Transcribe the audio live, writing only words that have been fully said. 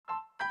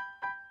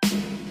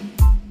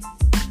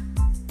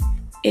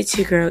It's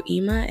your girl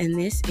Ema, and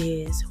this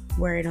is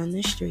Word on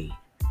the Street.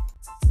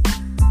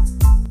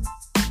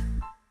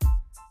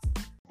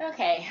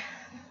 Okay,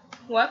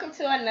 welcome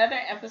to another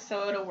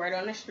episode of Word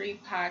on the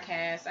Street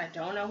podcast. I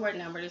don't know what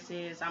number this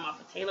is. I'm off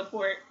of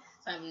Taylorport,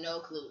 so I have no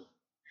clue.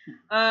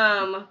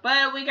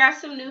 But we got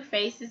some new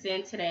faces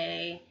in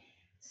today.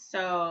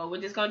 So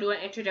we're just gonna do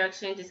an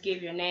introduction. Just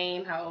give your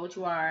name, how old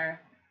you are,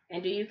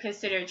 and do you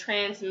consider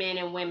trans men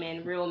and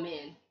women real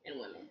men and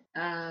women?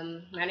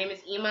 My name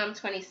is Ema. I'm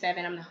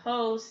 27. I'm the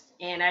host,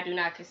 and I do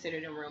not consider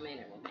them real men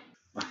and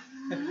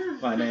women.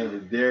 My name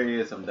is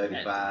Darius. I'm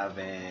 35,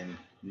 and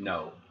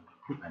no,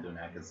 I do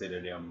not consider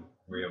them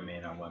real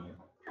men or women.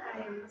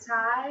 I'm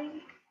Ty,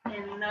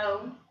 and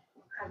no,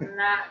 I do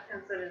not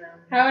consider them.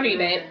 How old are you,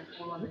 babe?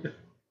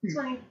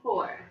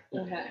 24.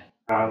 Okay.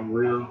 I'm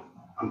Will.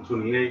 I'm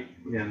 28,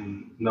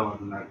 and no, I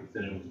do not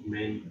consider them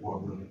men or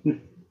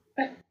women.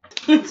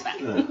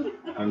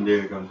 I'm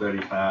Derek. I'm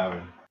 35,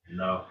 and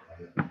no.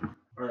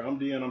 All right, I'm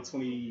Dean. I'm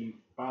 25.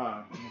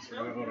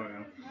 Hold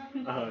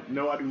on.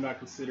 No, I do not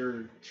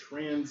consider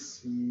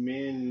trans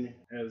men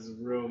as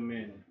real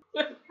men.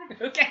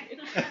 Okay.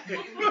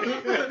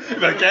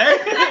 Okay.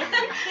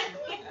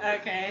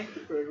 Okay.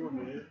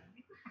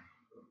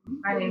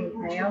 My name is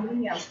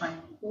Naomi. I'm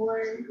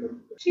 24.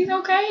 She's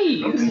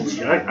okay.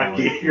 I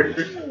get her.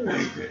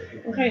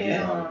 Okay,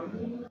 yeah.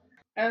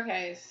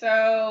 Okay,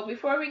 so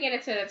before we get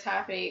into the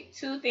topic,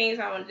 two things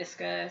I want to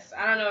discuss.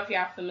 I don't know if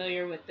y'all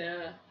familiar with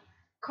the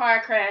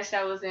car crash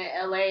that was in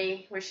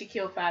LA where she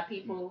killed 5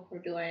 people. We're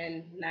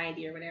doing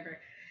 90 or whatever.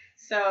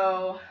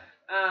 So,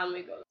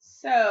 it goes.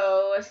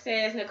 So it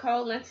says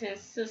Nicole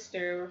Linton's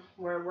sister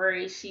were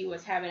worried she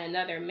was having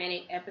another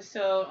manic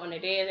episode on the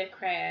day of the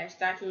crash.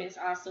 Documents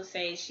also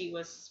say she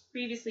was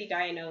previously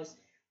diagnosed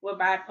with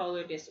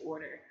bipolar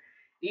disorder.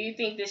 Do you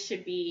think this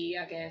should be,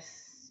 I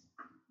guess,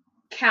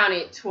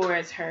 counted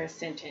towards her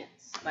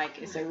sentence?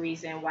 Like it's a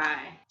reason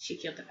why she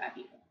killed the 5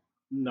 people?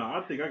 No,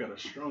 I think I got a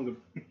strong.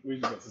 We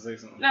just about to say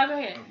something. No, go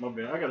ahead. My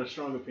bad. I got a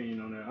strong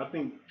opinion on that. I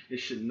think it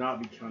should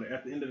not be counted.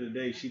 At the end of the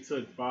day, she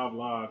took 5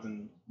 lives,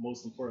 and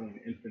most importantly,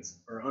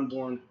 infants or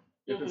unborn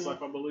infants'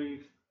 life, I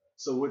believe.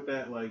 So with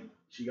that, like,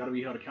 she got to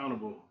be held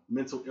accountable,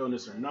 mental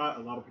illness or not.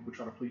 A lot of people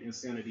try to plead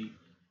insanity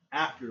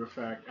after the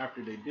fact,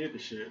 after they did the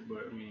shit.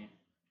 But I mean,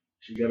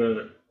 she got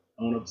to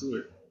own up to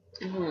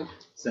it.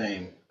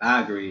 Same.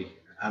 I agree.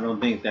 I don't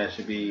think that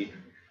should be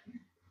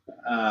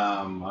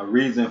a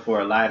reason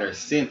for a lighter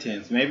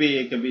sentence. Maybe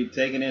it could be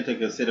taken into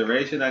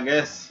consideration, I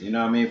guess, you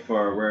know what I mean,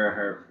 for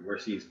where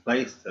she's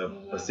placed, a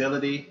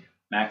facility,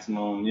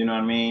 maximum, you know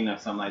what I mean, or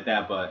something like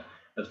that. But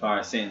as far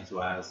as sentence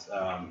wise,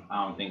 I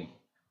don't think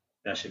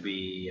that should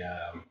be,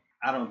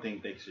 I don't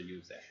think they should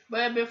use that.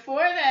 But before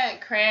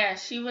that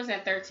crash, she was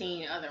in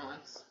 13 other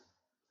ones.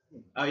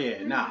 Oh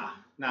yeah,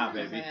 nah,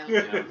 baby.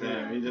 You know what I'm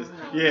saying? We just,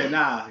 go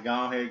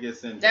ahead and get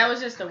sentenced. That was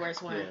just the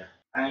worst one. Yeah.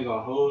 I ain't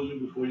gonna hold you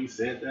before you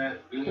said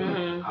that.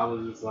 I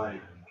was just like,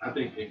 I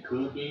think it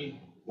could be,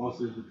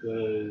 mostly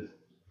because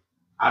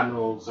I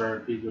know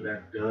certain people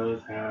that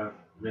does have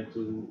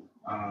mental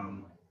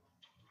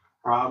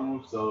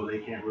problems, so they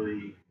can't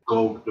really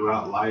go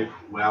throughout life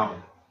without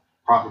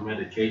proper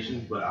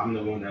medication. But I'm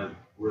the one that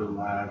real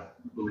life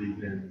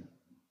believes in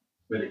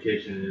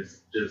medication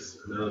is just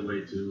another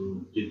way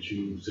to get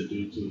you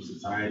seduced to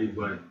society.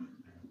 But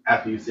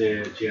after you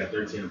said she had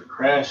 13 other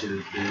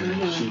crashes,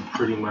 then she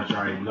pretty much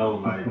already know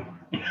like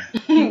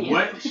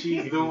what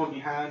she's doing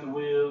behind the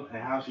wheel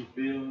and how she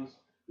feels.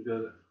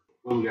 Because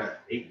we got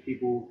 8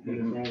 people in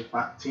the front,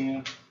 5 to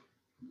 10.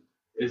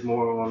 It's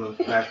more on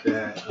the fact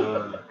that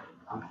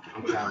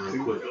I'm kind of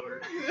real quick.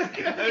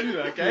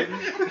 Okay.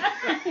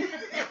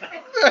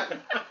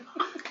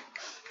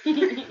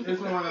 It's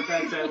more on the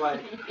fact that,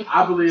 like,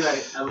 I believe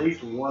that at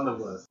least one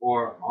of us,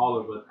 or all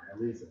of us,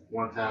 at least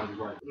one time, is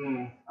like,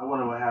 I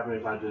wonder what happened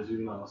if I just,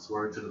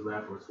 swerve to the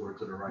left or swerve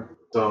to the right.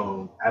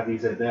 So, after you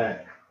said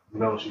that,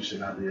 no, she should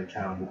not be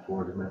accountable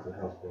for the mental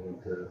health thing,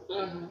 because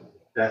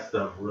that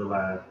stuff will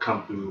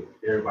come through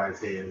everybody's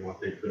head once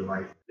they feel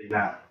like they're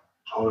not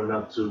owning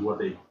up to what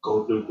they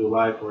go through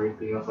life or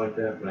anything else like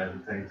that. But at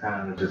the same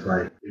time, it's just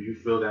like, if you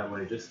feel that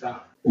way, just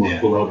stop.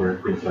 Pull over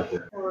and things like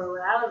that. Well,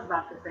 what I was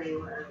about to say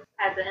was,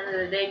 at the end of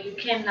the day, you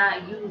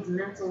cannot use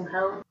mental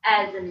health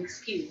as an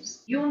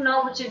excuse. You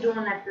know what you're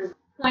doing at the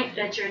point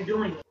that you're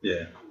doing it.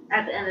 Yeah.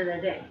 At the end of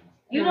the day.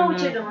 You know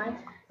what you're doing.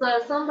 So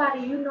if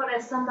somebody, you know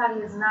that somebody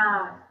is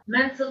not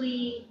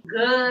mentally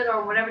good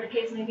or whatever the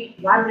case may be,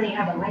 why do they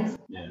have a license?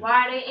 Yeah.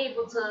 Why are they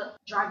able to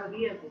drive a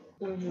vehicle?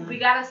 We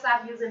gotta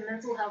stop using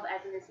mental health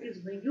as an excuse.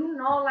 When you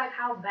know like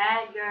how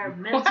bad your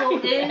mental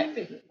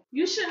is,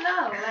 you should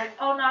know. Like,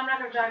 oh no, I'm not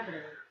gonna drive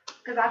today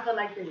because I feel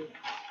like this.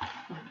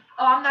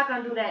 Oh, I'm not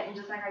gonna do that. And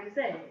just like how you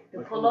said,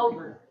 to pull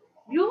over.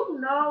 You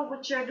know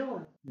what you're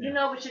doing. You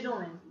know what you're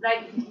doing.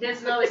 Like,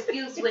 there's no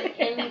excuse with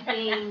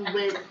anything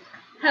with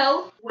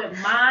health, with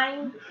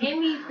mind,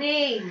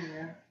 anything.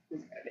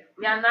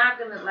 Y'all not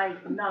gonna,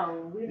 like,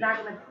 no, we're not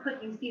gonna put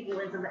these people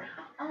into that.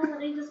 Oh,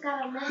 they just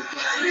got a mental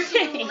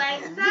issue.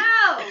 Like,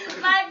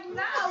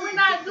 no, we're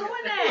not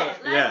doing that.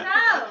 Like,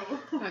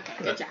 no. Okay,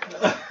 good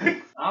job.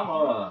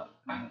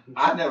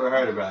 never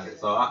heard about it,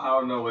 so I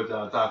don't know what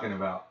y'all talking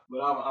about.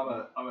 But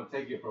I'm gonna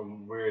take it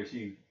from where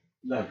she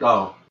left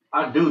off.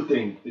 I do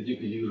think that you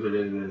could use it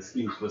as an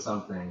excuse for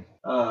something.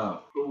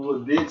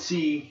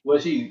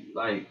 Was she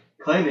like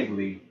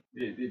clinically?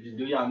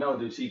 Do y'all know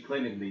that she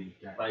clinically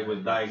like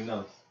was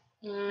diagnosed?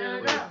 There we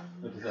Mm. go.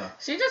 What the hell?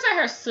 She just said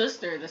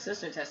the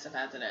sister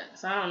testified to that.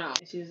 So I don't know.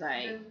 She was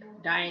like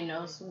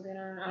diagnosed with it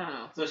or I don't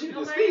know. So she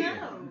was just Nobody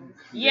speaking. knows.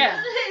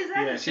 Yeah.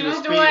 Exactly. She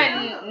was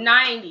doing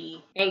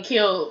 90 and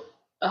killed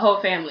a whole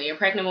family, a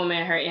pregnant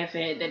woman, her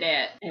infant, the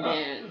dad, and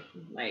then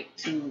like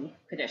 2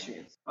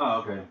 pedestrians.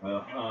 Oh, okay.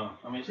 Well,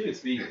 I mean, she was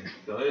speaking,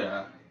 so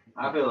yeah.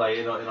 I feel like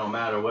it don't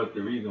matter what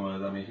the reason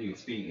was. I mean, she was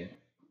speaking,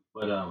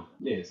 but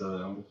yeah.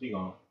 So she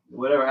gonna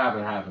whatever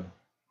happened.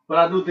 But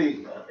I do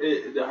think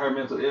her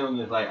mental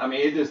illness, like, I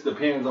mean, it just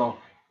depends on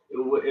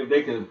if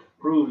they could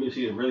prove that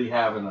she is really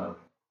having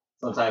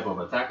some type of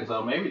attack or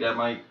something. Maybe that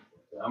might,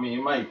 I mean,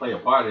 it might play a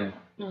part in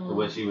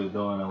what she was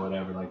doing or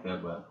whatever like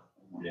that. But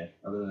yeah,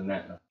 other than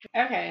that, no.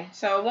 Okay,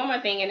 so one more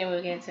thing, and then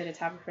we'll get into the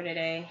topic for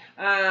today.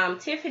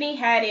 Tiffany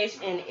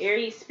Haddish and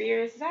Aries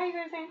Spears, is that how you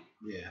guys name?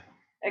 Yeah.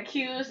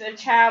 Accused of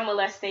child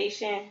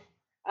molestation.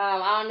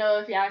 I don't know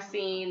if y'all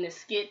seen the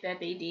skit that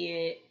they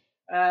did.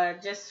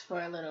 Just for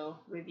a little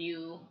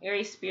review,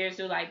 Aries Spears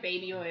do like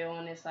baby oil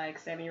on this like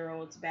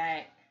 7-year-old's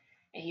back,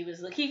 and he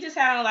just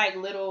had on like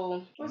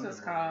little what's this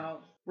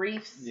called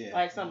briefs,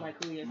 like something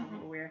like Korea,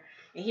 something weird,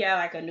 and he had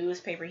like a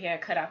newspaper. He had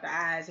cut out the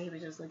eyes, and he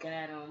was just looking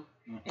at him.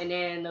 And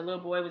then the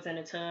little boy was in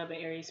the tub,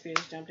 and Aries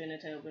Spears jumped in the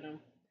tub with him.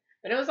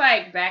 But it was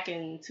like back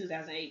in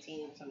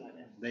 2018 or something like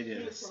that. They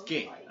did a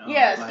skit.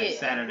 Yeah, a like skit.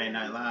 Saturday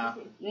Night Live.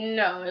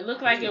 No, it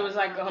looked like it was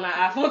like on an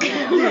iPhone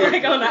camera,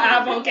 like on the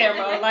iPhone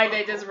camera, like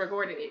they just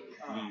recorded it.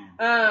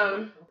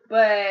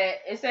 But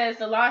it says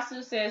the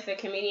lawsuit says that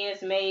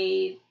comedians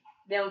made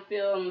them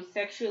film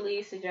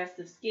sexually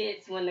suggestive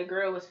skits when the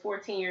girl was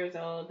 14 years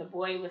old, the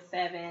boy was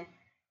 7,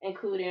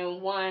 including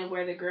one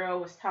where the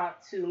girl was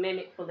taught to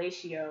mimic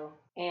fellatio,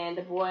 and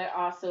the boy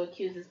also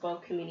accuses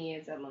both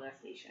comedians of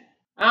molestation.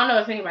 I don't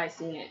know if anybody's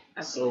seen it.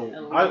 I saw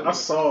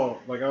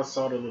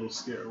the little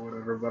skit or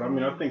whatever, but I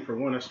mean, I think for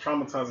one, it's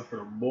traumatizing for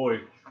the boy.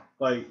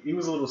 Like, he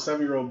was a little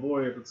 7-year-old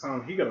boy at the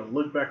time. He gotta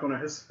look back on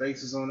that. His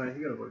face is on that.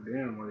 He gotta go,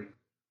 damn, like,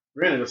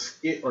 granted, a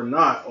skit or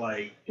not,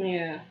 like,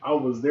 yeah, I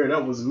was there.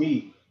 That was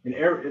me. And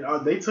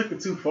they took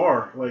it too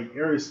far. Like,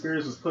 Aries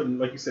Spears was putting,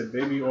 like you said,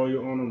 baby oil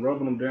on him,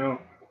 rubbing him down,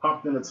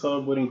 popped in the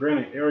tub with him.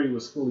 Granted, Aries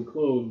was fully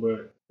clothed,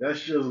 but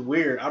that's just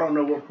weird. I don't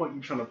know what point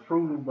you're trying to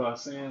prove by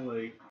saying,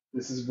 like,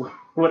 this is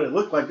what it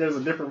looked like. There's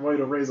a different way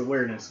to raise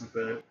awareness with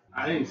that.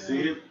 I didn't see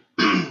it.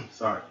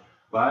 Sorry.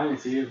 But I didn't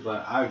see it,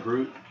 but I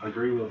agree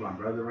with my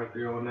brother right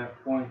there on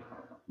that point.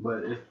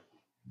 But it's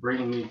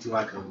bringing me to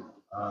like a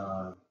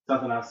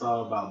something I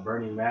saw about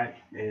Bernie Mac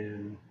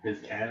and his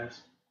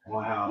cast,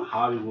 on how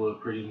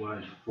Hollywood pretty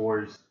much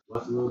forced,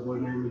 what's the little boy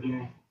name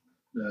again?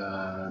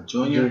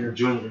 Junior.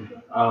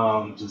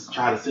 Just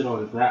try to sit on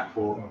his lap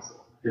for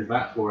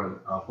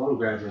a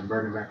photograph, and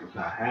Bernie Mac was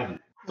not having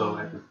it. So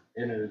at the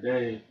end of the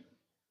day,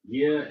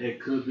 yeah,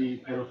 it could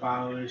be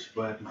pedophile-ish,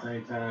 but at the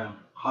same time,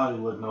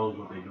 Hollywood knows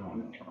what they're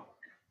doing.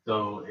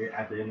 So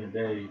at the end of the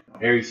day,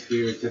 Aries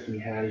Spears, Tiffany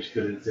Haddish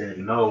could have said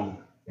no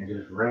and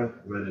just ran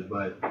with it,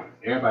 but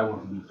everybody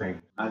wants to be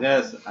famous. I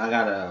guess I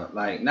gotta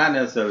like not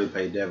necessarily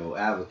play devil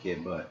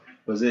advocate, but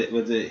was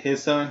it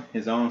his son,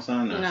 his own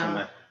son, or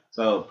somebody?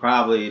 So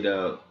probably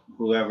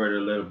whoever the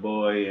little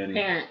boy and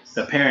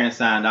the parents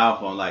signed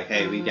off on like,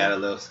 hey, we got a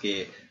little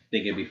skit.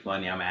 Think it'd be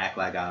funny. I'm gonna act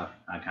like I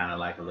kind of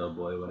like a little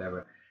boy,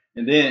 whatever.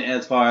 And then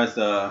as far as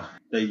the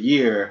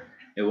year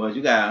it was,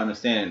 you gotta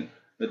understand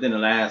within the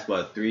last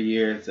 3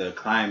 years, the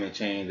climate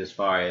change as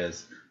far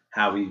as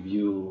how we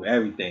view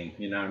everything.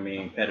 You know what I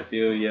mean?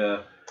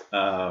 Pedophilia,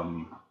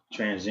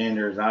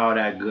 transgenders, all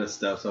that good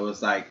stuff. So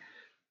it's like,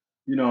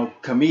 you know,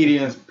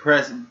 comedians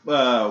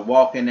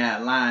walking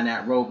that line,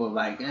 that rope of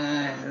like,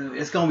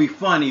 it's gonna be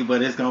funny,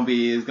 but it's gonna,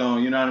 you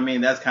know what I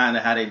mean? That's kind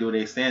of how they do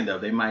their stand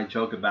up. They might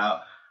joke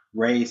about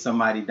raise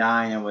somebody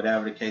dying,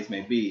 whatever the case may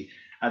be.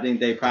 I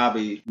think they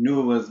probably knew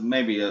it was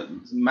maybe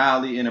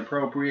mildly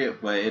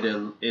inappropriate, but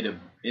it'll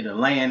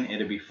land,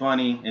 it'll be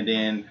funny, and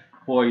then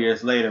 4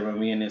 years later, when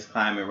we in this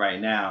climate right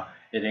now,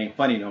 it ain't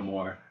funny no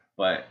more.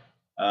 But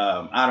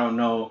I don't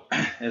know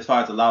as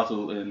far as the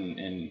lawsuit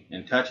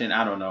and touching.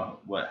 I don't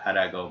know how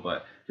that go.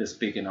 But just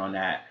speaking on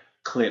that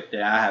clip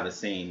that I haven't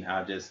seen,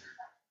 I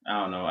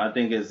don't know. I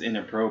think it's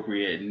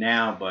inappropriate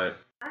now, but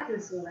I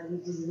just feel like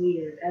it's just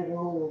weird as a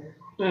whole.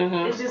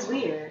 Mm-hmm. It's just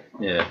weird.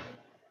 Yeah.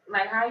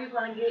 Like, how are you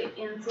gonna get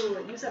into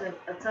it? You said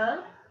a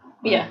tub?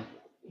 Yeah.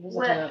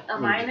 With a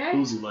minor?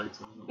 Jacuzzi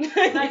lights.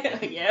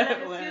 Like, yeah.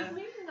 Excuse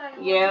me? Like,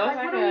 yeah. Like,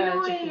 what are you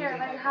doing jacuzzi here?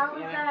 Like, how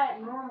is yeah.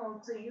 that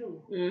normal to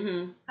you?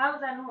 Mm-hmm. How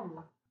is that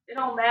normal? It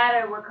don't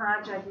matter what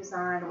contract you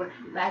signed, but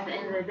at the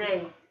end of the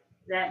day,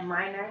 that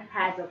minor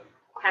has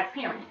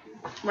parents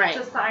Right.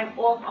 to sign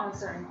off on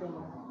certain things.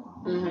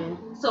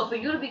 Mm-hmm. So for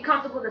you to be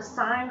comfortable to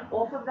sign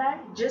off of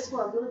that just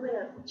for a little bit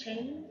of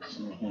change,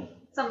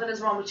 something is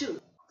wrong with you.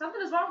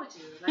 something is wrong with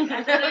you. Like,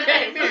 at the end of the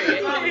day,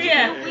 something's wrong with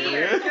you.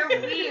 You're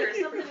weird.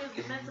 You're weird. Something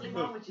is mentally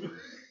wrong with you.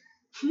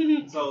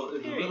 So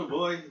is the little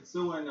boy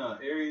suing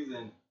Aries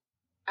and?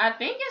 I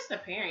think it's the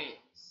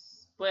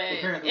parents, but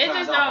The parents it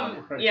just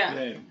don't. Right.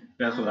 Yeah.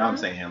 That's what I'm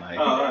saying. Like,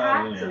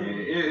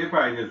 it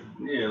probably just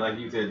like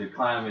you said, the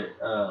climate,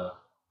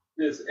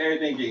 just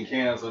everything getting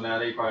canceled now.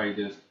 They probably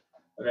just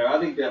whatever. I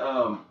think that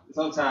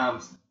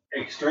sometimes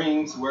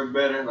extremes work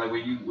better. Like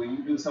when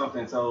you do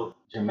something so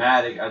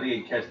dramatic, I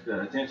think it catches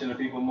the attention of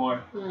people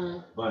more.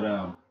 But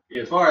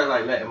as far as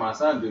like letting my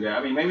son do that,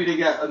 I mean maybe they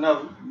got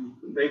enough.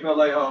 They felt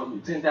like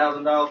 $10,000,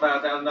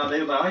 $5,000. They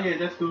was like, oh yeah,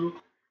 that's cool.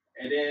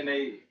 And then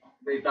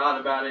they thought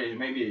about it, and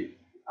maybe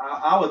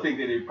I would think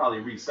that it probably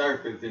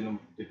resurfaced, and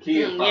the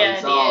kids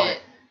probably saw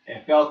it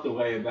and felt the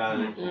way about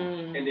it,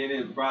 and then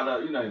it brought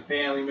up,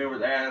 family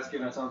members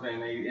asking or something,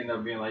 and they end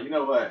up being like, you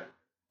know what?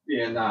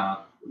 Yeah,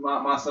 nah.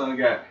 My son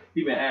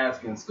he been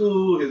asking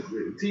school, his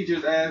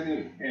teachers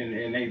asking,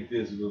 and they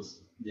just was,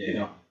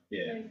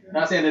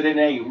 Not saying that it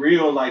ain't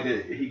real, like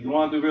that he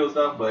going through real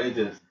stuff, but it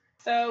just.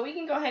 So we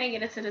can go ahead and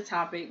get into the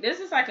topic. This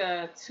is like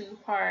a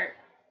 2-part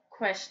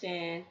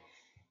question.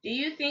 Do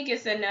you think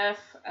it's enough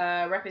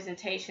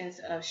representations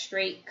of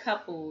straight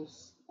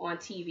couples on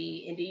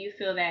TV, and do you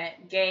feel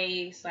that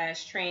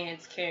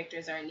gay/trans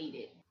characters are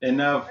needed?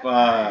 Enough,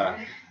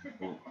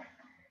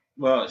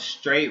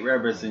 straight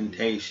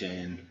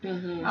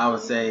representation, I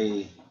would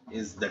say,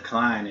 is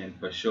declining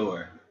for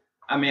sure.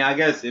 I mean, I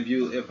guess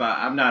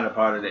I'm not a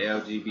part of the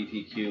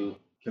LGBTQ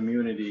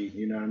community,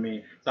 you know what I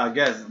mean? So I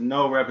guess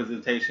no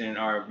representation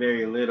or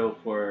very little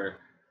for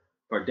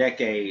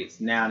decades.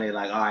 Now they're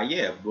like, all right,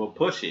 yeah, we'll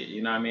push it.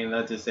 You know what I mean?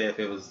 Let's just say if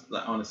it was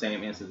on the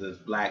same instance as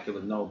black, it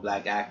was no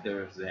black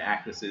actors and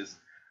actresses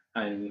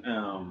in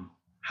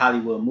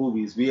Hollywood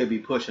movies, we'd be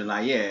pushing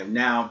like, yeah,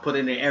 now put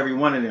it in every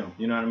one of them.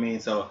 You know what I mean?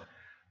 So,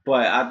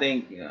 but I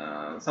think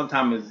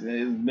sometimes it's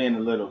been a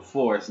little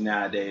forced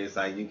nowadays.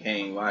 Like you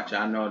can't watch it.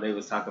 I know they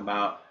was talking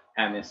about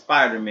having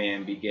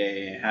Spider-Man be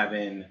gay and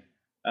having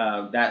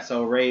That's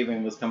So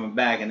Raven was coming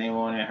back, and they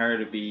wanted her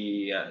to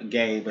be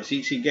gay, but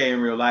she gay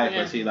in real life,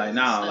 but she like,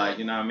 no, like,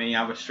 you know what I mean?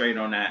 I was straight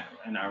on that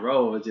in that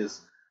role. It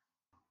just,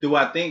 do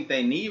I think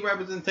they need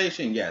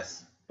representation?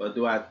 Yes. But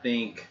do I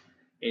think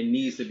it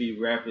needs to be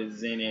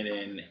represented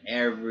in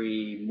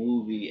every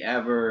movie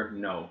ever?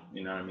 No.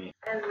 You know what I mean?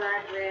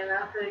 Exactly, and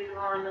I feel you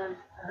on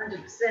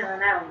 100% on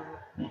that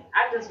one.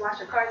 I just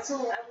watched a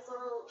cartoon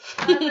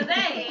episode the other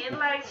day, and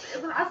like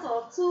I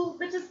saw 2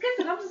 bitches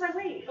kissing. I'm just like,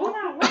 wait, hold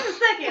on, wait a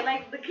second.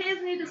 Like the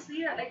kids need to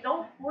see it. Like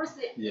don't force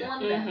it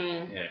on them.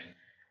 Yeah.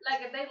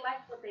 Like if they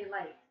like what they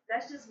like,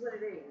 that's just what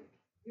it is.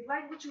 You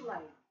like what you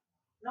like.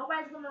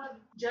 Nobody's gonna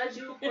judge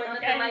you for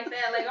nothing like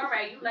that. Like, all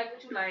right, you like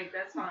what you like,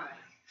 that's fine.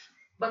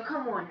 But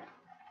come on now.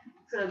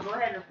 So go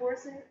ahead and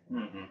force it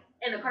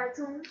in the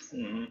cartoons.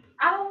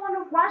 I don't want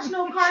to watch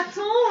no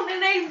cartoon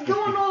and they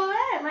doing all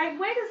that. Like,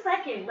 wait a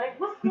second. Like,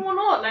 what's going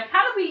on? Like,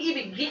 how do we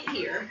even get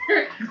here?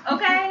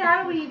 Okay,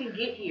 how do we even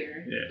get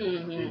here?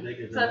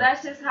 So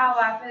that's just how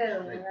I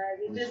feel. Like,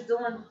 they're just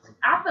doing.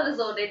 I feel as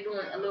though they're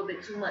doing a little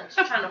bit too much,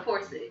 trying to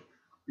force it.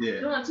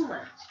 Doing too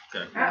much.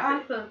 Okay. I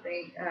also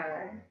think,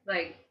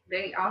 like,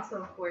 they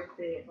also force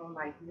it on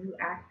like new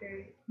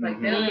actors.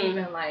 Like, they don't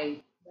even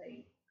like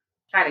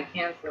try to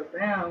cancel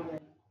them.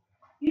 And,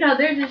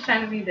 they're just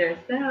trying to be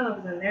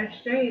themselves, and they're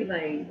straight,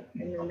 like,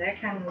 and then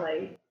that kind of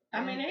like.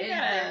 I mean, they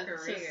gotta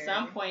to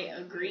some point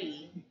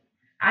agree.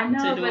 I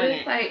know, but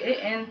it's like it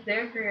ends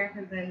their career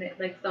because then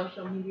like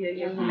social media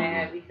gets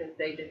mad because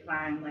they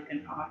decline like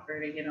an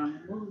offer to get on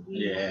the movie.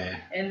 Yeah.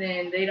 And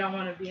then they don't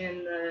want to be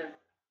in the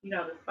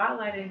the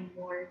spotlight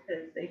anymore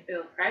because they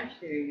feel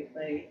pressured.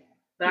 Like,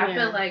 but I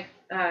feel like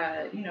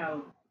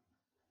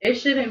it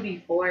shouldn't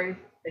be forced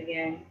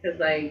again because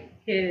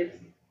like kids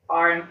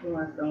are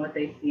influenced on what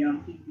they see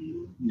on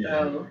TV.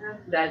 So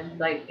that's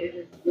like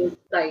it's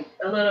like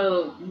a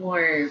little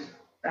more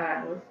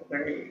what's the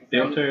word?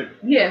 Filtered?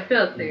 Yeah,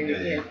 filtered.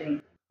 Yeah,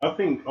 I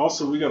think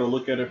also we got to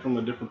look at it from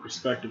a different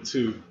perspective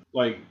too.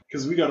 Like,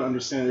 because we got to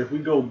understand if we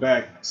go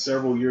back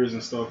several years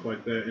and stuff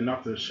like that, and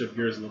not to shift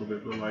gears a little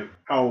bit, but like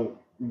how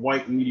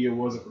white media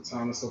was at the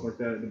time and stuff like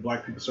that, the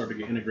black people started to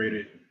get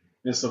integrated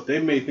and stuff. They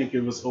may think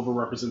it was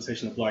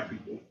overrepresentation of black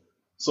people.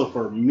 So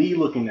for me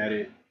looking at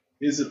it,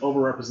 is it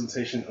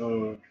overrepresentation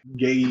of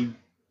gay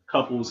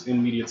couples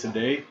in media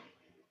today?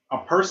 I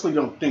personally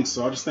don't think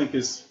so. I just think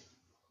it's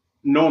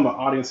knowing the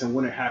audience and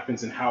when it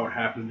happens and how it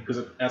happens,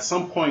 because at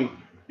some point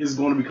it's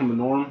going to become the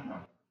norm.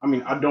 I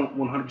mean, I don't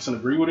 100%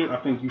 agree with it. I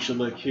think you should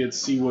let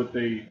kids see what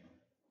they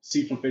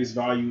see from face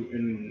value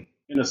and,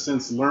 in a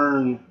sense,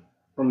 learn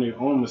from their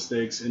own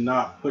mistakes and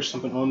not push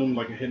something on them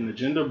like a hidden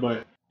agenda.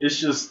 But it's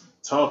just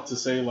tough to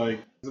say,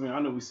 like, I mean, I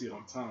know we see it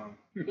all the time.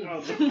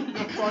 I'm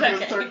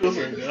talking in circles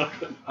right now.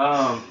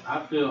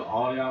 I feel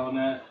all y'all on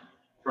that.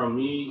 from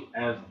me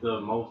as the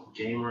most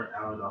gamer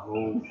out of the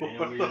whole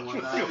family and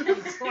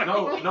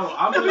whatnot. No,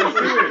 I'm being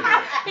serious.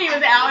 He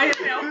was out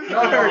himself. No,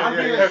 I'm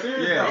being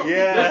serious though.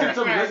 Yeah.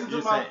 Listen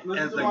to my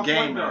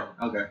point though.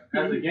 Okay.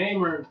 As a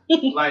gamer,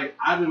 like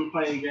I've been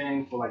playing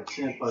games for like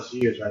 10 plus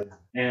years right now.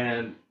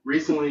 And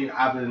recently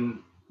I've been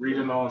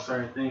reading on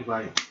certain things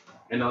like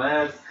in the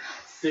last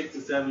 6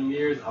 to 7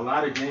 years, a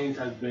lot of games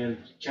has been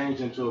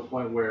changing to a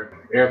point where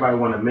everybody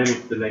want to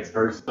mimic the next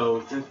person.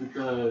 So since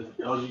because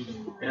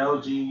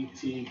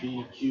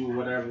LGBTQ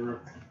whatever,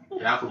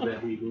 the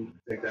alphabet we do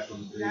take that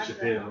from Dave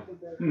Chappelle.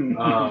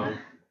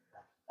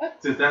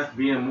 Since that's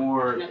being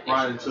more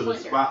brought into the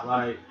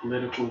spotlight,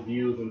 political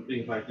views and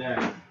things like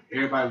that,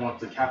 everybody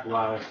wants to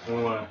capitalize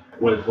on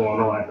what is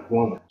going on at the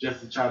moment, just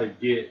to try to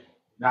get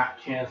not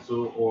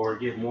canceled or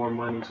get more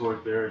money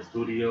towards their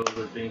studios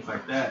or things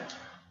like that.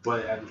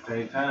 But at the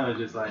same time, it's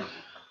just like,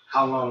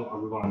 how long are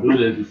we going to do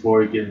this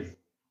before it gets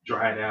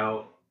dried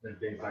out and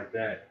things like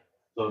that?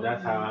 So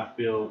that's how I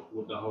feel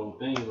with the whole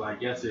thing.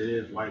 Like, yes, it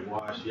is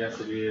whitewash.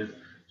 Yes, it is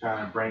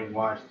trying to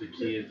brainwash the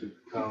kids to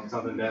become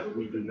something that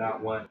we do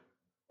not want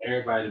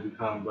everybody to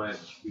become. But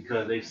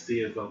because they see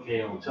it's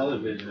okay on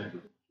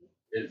television,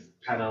 it's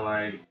kind of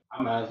like,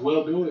 I might as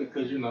well do it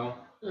because, who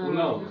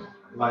knows?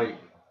 Like,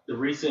 the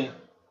recent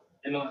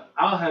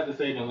I'll have to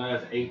say in the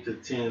last 8 to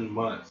 10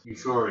 months,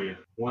 Euphoria.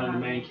 One of the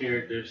main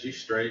characters, she's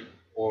straight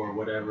or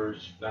whatever,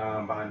 she's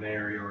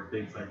non-binary or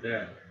things like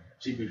that.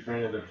 She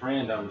befriended a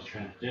friend that was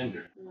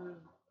transgender.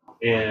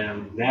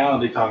 And now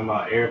they're talking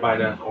about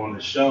everybody that's on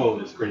the show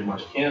is pretty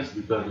much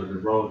canceled because of the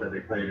role that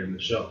they played in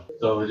the show.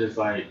 So it's just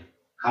like,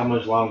 how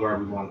much longer are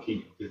we going to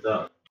keep this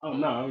up? Oh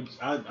no,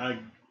 I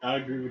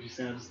agree with you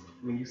saying.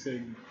 When you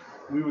said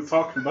we were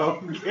talking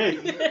about gay,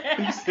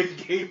 when you said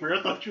gamer,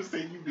 I thought you were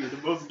saying you be the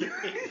most gay.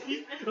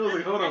 I was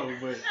like, hold on,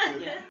 but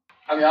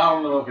I mean, I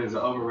don't know if it's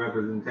an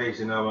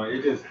overrepresentation of it.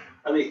 It just,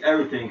 I think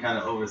everything kind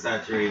of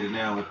oversaturated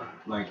now with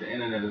like the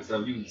internet and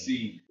stuff. You can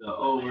see the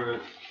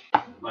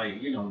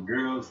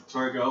girls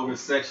twerking, over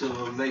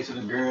sexualization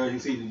of girls. You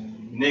see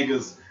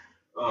niggas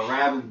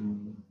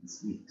rapping,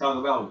 talk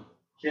about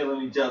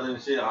killing each other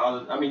and shit.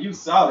 I mean, you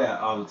saw that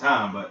all the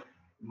time, but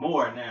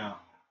more now.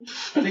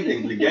 I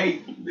think the gay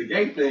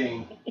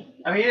thing.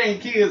 I mean, it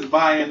ain't kids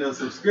buying the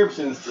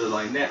subscriptions to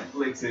like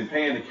Netflix and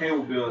paying the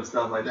cable bill and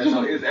stuff like that.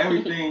 So it's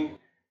everything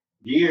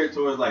geared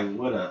towards like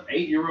what a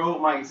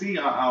 8-year-old might see.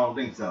 I don't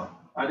think so.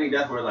 I think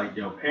that's where like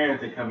your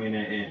parents can come in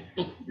and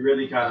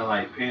really kind of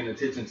like paying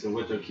attention to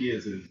what your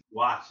kids is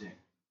watching.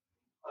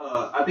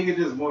 I think it's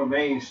just more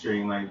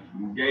mainstream. Like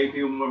gay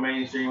people more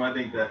mainstream. I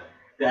think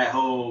that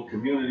whole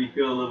community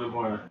feel a little bit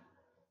more.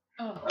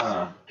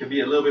 Can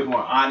be a little bit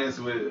more honest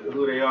with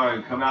who they are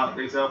and come out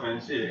themselves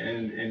and shit.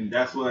 And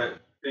that's what,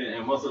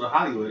 and most of the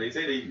Hollywood, they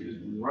say they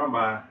run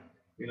by,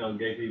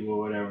 gay people or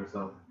whatever.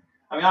 So,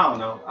 I mean, I don't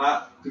know.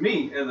 To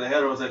me, as a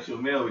heterosexual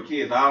male with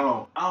kids, I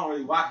don't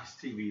really watch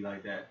TV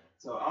like that.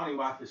 So I only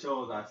watch the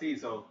shows I see.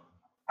 So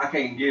I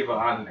can't give an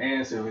honest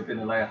answer within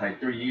the last like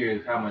 3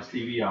 years how much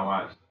TV I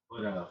watch.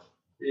 But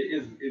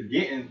it's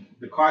getting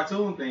the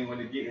cartoon thing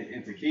when it's getting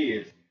into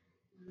kids.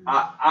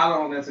 I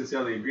don't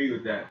necessarily agree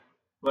with that.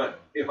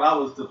 But if I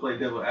was to play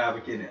devil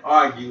advocate and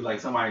argue like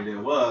somebody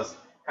that was,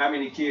 how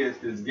many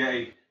kids is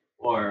gay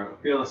or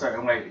feel a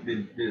certain way,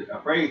 they're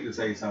afraid to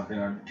say something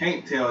or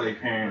can't tell their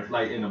parents?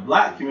 Like in the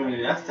black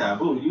community, that's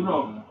taboo.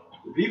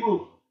 The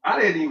people, I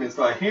didn't even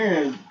start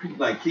hearing people,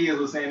 like kids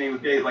were saying they were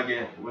gay. Like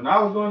when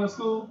I was going to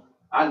school,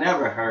 I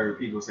never heard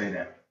people say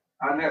that.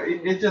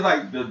 It's just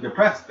like the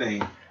depressed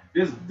thing.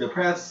 This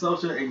depressed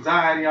social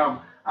anxiety.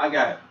 I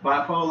got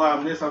bipolar.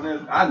 I'm this.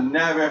 I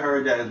never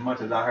heard that as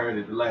much as I heard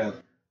it the last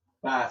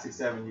 5, 6,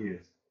 7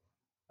 years.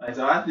 Like,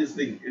 so I just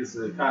think it's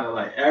kind of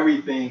like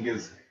everything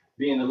is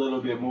being a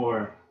little bit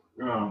more.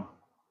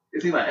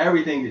 It seems like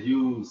everything is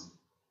used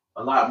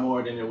a lot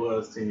more than it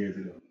was 10 years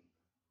ago.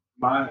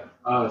 My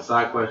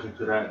side question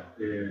to that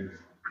is,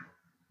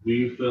 do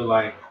you feel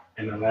like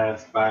in the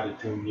last 5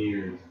 to 10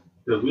 years,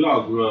 because we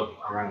all grew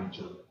up around each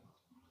other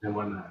and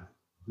whatnot,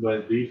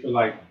 but do you feel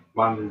like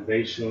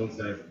monetizations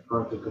as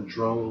parental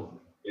control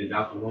is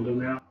out the window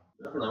now?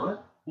 I feel like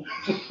what?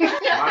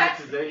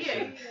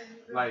 Monetization.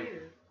 Like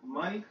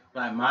money?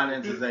 like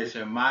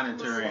monetization,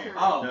 monitoring.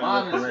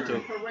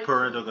 Monitoring.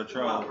 Parental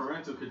control.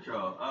 Parental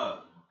control.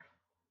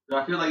 Do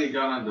I feel like it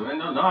got out the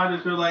window? No, I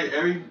just feel like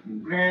every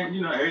parent,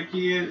 every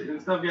kid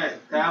and stuff got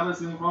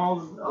tablets and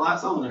phones a lot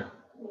sooner.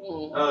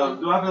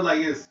 Do I feel like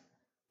it's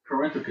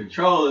parental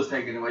control is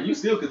taken away? You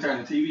still can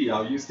turn the TV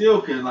off. You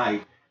still can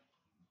like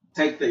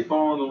take their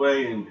phone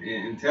away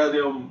and tell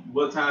them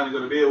what time to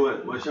go to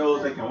bed, what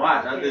shows they can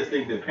watch. I just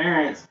think that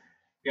parents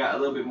got a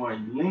little bit more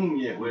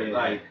lenient with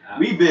like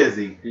we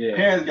busy. Yeah.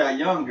 Parents got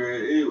younger.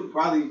 It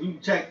probably you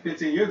check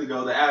 15 years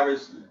ago, the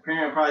average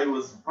parent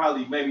was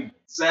maybe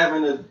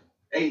 7 to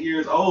 8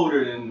 years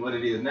older than what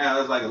it is now.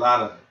 It's like a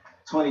lot of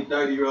 20,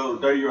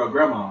 30-year-old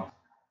grandmas.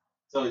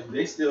 So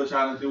they still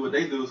trying to do what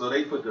they do. So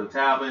they put the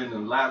tablet and the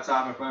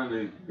laptop in front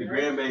of the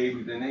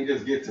grandbabies, and they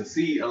just get to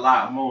see a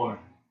lot more.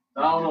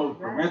 So I don't know if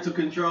parental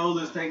control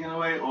is taken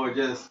away or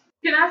just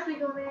Can I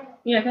speak on that?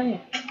 Yeah, go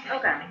ahead.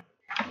 Okay.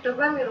 So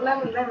let me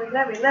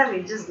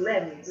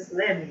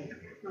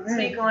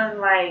speak on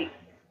like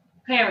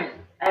parents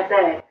at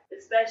that,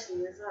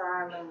 especially as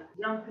I'm a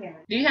young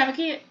parent. Do you have a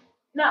kid?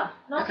 No,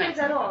 no Okay. kids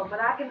at all. But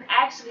I can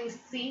actually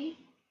see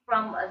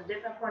from a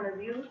different point of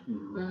view.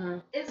 Mm-hmm.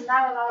 It's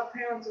not a lot of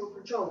parental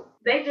control.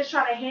 They just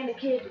try to hand the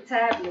kid the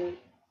tablet,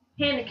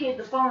 hand the kid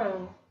the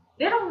phone.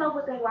 They don't know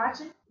what they're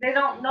watching. They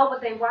don't know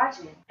what they're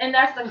watching. And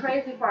that's the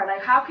crazy part.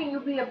 Like, how can you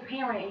be a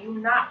parent and you're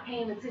not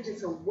paying attention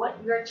to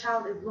what your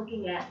child is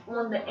looking at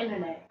on the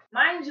internet?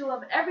 Mind you,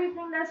 of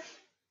everything that's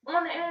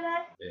on the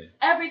internet,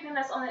 everything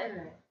that's on the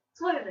internet.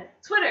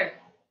 Twitter.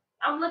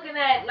 I'm looking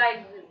at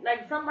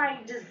like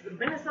somebody just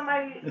bending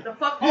somebody the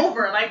fuck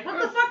over. Like,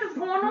 what the fuck is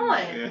going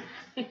on?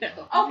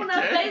 Open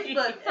up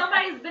Facebook.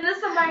 Somebody's bending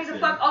somebody the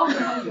fuck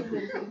over.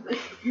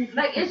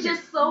 Like, it's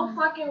just so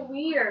fucking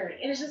weird.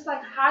 And it's just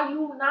like, how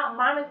you not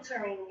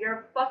monitoring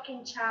your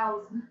fucking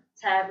child's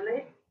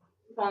tablet,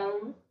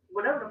 phone,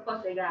 whatever the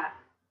fuck they got.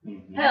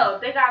 Mm-hmm. Hell,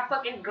 if they got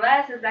fucking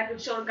glasses that can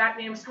show the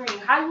goddamn screen,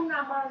 how you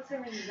not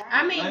monitoring that?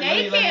 I mean,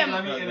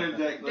 Let me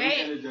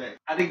interject.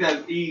 I think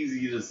that's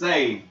easy to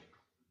say,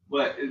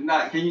 but it's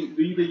not. Do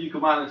you think you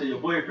can monitor your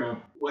boyfriend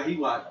what he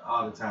watch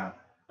all the time?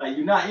 Like,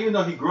 you're not, even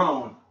though he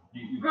grown,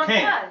 you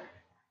can't.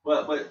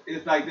 But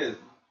it's like this.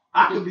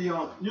 I could be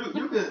on. You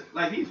could,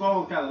 like, these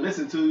phones kind of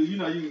listen to.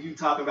 You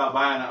talk about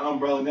buying an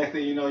umbrella. Next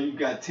thing you know, you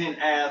got 10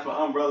 ads for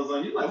umbrellas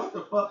on. You like, what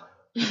the fuck?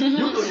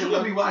 You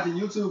could be watching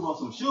YouTube on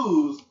some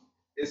shoes.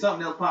 It's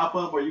something that'll pop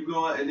up, or you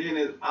go and then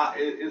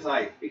it's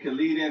like it can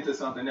lead into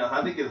something else.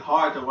 I think it's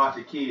hard to watch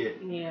a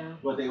kid. Yeah.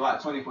 What they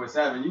watch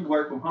 24/7. You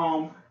work from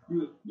home.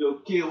 Your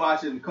kid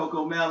watching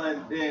Coco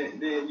Melon.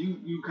 Then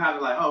you kind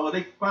of like, oh well,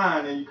 they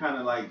fine, and you kind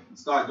of like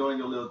start doing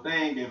your little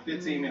thing. And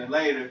 15 minutes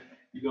later,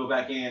 you go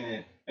back in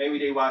and maybe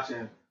they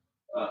watching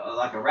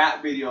like a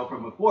rap video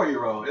from a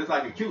 4-year-old. It's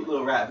like a cute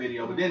little rap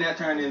video, but then that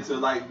turned into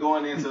like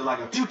going into like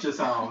a Future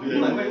song. You're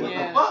like, wait, what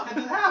the fuck did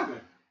this happen?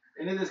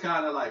 And it is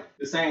kind of like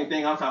the same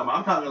thing I'm talking about.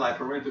 I'm talking like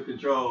parental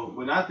control.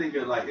 When I think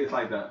of like, it's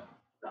like the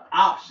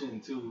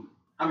option to,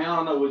 I mean, I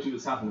don't know what you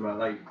was talking about.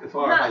 Like, as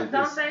far as like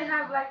don't they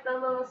have like the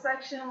little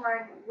section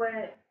like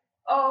where,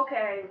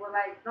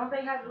 don't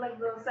they have like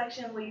the little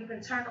section where you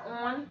can turn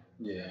on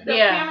the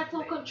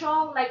parental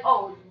control? Like,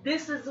 oh,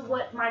 this is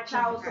what my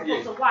child is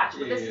supposed to watch,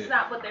 but this is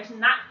not what they're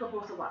not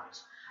supposed to watch.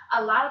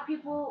 A lot of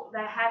people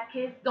that have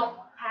kids don't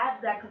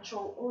have that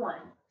control on.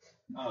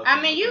 Okay.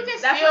 I mean, you can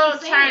still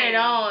turn it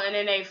on, and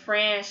then they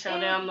friends show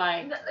them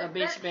like a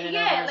bitch bending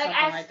over or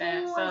something like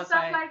that. So and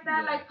stuff like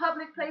that, like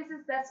public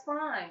places, that's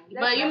fine.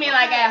 But you mean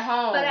like at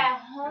home? But at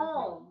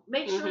home,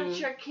 make sure that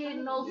your kid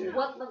knows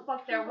what the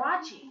fuck they're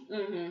watching.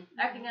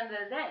 At the end of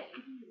the day,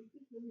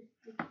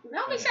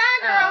 don't be shy,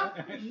 girl.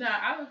 No,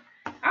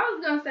 I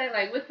was gonna say,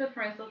 like, with the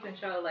parental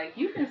control, like,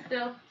 you can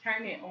still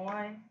turn it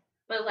on.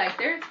 But like,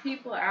 there's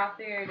people out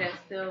there that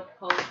still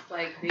post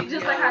like videos.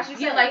 Just like how she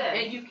said,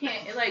 and you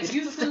can't, like,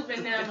 YouTube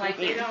and them, like,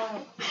 they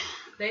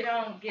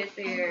don't get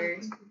there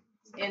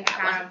in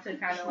time to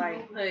kind of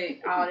like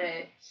put all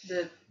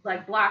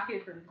that, block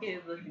it from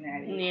kids looking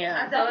at it.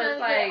 Yeah. So it's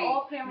like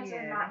all parents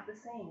are not the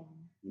same.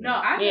 No,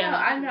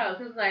 I know,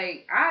 cause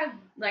like I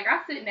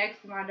sit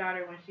next to my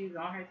daughter when she's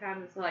on her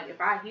tablet, so like if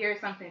I hear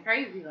something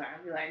crazy, like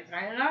I'll be like,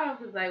 turn it off,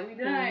 cause like we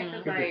done,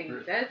 cause like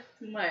that's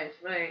too much,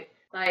 but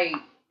like.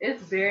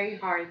 It's very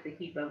hard to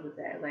keep up with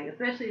that, like,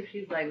 especially if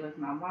she's, like, with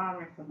my mom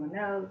or someone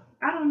else.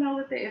 I don't know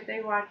if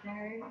they watching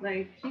her.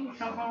 Like, she can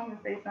come home and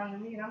say something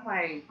to me, and I'm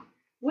like,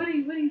 what are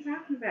you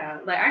talking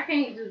about? Like, I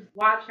can't just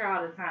watch her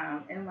all the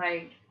time. And,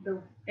 like,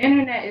 the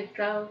internet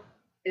itself,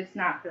 it's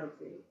not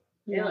filtered.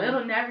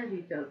 It'll never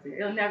be filtered.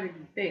 It'll never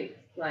be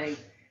fixed. Like,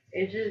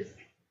 it just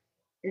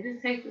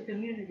takes a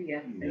community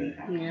at the same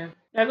time. Yeah.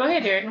 Now, go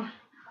ahead, Derek.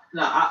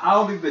 No, I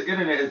don't think the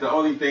internet is the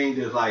only thing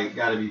that's, like,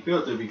 got to be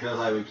filtered, because,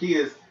 like, with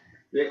kids,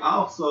 they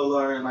also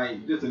learn,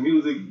 like, just the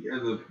music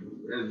as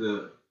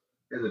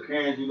a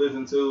parent you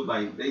listen to.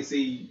 Like, they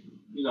see,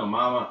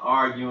 mama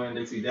arguing,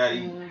 they see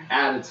daddy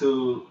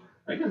attitude.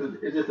 Like,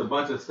 it's just a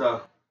bunch of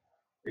stuff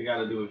they got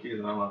to do with kids,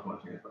 and I lost my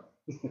train of thought.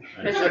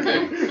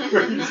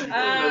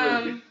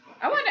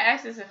 I wanted to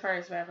ask this at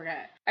first, but I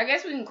forgot. I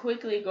guess we can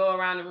quickly go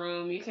around the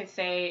room. You can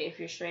say if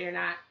you're straight or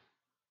not.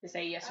 To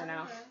say yes or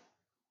no.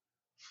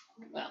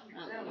 Well,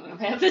 I don't know. I'm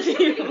pass it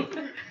to you.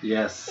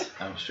 Yes,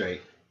 I'm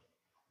straight.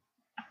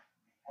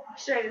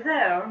 Straight as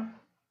hell.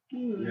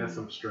 Yes,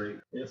 I'm straight.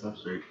 Yes, I'm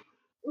straight.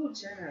 Ooh,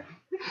 child.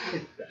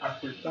 The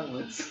awkward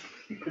silence.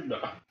 No.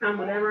 I'm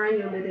whatever I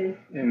am today.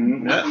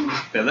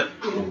 Feel it.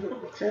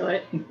 Feel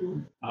it.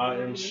 I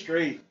am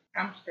straight.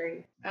 I'm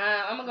straight.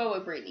 I'm gonna go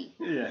with Brittany.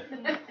 Yeah.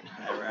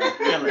 All right.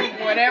 Feel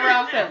it. Whatever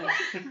I'm feeling.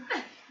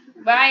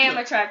 But I am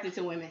attracted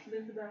to women.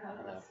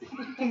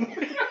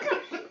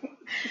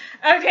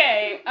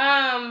 Okay,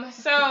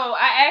 so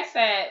I asked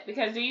that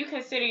because do you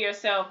consider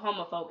yourself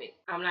homophobic?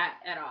 I'm not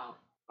at all.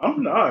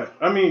 I'm not.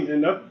 I mean,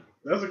 and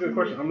that's a good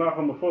question. I'm not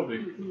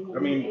homophobic. I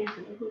mean,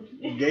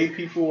 gay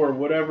people or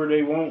whatever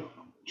they want,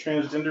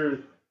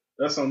 transgender,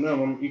 that's on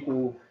them. I'm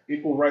equal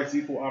rights,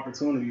 equal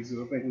opportunities.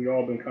 I think we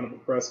all been kind of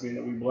oppressed being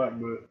that we black,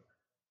 but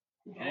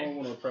I don't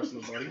want to oppress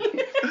nobody.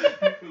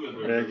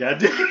 Man,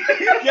 goddamn.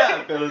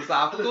 Yeah,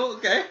 philosophical.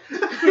 Okay. You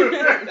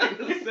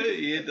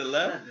hit the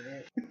left.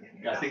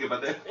 You gotta think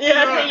about that.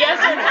 Yeah, say yes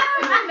or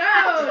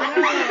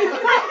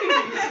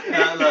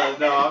no.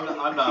 No,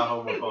 I'm not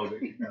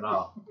homophobic at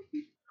all.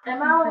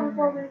 Am I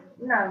homophobic?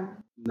 No.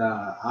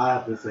 Nah, I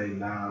have to say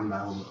nah, I'm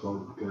not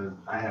homophobic because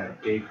I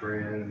have gay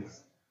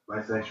friends,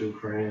 bisexual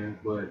friends,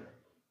 but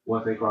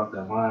once they cross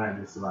that line,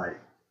 it's like,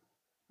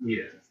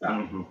 yeah,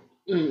 stop.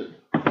 I'm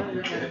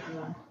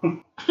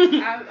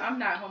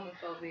not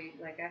homophobic.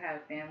 Like, I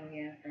have family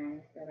and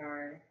friends that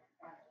are,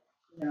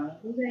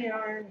 who they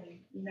are,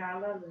 and, I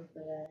love them for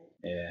that.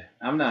 Yeah,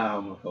 I'm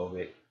not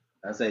homophobic.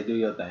 I say do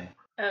your thing.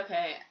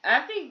 Okay,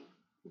 I think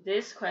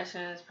this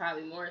question is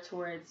probably more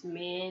towards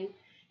men.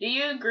 Do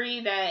you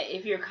agree that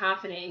if you're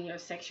confident in your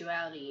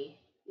sexuality,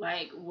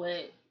 like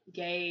what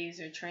gays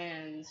or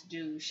trans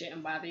do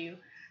shouldn't bother you?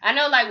 I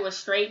know, like with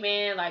straight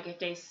men, like if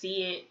they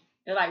see it,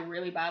 it like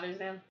really bothers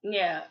them.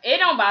 Yeah, it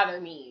don't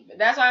bother me, but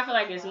that's why I feel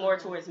like it's more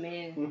towards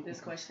men.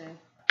 This question.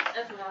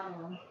 That's another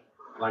one.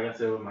 Like I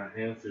said with my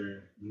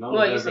answer, no,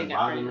 Well, it you doesn't say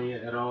bother got me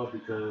at all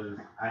because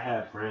I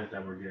had friends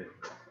that were gay.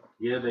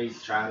 Yeah, they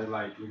try to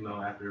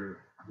after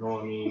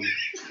knowing me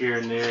here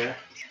and there.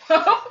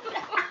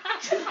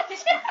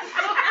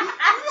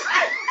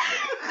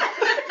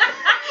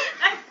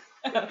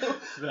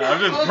 I'm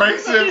just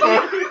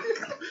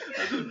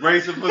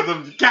bracing for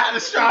some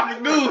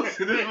catastrophic news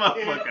to this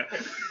motherfucker.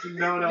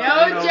 No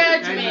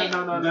judgment.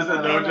 No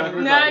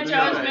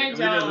judgment,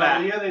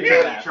 John. Yeah, they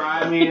try to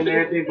try me and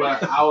everything,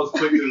 but I was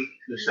quick to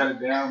shut it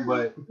down.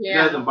 But it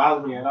doesn't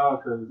bother me at all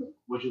because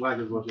what you like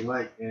is what you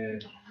like.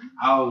 And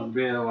I was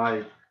being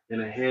like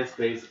in a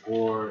headspace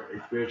or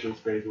a spiritual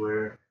space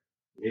where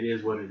it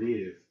is what it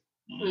is.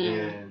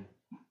 And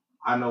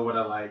I know what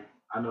I like.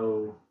 I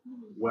know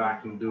what I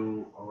can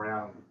do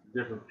around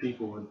different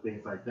people and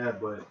things like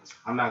that, but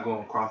I'm not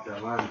going to cross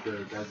that line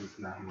because that's just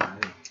not who I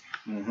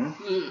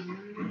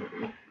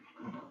am.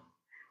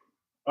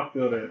 I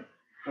feel that.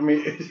 I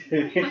mean,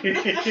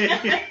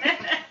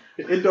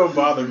 it don't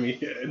bother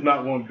me,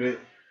 not one bit.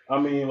 I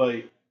mean,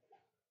 like,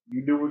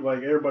 you do it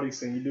like everybody's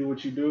saying, you do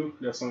what you do,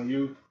 that's on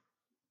you.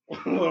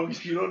 As long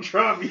as you don't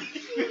try me,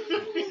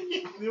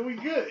 then we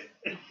good.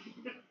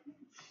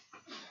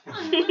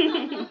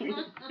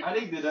 I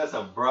think that's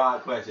a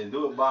broad question.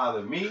 Do it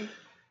bother me?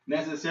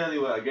 Necessarily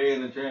what a gay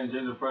and a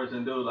transgender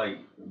person do, like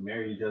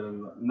marry each other?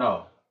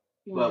 No.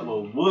 But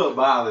what would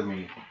bother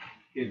me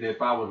is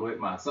if I was with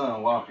my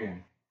son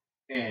walking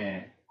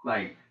and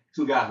like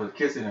two guys were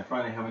kissing in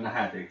front of him and I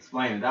had to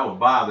explain it. That would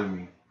bother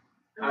me.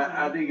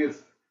 I think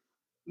it's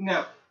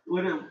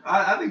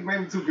I think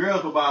maybe two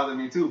girls would bother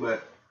me too,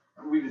 but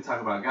we just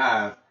talk about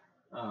guys.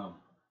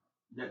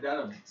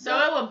 So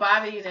it would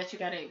bother you that you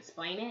gotta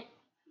explain it?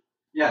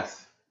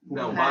 Yes,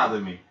 that would bother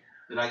me.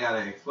 That I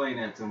gotta explain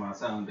that to my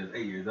son that's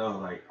 8 years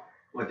old, like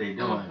what they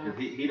doing, because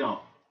he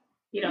don't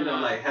know,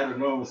 like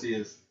heteronormacy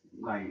is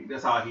like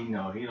that's all he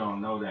know. He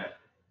don't know that.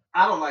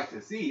 I don't like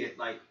to see it,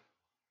 like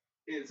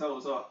it.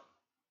 So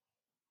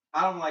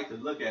I don't like to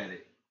look at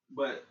it.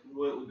 But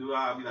what do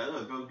I be like?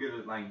 Look, go get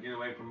it, like get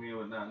away from me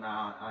or not?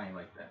 Nah, I ain't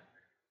like that.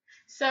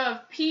 So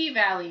if P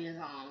Valley is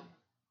on,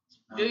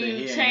 do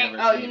you change?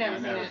 Oh, you never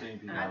seen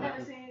it. I've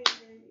never seen it.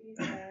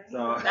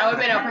 So that would have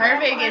been a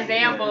perfect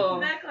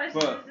example.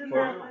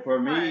 For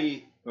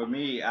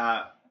me,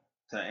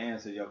 to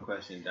answer your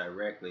question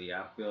directly,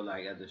 I feel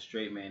like as a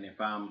straight man,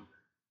 if I'm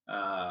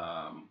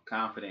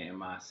confident in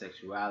my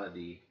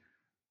sexuality,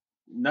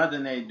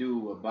 nothing they do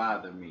will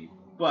bother me.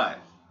 But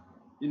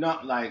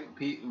like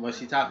when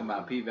she talking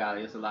about P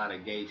Valley, it's a lot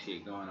of gay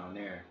shit going on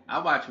there. I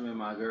watch him and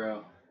my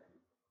girl,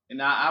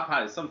 and I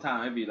probably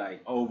sometimes it'd be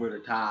like over the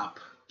top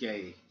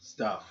gay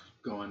stuff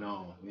going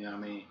on. You know what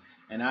I mean?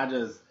 And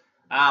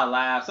I'll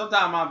laugh.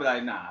 Sometimes I'll be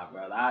like, nah,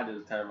 brother. I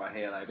just turn my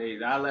head like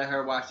this. I let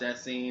her watch that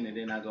scene, and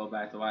then I go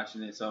back to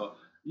watching it. So,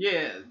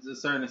 yeah, to a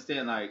certain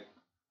extent, like,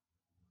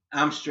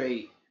 I'm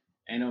straight.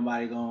 Ain't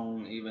nobody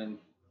gonna even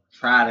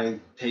try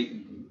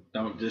to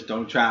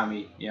don't try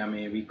me. You know what I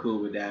mean? Be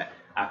cool with that.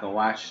 I can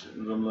watch a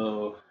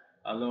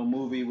little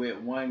movie with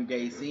one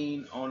gay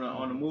scene on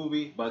a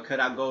movie, but could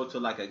I go to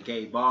like a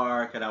gay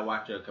bar? Could I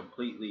watch a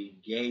completely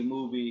gay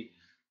movie?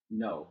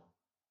 No.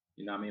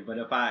 You know what I mean? But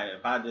if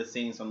I just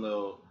seen some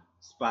little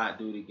spot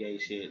do the gay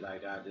shit,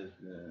 like I just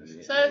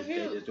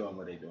they just doing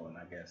what they doing,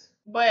 I guess.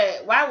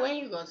 But why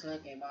wouldn't you go to a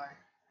gay bar?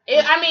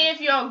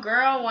 If your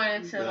girl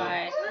wanted to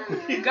like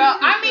go,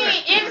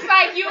 it's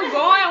like you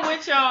going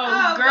with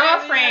your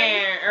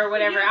girlfriend or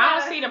whatever. I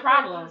don't see the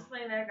problem.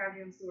 Explain that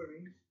goddamn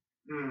story.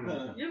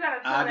 You gotta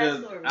tell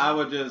that story. I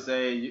would just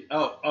say,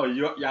 y'all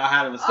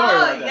had a story. Oh,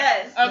 like that.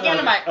 yes. Oh, give him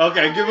the mic.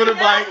 Okay, give it a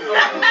mic.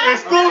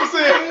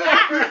 Exclusive.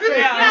 All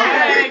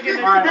right.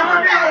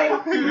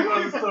 Here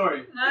goes the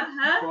story.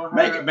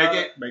 Make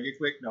it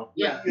quick. No.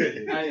 Yeah.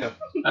 Okay.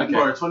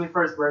 For her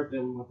 21st birthday,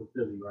 we went to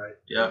Philly, right?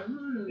 Yep.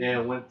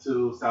 And went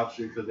to South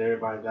Street because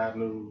everybody that I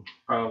knew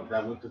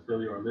that went to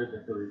Philly or lived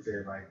in Philly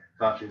said like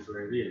South Street's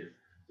where it is.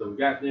 So we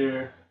got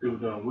there, people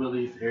doing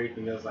wheelies,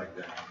 everything else like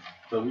that.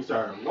 So we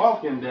started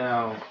walking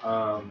down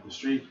the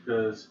street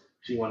because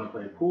she wanted to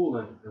play pool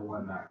and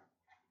whatnot.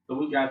 So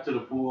we got to the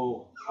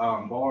pool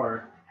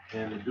bar,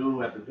 and the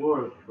dude at the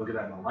door looking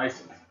at my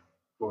license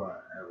for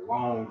a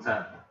long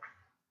time.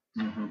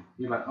 Mm-hmm.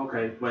 He's like,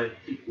 okay, but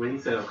when he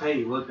said okay,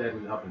 he looked at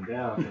me up and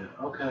down and said,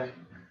 okay.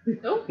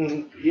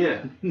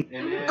 Yeah.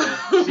 And then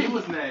she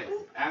was next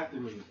after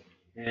me,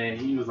 and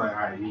he was like, all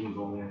right, you can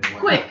go in.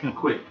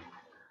 Quick.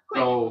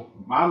 So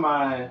my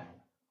mind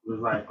was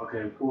like,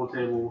 okay, pool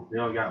table, they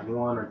only got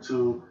one or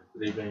two,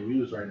 but they've been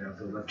used right now,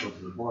 so let's go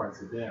to the bar and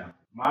sit down.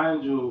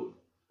 Mind you,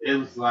 it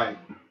was like,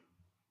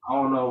 I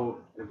don't know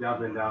if y'all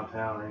been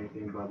downtown or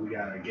anything, but we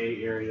got a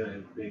gay area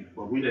and things,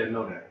 but we didn't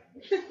know that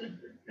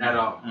at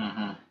all.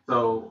 Mm-hmm.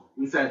 So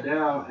we sat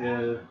down,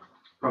 and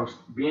from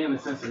being in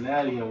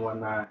Cincinnati and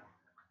whatnot,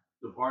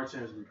 the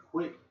bartenders be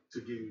quick to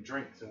give you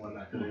drinks and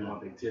whatnot because they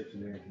want their tips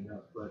and everything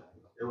else. But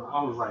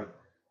I was like,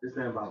 it's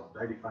been about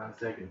 35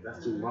 seconds.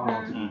 That's too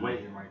long to be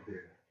waiting right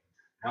there.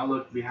 I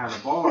looked behind the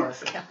bar,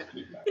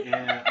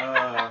 and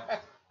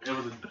there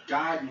was a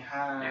guy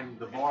behind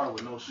the bar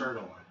with no shirt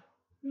on.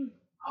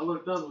 I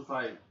looked up, was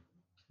like,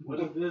 what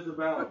is this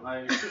about?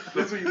 Like,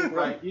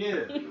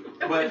 yeah.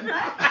 But,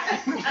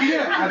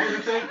 yeah, I did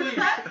the same thing.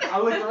 I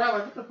looked around,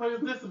 like, what the fuck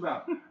is this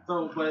about?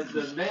 So, but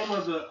the name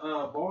of the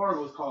bar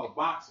was called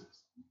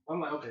Boxers.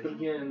 I'm like, okay, he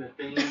getting the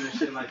theme and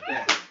shit like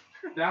that.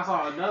 Then I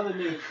saw another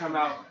nigga come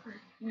out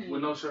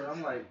with no shirt.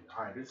 I'm like,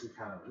 all right, this is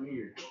kind of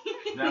weird.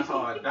 Then I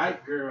saw a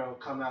dyke girl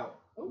come out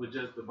with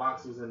just the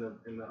boxers and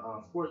the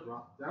sports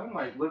bra. Then I'm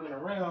like looking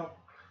around.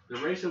 The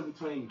ratio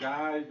between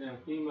guys and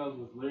females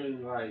was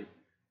literally like,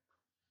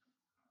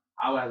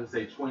 I would have to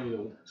say 20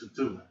 to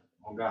 2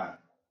 on God.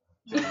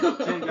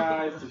 10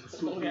 guys to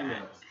 2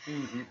 females.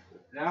 Mm-hmm.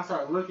 And I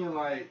started looking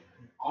like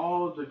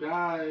all the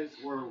guys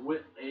were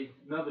with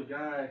another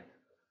guy,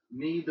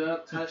 kneed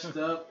up, touched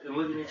up, and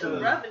looking at each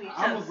other.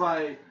 I was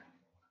like,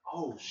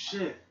 oh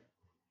shit.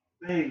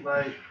 Babe,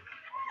 like,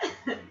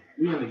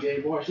 we in the gay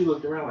bar. She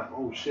looked around like,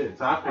 oh shit.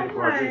 So I paid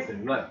for our drinks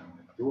and left.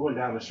 So we went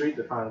down the street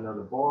to find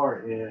another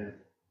bar, and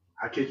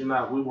I kid you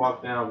not, we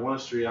walked down one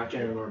street, I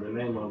can't remember the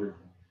name of it,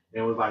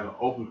 and it was like an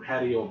open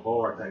patio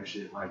bar type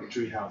shit, like a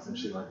tree house and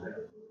shit like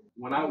that.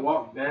 When I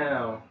walked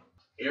down,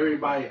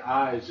 everybody's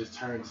eyes just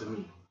turned to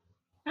me.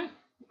 And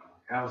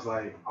I was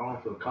like, I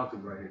don't feel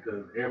comfortable right here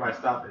because everybody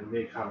stopped in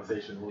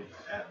mid-conversation looked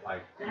at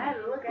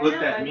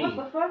me. And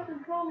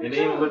they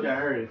didn't look at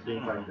her and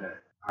things like that.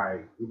 All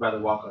right, we better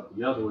walk up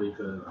the other way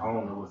because I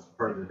don't know what's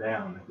further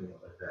down and things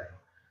like that.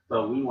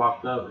 So we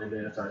walked up and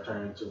then it started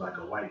turning into like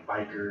a white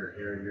biker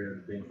area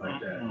and things like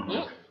that.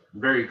 Mm-hmm.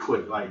 Very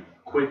quick,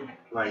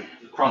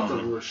 crossed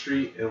over the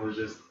street. It was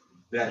just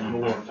that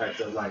norm type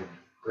stuff. Like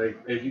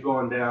if you're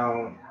going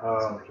down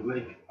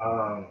Lake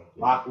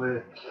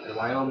Lockwood in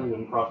Wyoming, when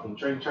you cross from the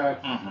train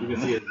tracks, you can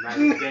see it's night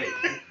and day.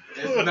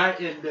 It's night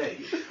and day.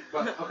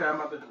 But okay, I'm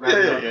about to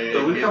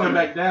So we coming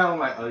back down,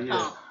 like, oh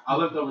yeah. I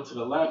looked over to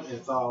the left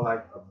and saw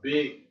like a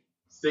big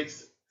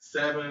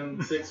 6'7",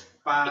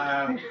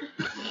 6'5"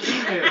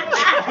 female.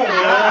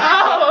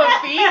 Oh,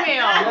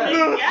 female.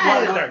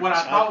 Yes. What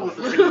I thought was a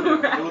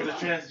female. It was a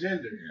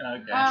transgender.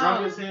 Okay.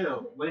 Drunk as hell,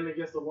 laying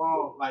against the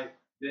wall. Like,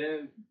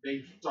 then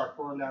they start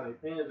pulling down their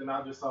pants, and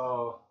I just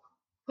saw.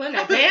 Putting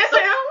their pants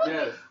down?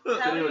 Yes. So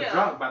they were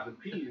drunk about to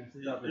pee and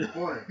stuff in the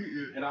corner.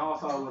 And I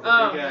also saw was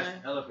a big ass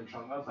elephant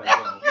trunk. I was like,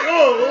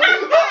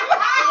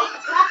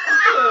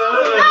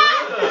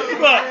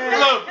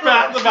 Look,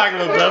 pat the back of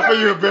the belt for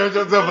you, embarrass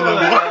yourself a little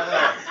bit.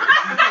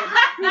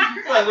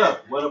 Look,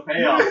 what a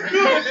payoff.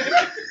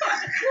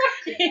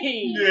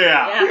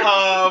 Yeah.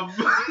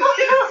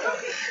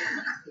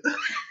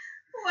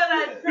 What I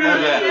tell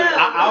you. I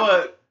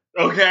would.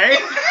 Okay.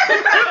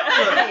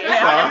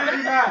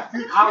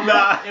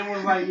 It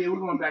was like, yeah, we're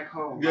going back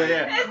home.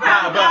 Yeah.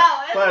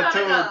 But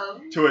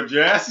to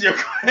address your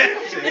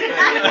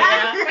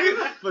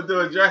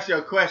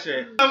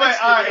question. Wait,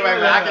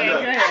 I can do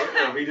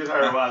it. We just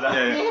heard about that.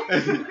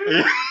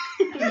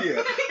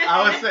 Yeah. I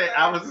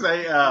would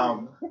say,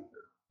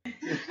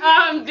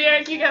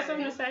 Derek, you got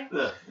something to say?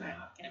 No,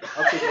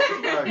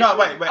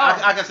 wait.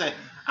 I can say,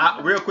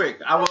 real quick.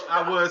 I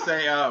would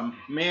say,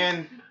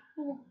 men.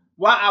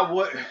 Why I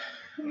wouldn't?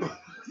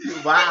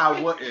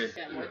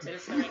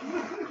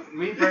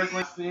 Me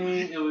personally,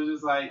 seeing it was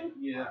just like,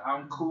 yeah,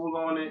 I'm cool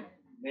on it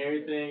and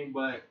everything,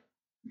 but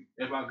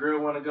if my girl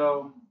want to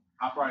go,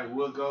 I probably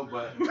would go,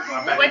 but my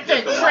back with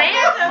the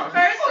trans the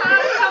first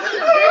time coming to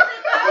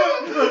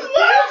visit.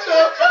 What the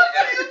fuck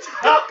are you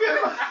talking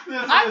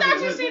about? I thought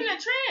you seen the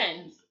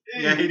trans.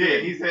 Yeah, he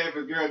did. He said if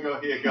a girl go,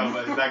 here go,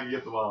 but it's not gonna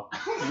get the ball.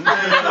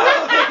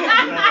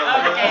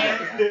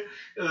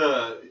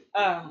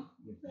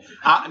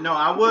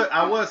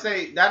 I would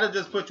say that'll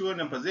just put you in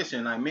a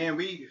position. Like, man,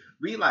 we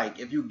like,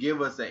 if you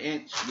give us an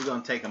inch, we're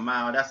gonna take a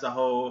mile. That's the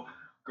whole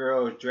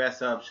girls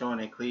dress up, showing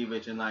their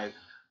cleavage, and like,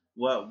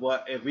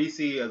 what if we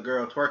see a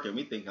girl twerking,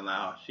 we thinking like,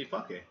 oh, she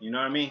fucking, you know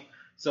what I mean?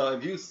 So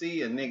if you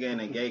see a nigga in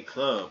a gay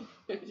club,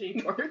 she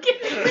twerking.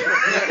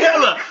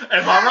 look,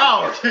 am I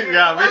wrong?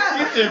 Yeah,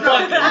 she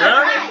fucking,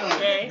 right?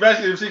 Okay.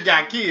 Especially if she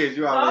got kids,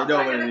 you already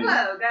know what it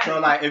is. So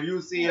like, if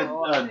you see a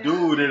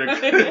dude in a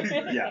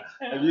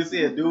if you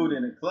see a dude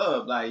in a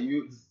club, like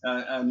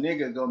a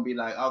nigga gonna be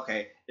like,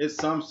 okay, it's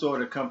some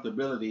sort of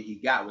comfortability he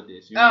got with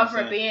this. You know what I'm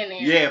saying? Being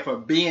there. Yeah, for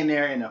being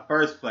there in the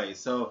first place.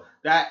 So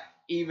that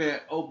even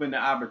opened the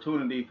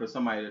opportunity for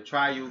somebody to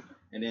try you,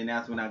 and then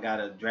that's when I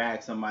gotta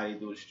drag somebody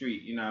through the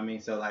street. You know what I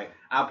mean? So like,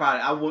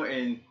 I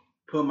wouldn't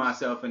put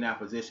myself in that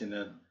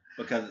position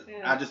because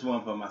I just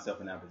wouldn't put myself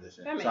in that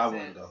position. So I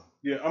wouldn't go.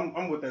 Yeah,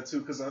 I'm with that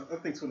too, because I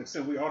think to an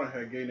extent we all done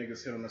had gay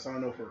niggas hit on us. I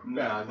don't know for a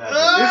fact. I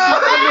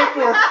know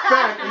for a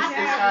fact it's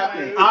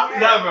happened. I've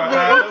never.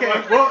 Okay,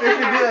 well, if it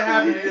did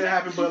happen, it did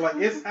happen. But like,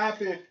 it's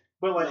happened.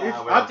 But like,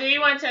 do you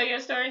want to tell your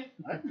story?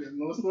 I didn't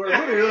know the story. I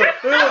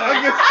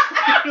guess.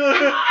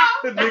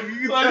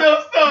 Nigga, you can tell,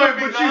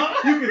 but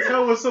you can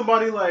tell when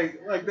somebody like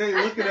they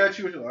looking at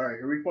you and you're like, all right,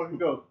 here we fucking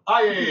go. Oh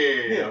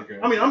yeah. Okay.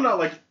 I mean, I'm not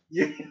like.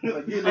 Yeah,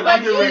 but you know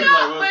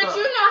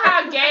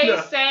how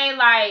gays say,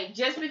 like,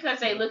 just because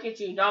they look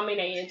at you don't mean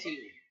they into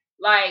you.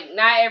 Like,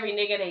 not every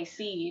nigga they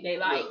see, they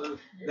like.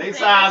 They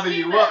sizing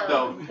you up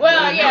though.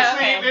 Well, yeah.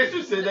 If you're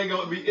interested, they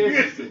gonna be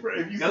interested.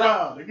 If you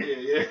smile.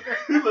 Yeah.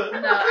 No,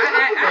 I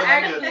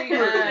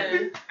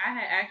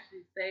had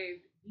actually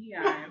saved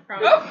Dion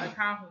from a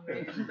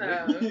compliment. So.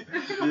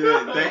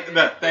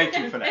 Thank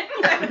you for that.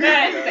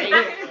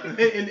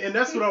 and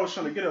that's what I was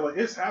trying to get at. Like,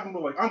 it's happened,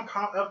 but like, I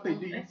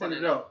think you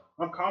pointed it out.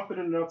 I'm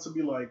confident enough to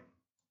be like,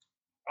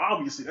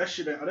 obviously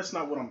that's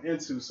not what I'm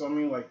into. So I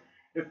mean, like,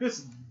 if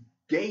it's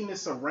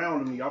gayness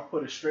around me, I'll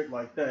put it straight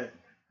like that.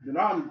 Then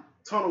I'm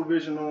tunnel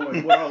vision on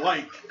like what I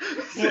like.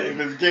 If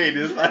it's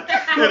gayness, like,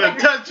 it'll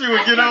touch you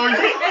and get on you.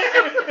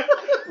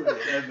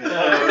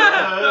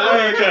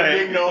 I ain't trying to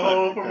dig no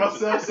hole for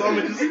myself, so I'm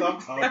gonna just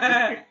stop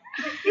talking.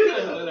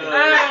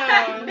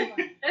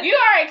 You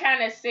already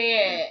kind of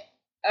said.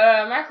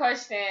 My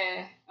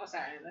question. I'm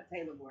sorry, let's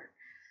table board.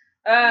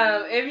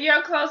 If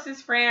your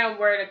closest friend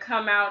were to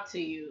come out to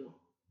you,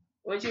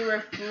 would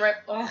you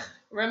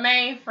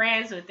remain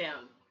friends with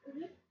them?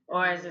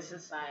 Or is this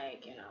just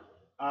like, you know?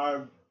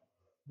 I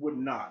would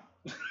not.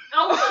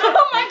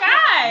 Oh my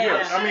God!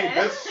 Yeah, I mean,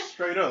 that's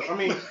straight up. I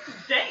mean,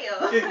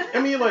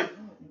 damn. Like,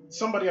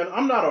 somebody,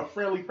 I'm not a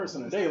friendly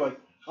person today. Like,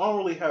 I don't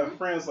really have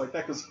friends like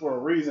that because for a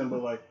reason,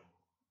 but like,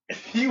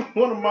 if you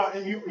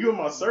you in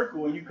my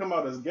circle and you come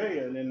out as gay,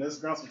 and then that's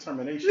grounds for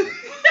termination.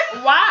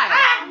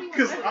 Why?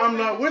 Because I'm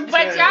not with you.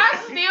 But y'all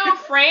still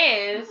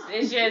friends.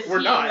 It's just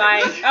we're not.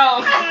 Like,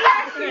 oh.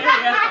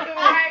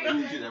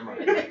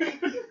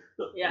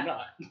 Yeah.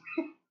 Not.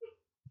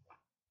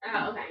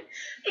 Oh, okay.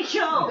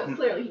 Yo,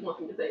 clearly he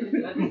wants me to say this.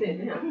 I just said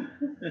to him.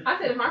 I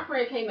said if my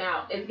friend came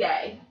out as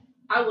gay,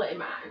 I wouldn't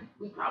mind.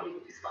 We probably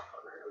would just fuck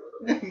on her a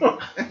little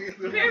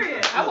bit.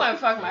 Period. I wouldn't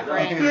fuck my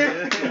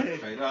friend.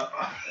 Straight up.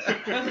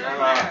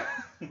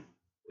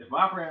 If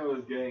my friend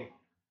was gay,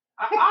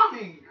 I'll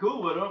be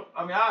cool with him.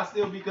 I mean, I'll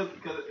still be, because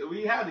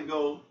we had to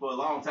go for a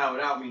long time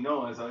without me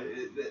knowing, so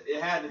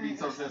it had to be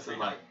some sense of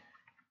like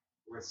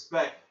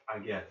respect, I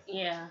guess.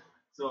 Yeah.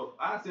 So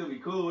I'd still be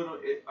cool with him.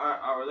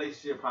 Our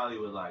relationship probably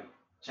would like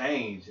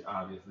change,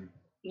 obviously.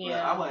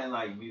 Yeah. But I wouldn't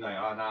like be like,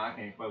 oh no, I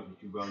can't fuck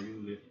with you, bro.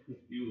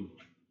 You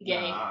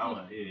gay.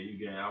 Nah, you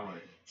gay. I want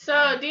it.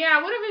 So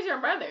Dion, what if it's your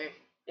brother?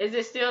 Is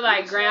it still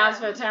like grounds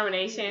for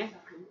termination?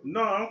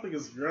 No, I don't think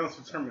it's grounds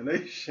for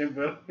termination,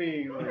 but I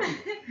mean, like,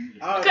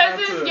 because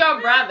it's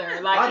your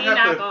brother. Like, he's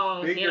not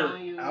gonna get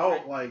on you.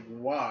 Out, like,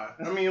 why?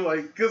 I mean,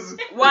 like, because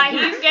why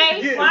he's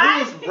gay? Yeah,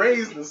 why? He was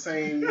raised the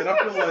same, and I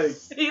feel like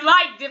he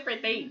liked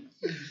different things.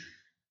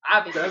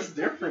 Obviously, that's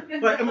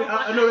different. Like, I mean,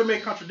 I know that may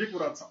contradict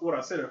what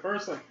I said at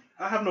first. Like,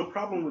 I have no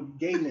problem with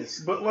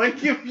gayness, but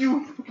like, if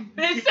you,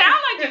 it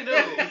sounds like you do.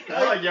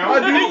 I do.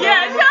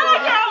 Yeah, it sounds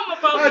like you're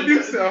homophobic. I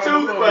do sound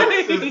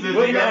homophobic.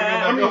 But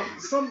yeah, I mean,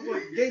 some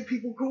like gay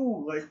people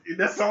cool. Like,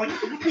 that sounds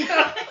like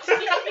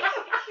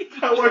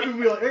how white people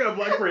be like, I got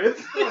black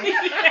friends. Like,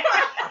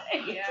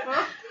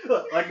 yeah.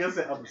 Look, like I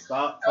said, I'm gonna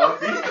stop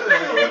talking.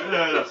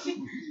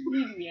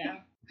 Yeah.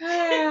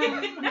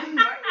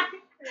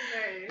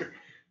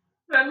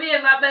 For me,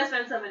 if my best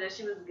friend told me that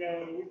she was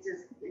gay, it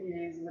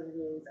is what it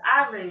is.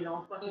 I really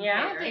don't fucking care.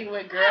 I don't think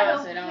with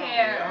girls it don't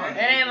care.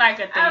 It ain't like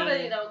a thing. I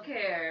really don't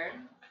care.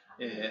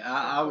 Yeah,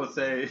 I would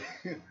say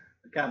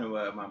kind of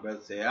what my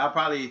brother said. I'll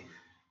probably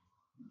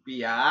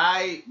be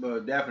alright,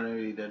 but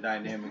definitely the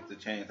dynamics will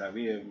change. Like,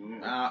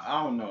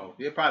 I don't know.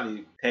 He'll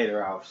probably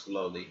tater off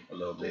slowly a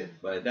little bit,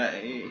 but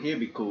he'll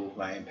be cool,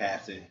 like, in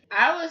passing.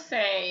 I would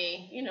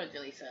say, you know,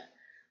 Jaleesa,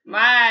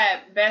 My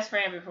best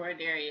friend before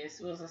Darius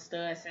was a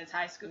stud since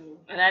high school,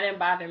 and that didn't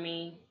bother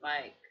me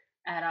like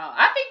at all.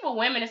 I think for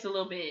women it's a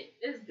little bit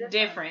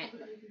different.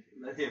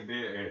 Let's get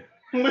beer.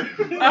 Oh, you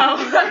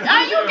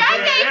got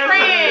gay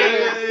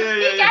friends.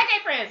 He got gay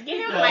friends.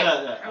 Get him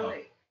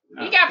like.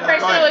 You got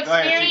personal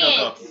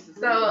experience.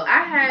 So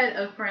I had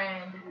a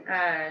friend,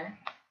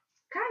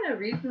 kind of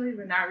recently,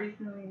 but not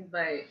recently,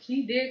 but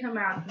she did come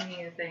out to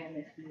me and saying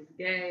that she was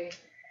gay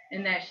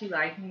and that she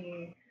liked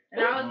me.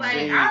 And I was like,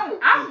 I'm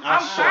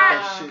shut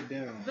that shit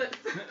down. But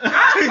The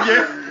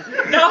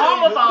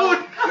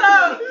homophobe.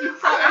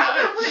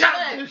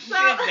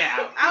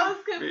 I was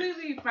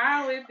completely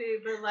fine with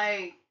it, but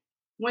like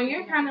when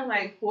you're kind of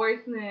like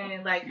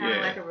forcing like kind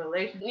of like a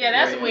relationship. Yeah,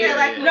 that's weird.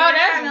 Like, no,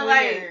 that's kind of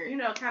weird.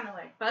 like kind of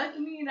like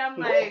fucking me, and I'm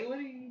like, what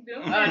are you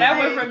doing? Oh, that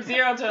went from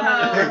 0 to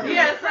 100.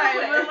 Yeah,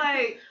 but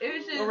like it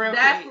was just Real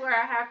that's quick. where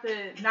I have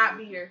to not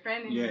be your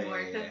friend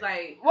anymore because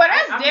like. Well,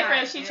 that's I'm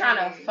different. not She gay. trying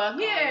to fuck.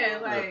 Yeah,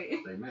 on like.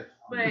 They met.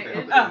 But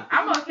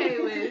I'm okay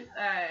with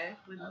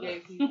gay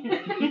people.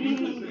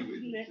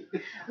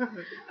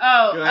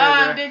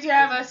 Did you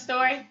have a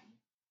story?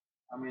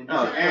 I mean, You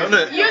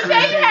said you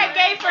had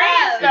gay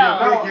friends though.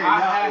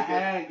 I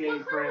had gay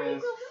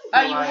friends.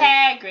 Oh, you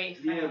had gay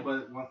friends. Yeah,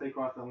 but once they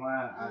crossed the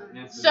line, I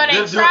So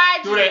they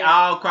tried Do they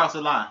all cross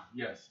the line?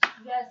 Yes.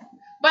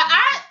 But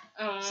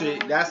See,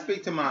 that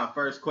speaks to my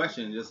first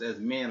question. Just as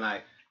men,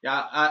 like,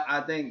 y'all,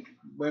 I think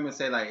women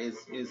say like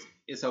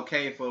it's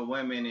okay for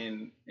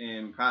women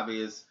and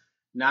probably it's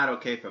not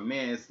okay for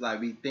men. It's like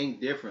we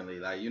think differently.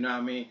 Like, you know what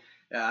I mean?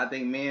 I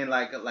think men,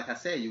 like I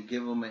said, you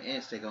give them an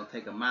inch, they're gonna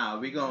take a mile.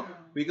 We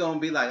gonna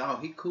be like, oh,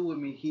 he cool with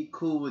me. He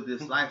cool with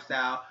this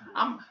lifestyle.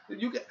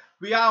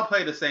 We all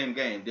play the same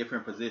game,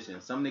 different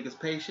positions. Some niggas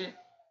patient.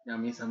 You know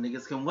what I mean? Some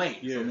niggas can wait.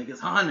 Yeah. Some niggas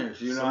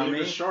hunters. You know Some what I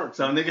mean? niggas sharks.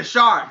 Some niggas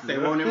sharks. They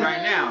want it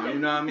right now. You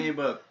know what I mean?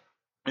 But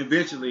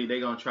eventually they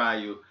gonna try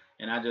you.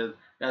 And I just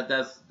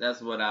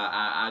that's what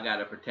I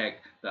gotta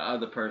protect the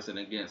other person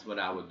against what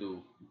I would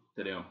do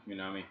to them. You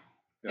know what I mean?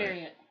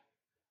 period.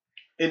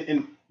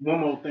 And one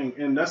more thing,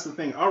 and that's the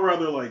thing. I'd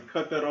rather like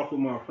cut that off with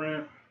my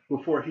friend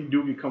before he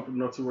do get comfortable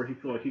enough to where he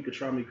feel like he could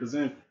try me. Because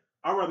then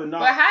I'd rather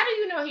not. But how do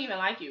you know he even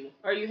like you?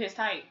 Or you his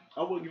type?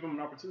 I will give him an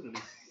opportunity.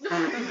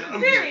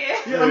 Period.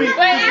 Yeah, I mean,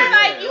 But it's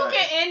like you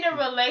can end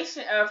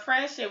a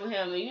friendship with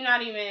him and you're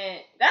not even.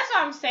 That's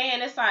what I'm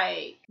saying. It's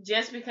like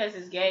just because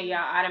it's gay, y'all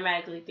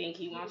automatically think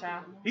he wants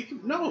y'all. He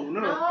can, no.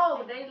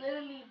 No, they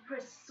literally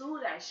pursue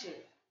that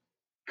shit.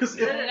 Because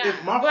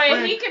if my but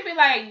friend, he could be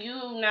like, you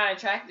not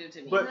attractive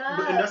to me. but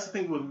and that's the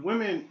thing with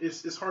women.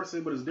 It's hard to say,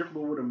 but it's different.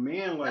 But with a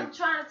man, like I'm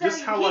trying to this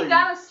tell how, you, he like-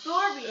 got a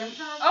story. I'm trying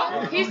to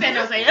Oh, he said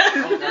don't say Yes, He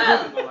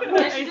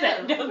you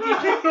said do. don't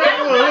Yes,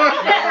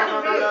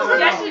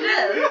 you do.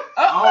 I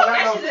don't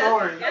Yes, got you no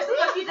story. do. Yes, the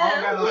fuck you I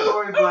don't got do. no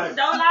story, but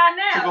Don't lie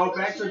now. to go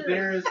back to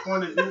Darius'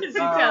 point of view, telling it.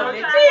 Don't lie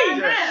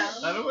now.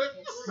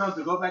 no,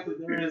 to go back to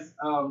Darius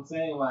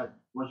saying like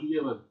once you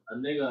give a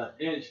nigga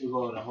an inch, he'll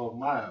go the whole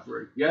mile.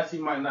 Yes, he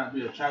might not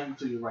be attracted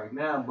to you right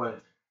now,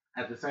 but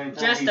at the same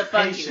time, Just he's to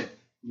fuck you. patient.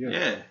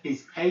 Yeah.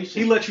 He's patient.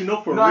 he let you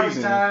know for You know a how many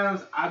reason.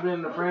 times I've been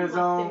in the friend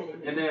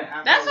zone, and then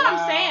after That's a what I'm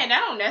while- saying.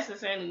 That don't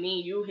necessarily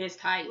mean you his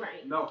type.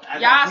 Right. No,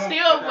 at Y'all that moment-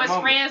 still at that was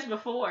moment. friends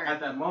before.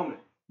 At that moment.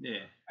 Yeah.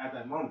 At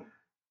that moment.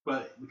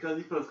 But because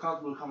he feels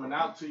comfortable coming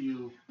out to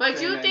you. But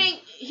saying you that think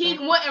he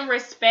wouldn't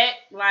respect,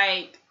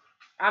 like,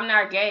 I'm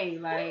not gay.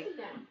 Like,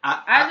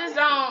 I just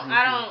don't,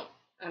 I don't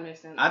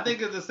understand. I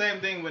think it's the same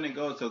thing when it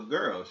goes to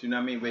girls. You know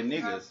what I mean? With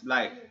niggas,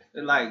 like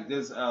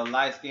this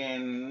light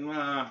skinned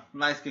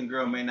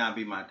girl may not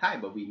be my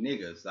type, but we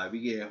niggas, like, we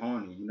get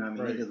horny. You know what I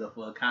mean? Right. Niggas are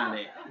for kind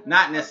of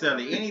not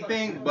necessarily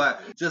anything,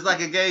 but just like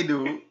a gay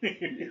dude,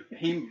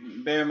 he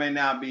may or may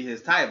not be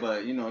his type,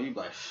 but you know, you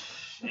like. Shit.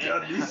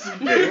 Got decent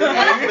Been a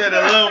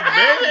little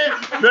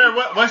bit. Man,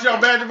 what's your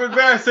measurement,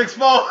 man?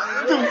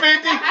 6'4",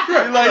 250?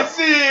 You like,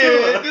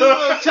 shit, this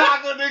little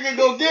chocolate nigga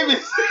go give me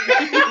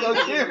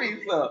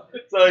some.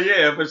 So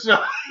yeah, for sure.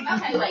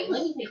 Okay, wait,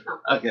 let me say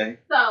something. Okay.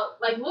 So,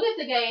 like, what if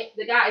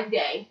the guy is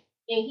gay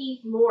and he's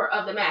more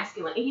of the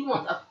masculine and he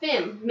wants a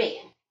femme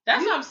man?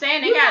 That's what I'm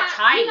saying. They You're got not,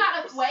 types. You're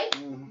not a sway.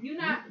 Mm-hmm.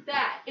 You're not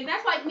that. And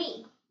that's like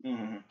me.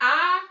 Mm-hmm.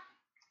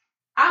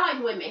 I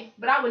like women,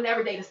 but I would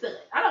never date a stud.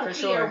 I don't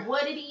For care sure.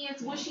 what it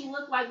is, what she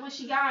look like, what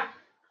she got.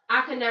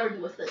 I could never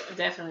do a stud.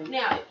 Definitely.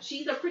 Now, if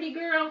she's a pretty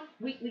girl,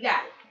 we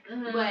got it.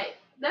 Mhm. But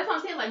that's what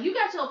I'm saying. Like, you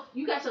got your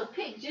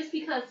pick. Just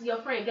because your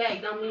friend gay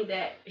don't mean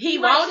that He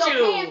likes wants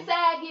your you. pants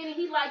sagging and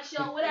he likes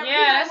your whatever. He Yeah,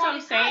 don't that's what want I'm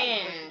his type.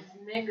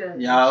 saying.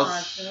 Nigga. Y'all.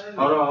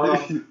 Hold on.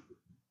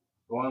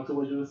 Going to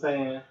what you were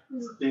saying.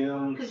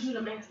 Still. Cause you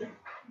the master.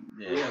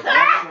 Yeah. Yeah,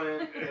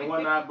 masculine and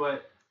whatnot,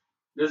 but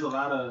there's a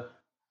lot of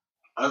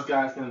us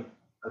guys can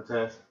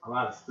attest. A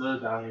lot of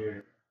studs out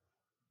here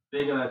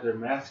thinking that they're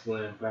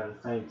masculine, but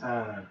at the same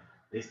time,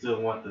 they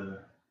still want the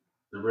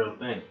real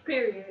thing.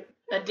 Period.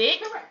 A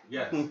dick?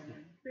 Yes.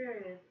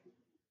 Period.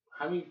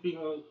 How many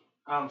people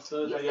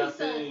studs You have see y'all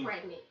sons seen?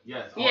 pregnant.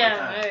 Yes, all Yeah, the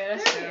time.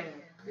 that's true.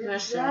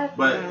 That's true.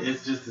 But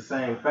it's just the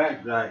same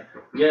fact. Like,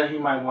 yeah, he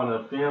might want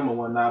to film or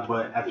whatnot,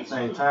 but at the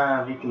same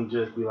time, he can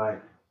just be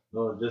like,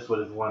 No, just for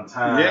this one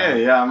time.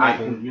 Yeah. I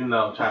can,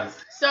 try to.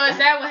 So is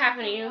that what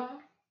happened to you?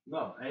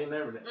 No, I ain't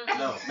never that.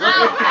 No,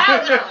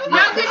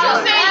 No, because you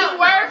said you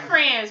were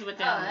friends with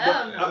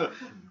them.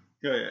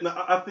 Go ahead. No,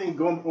 I think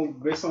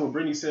based on what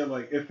Brittany said,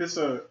 like if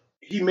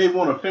he may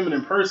want a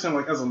feminine person,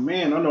 like as a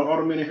man, I know all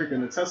the men in here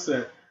can attest to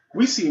that.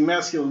 We see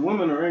masculine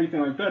women or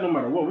anything like that, no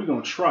matter what, we're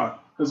gonna try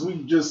because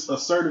we just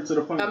asserted to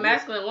the point. A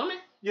masculine woman?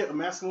 Yeah, a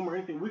masculine woman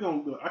or anything,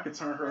 I could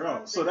turn her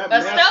out. So that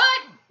a stud?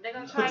 They're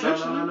gonna try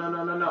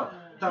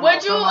No.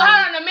 Would you hold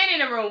on a minute in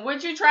the room?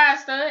 Would you try a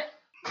stud?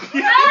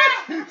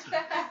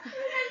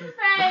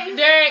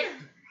 Derek.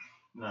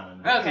 No.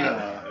 Okay.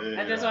 No,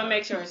 I just want to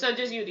make sure. So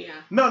just you,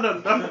 Dion. No, not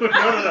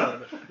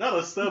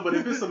a stud, but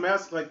if it's a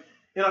masculine,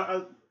 like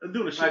I'm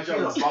doing a shit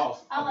job.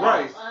 Boss.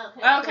 Right.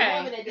 Okay.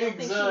 The woman that don't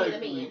think she is a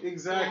man.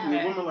 Exactly.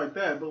 Yeah. A woman like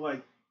that, but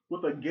like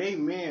with a gay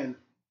man,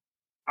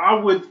 I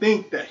would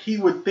think that he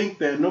would think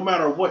that no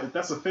matter what, if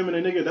that's a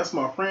feminine nigga, that's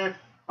my friend,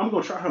 I'm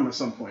gonna try him at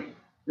some point.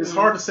 It's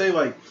hard to say,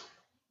 like,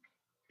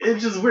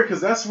 it's just weird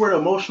because that's where the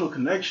emotional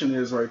connection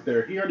is right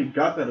there. He already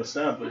got that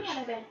established.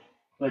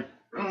 Like,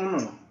 I don't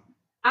know.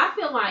 I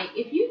feel like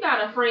if you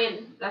got a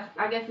friend,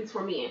 I guess it's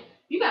for men.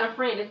 You got a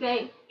friend that's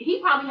gay, he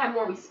probably have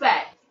more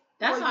respect.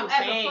 That's for what you I'm as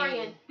saying. a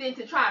friend than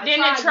to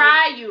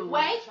try you.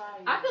 Wait,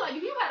 I feel like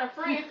if you had a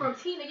friend from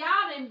Tina,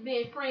 y'all done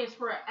been friends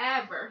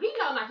forever. He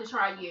know not to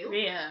try you.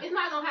 Yeah. It's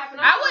not gonna happen.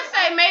 I would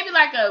say maybe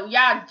like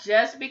y'all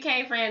just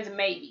became friends,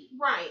 maybe.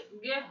 Right.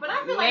 Yeah. But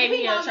I feel Maybe like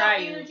he he'll knows try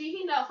your you. energy.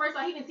 He know first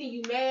of all he didn't see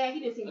you mad. He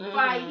didn't see you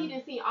fight. He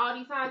didn't see all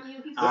these times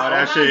you. He's All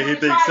that shit he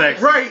thinks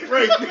sexy. Right.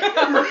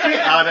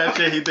 All that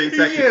shit he thinks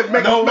sexy.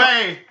 Yeah, No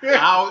way.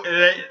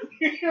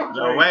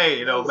 No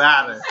way. It don't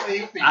matter.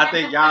 I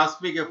think y'all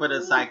speaking for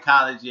the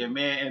psychology of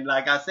men, and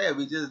like I said,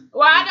 we just.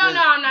 Well, I don't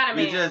know. I'm not a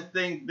man. We just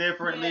think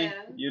differently. Yeah.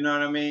 You know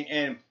what I mean?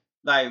 And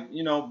like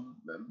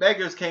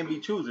beggars can't be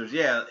choosers.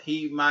 Yeah,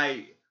 he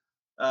might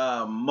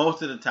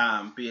most of the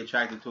time be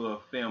attracted to a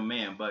femme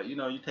man, but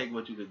you take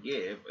what you could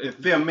get. If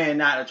femme man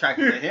not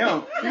attracted to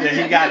him, then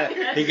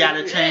he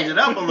gotta change it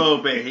up a little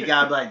bit. He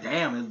gotta be like,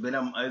 damn,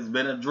 it's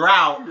been a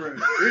drought.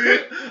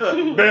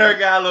 Bear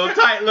got a little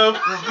tight little.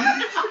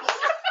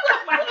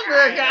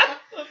 Bear got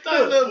a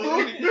tight little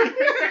booty.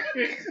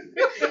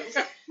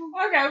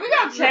 Okay, we're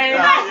gonna change.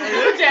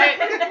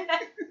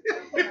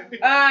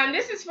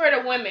 This is for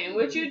the women.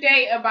 Would you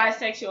date a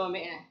bisexual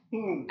man?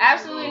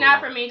 Absolutely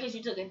not for me because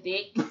you took a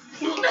dick.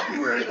 So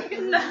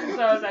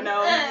as I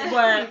know,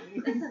 but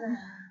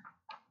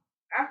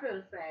I feel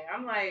the same.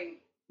 I'm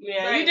like,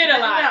 yeah, you did a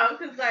lot. No,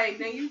 because like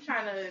then you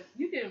can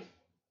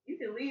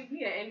leave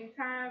me at any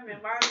time,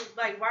 and why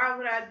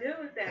would I deal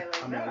with that?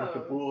 Like, I'm no. not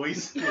with the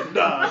boys.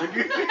 Nah.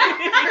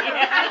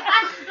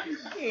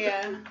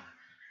 Yeah.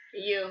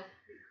 You.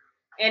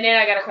 And then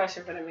I got a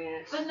question for the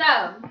man. But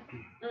no.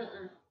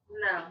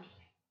 No.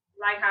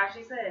 Like how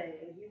she said,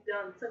 if you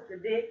done took the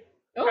dick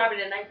probably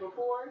the night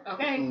before,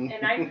 Okay.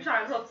 and now you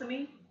trying to talk to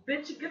me,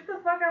 bitch, you get the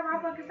fuck out of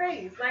my fucking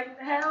face. Like,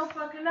 hell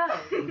fucking no.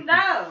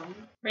 No.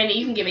 Randy,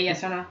 you can give a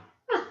yes or no.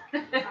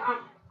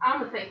 I'm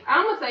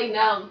gonna say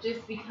no,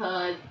 just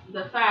because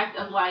the fact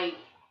of like,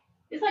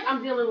 it's like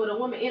I'm dealing with a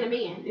woman and a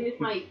man, and it's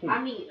like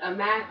I meet a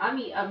man.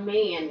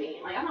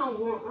 Like I don't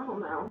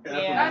know.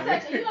 Yeah.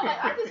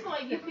 I just feel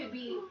like you could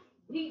be.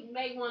 He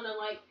may want to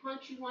like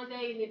punch you one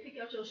day and then pick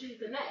up your shoes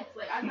the next.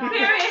 Like I know.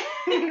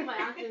 Like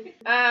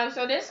I just.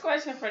 So this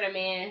question for the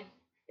man: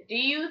 do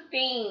you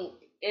think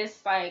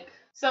it's like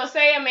so?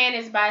 Say a man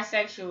is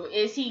bisexual.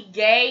 Is he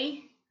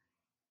gay,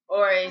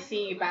 or is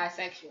he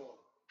bisexual?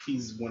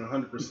 He's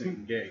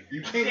 100% gay.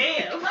 You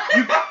can't.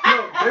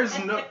 Damn. There's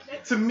no.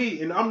 To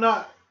me, and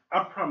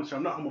I promise you,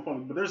 I'm not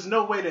homophobic, but there's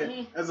no way that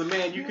as a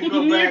man you can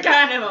go You're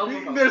back. kind of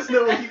homophobic. There's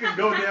no way you can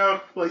go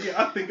down like,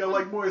 yeah, I think I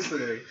like boys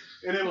today,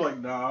 and then like,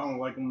 nah, I don't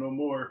like them no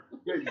more.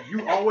 Yeah,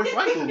 you always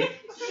like them.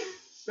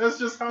 That's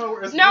just how it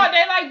works. No,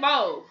 they like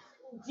both.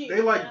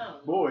 They like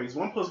boys.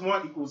 1 +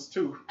 1 =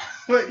 2.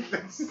 Like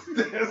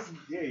that's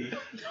gay.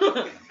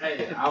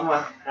 Hey, I'm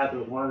gonna have to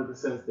 100%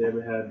 stand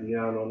behind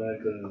Dion on that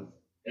because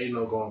ain't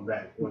no going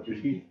back. Once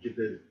you get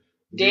the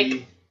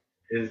Dick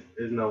is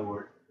no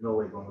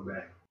way going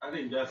back. I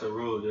think that's a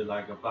rule that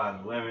like applies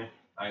to women.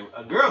 Like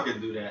a girl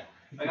can do that.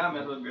 Like I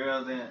met with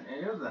girls and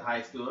it was in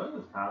high school, it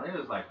was college, it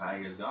was like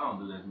 5 years ago. I don't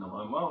do this no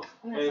more.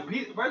 And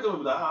first of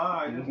all, like, all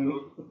right, that's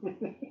cool.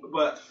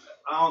 But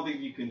I don't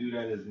think you can do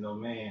that as no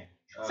man.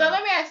 So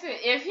let me ask you: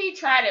 if he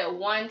tried it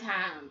one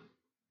time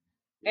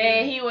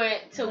and he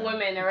went to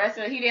women, the rest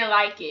of it, he didn't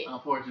like it.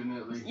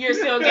 Unfortunately, You're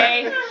still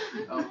gay.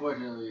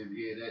 Unfortunately,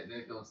 yeah,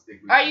 that gonna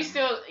stick with Are you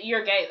still?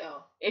 You're gay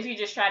though. If you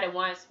just tried it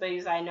once, but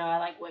he's like, no, I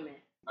like women.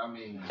 I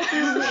mean, I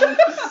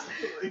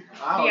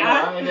don't know.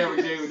 I ain't never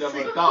gave it that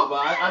much thought, but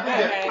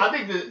I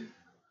think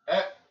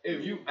that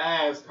if you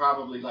ask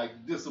probably like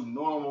just some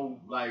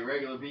normal like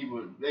regular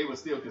people, they would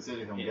still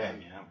consider him gay.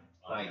 Yeah.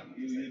 Like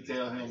you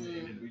tell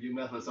him you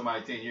messed with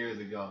somebody 10 years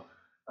ago,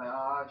 Like,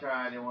 oh, I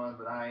tried it once,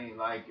 but I ain't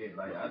like it.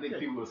 Like, I think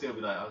people will still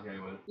be like, okay,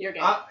 well, You're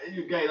gay.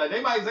 you gay. Like,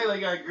 they might say like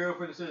you got a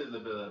girlfriend and shit,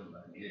 but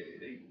like, yeah,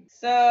 they.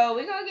 So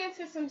we're gonna get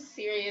to some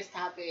serious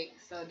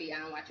topics. So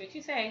Dion, watch what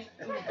you say.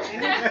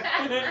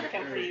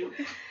 Come for you.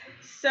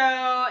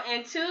 So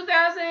in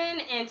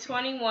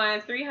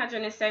 2021,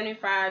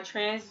 375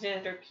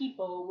 transgender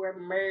people were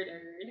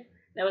murdered.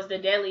 That was the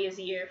deadliest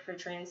year for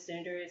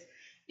transgenders.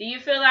 Do you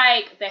feel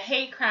like the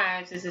hate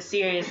crimes is as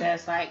serious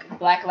as like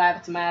Black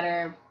Lives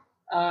Matter,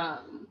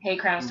 hate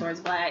crimes towards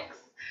blacks,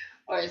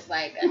 or it's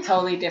like a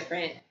totally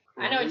different?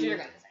 I know what you're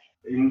gonna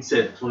say. You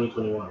said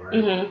 2021, right?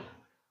 Mm-hmm.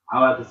 I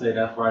would have to say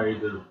that's probably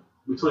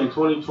between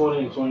 2020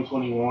 and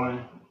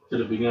 2021 to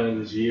the beginning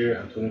of this year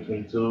of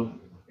 2022.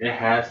 It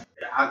has.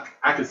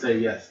 I could say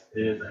yes,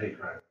 it is a hate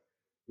crime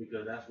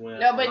because that's when.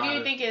 No, but do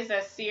you think it's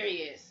as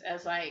serious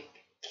as like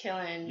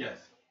killing? Yes,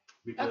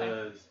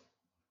 because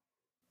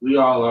we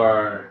all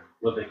are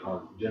what they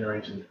call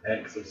Generation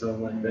X or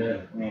something like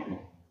that,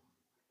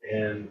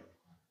 and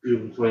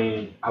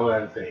between I would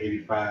have to say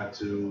 85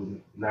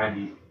 to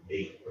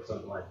 98 or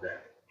something like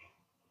that.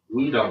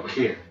 We don't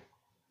care.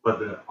 But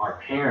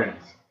our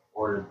parents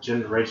or the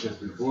generations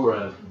before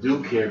us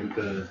do care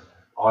because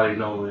all they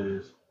know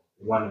is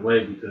one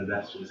way because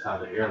that's just how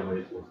the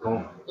airways was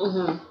going.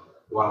 Mm-hmm.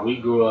 While we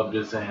grew up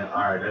just saying, all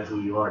right, that's who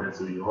you are, that's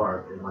who you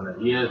are. And when the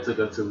year took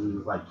us to we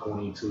was like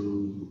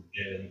 22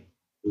 and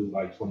we was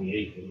like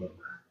 28 and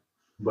whatnot.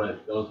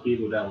 But those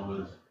people that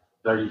was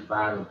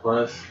 35 and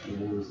plus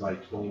when we was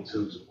like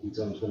 22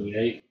 to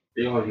 28,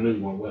 they only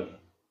knew one way.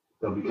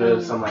 So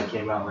because somebody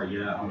came out like,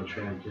 yeah, I'm a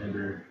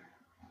transgender,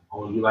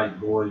 oh, you like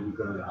boys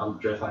because I was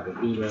dressed like a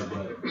female,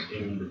 but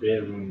in the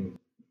bedroom,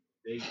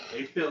 they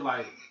feel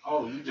like,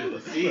 oh, you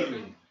just deceived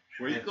me.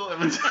 Where you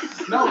going?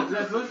 No,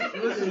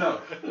 listen though.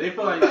 They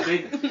feel like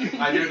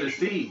they're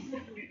deceived,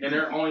 and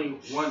they're only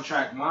one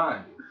track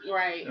mind.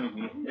 Right.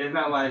 Mm-hmm. It's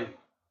not like,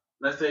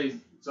 let's say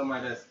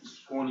somebody that's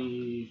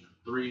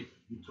 23,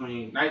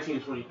 between 19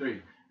 and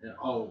 23,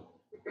 and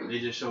they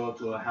just show up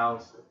to a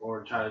house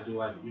or try to do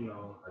like,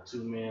 a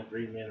 2-man,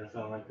 3-man or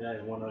something like that,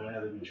 and one of them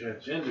had to be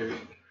transgender.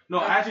 No,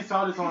 I actually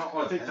saw this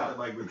on TikTok.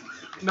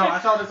 No, I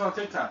saw this on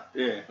TikTok.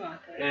 Yeah.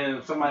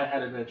 And somebody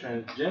had been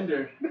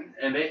transgender,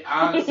 and they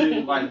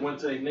honestly went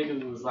to their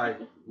niggas and was like,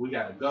 "We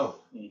gotta go."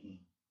 Mm-hmm.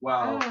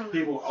 While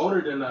people older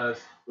than us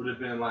would have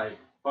been like,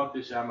 "Fuck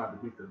this shit, I'm about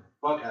to beat the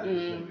fuck out of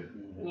this nigga."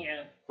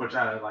 Yeah. For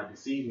trying to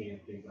deceive me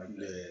and things like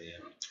that.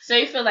 Yeah. So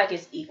you feel like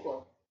it's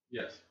equal?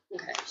 Yes.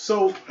 Okay.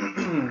 So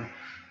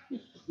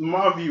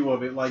my view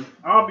of it,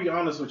 I'll be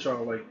honest with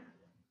y'all,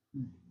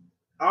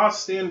 I'll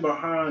stand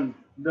behind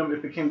them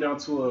if it came down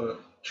to a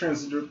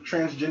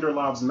transgender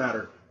lives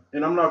matter.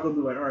 And I'm not going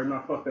to be like, all right,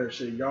 nah, fuck that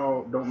shit.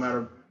 Y'all don't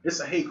matter. It's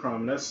a hate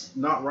crime. That's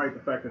not right,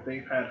 the fact that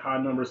they've had high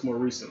numbers more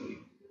recently.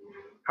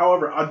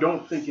 However, I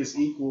don't think it's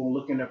equal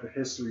looking at the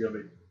history of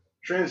it.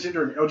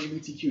 Transgender and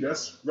LGBTQ,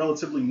 that's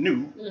relatively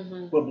new.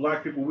 Mm-hmm. But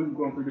black people, we've been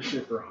going through this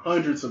shit for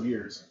hundreds of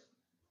years.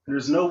 And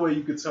there's no way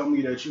you could tell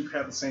me that you've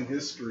had the same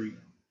history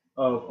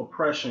of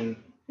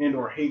oppression and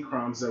or hate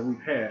crimes that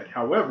we've had.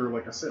 However,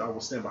 like I said, I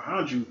will stand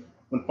behind you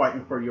when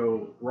fighting for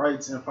your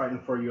rights and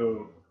fighting for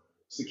your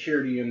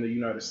security in the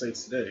United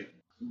States today.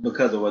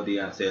 Because of what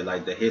Dion said,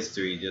 the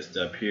history, just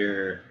the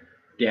pure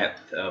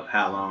depth of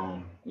how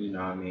long,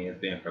 it's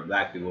been for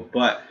black people.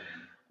 But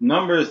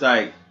numbers,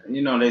 they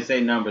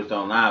say numbers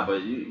don't lie,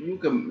 but you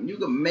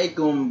can make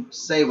them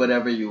say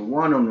whatever you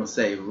want them to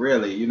say,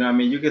 really.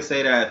 You can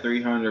say that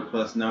 300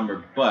 plus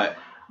number, but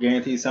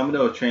guarantee some of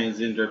those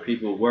transgender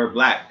people were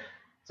black.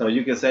 So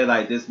you can say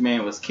this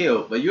man was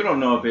killed, but you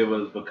don't know if it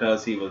was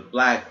because he was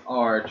black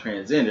or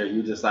transgender.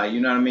 You just So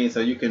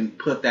you can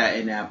put that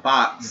in that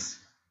box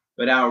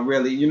without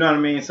really,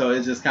 So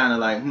it's just kind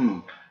of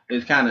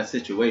it's kind of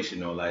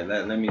situational.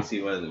 Let me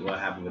see what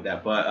happened with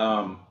that. But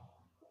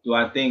do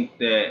I think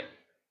that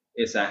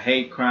it's a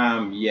hate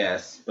crime?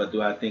 Yes, but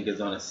do I think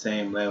it's on the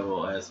same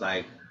level as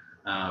the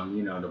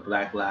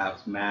Black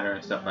Lives Matter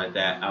and stuff like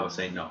that? I would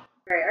say no.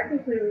 Right, I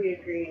completely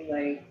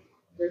agree.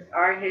 Just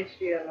our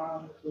history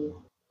alone is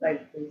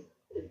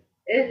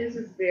it's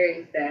just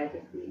very sad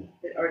to see,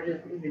 or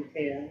just even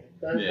tell.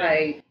 So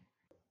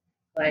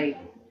it's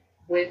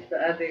with the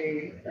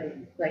other,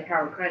 like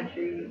how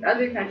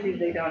other countries,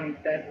 they don't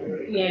accept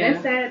it. Yeah. And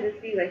it's sad to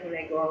see, when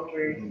they go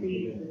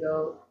overseas to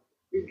go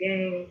do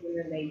games and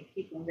then they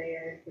keep them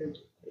there. Cause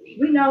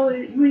we know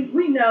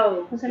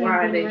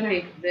why they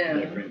picked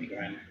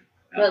them.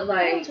 But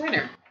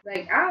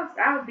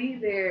I'll be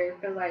there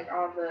for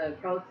all the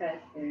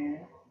protesting.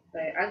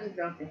 I just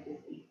don't think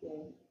it's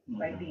equal.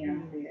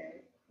 Dion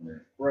said.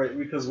 Right,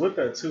 because with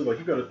that too,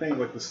 you got to think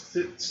the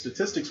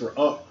statistics were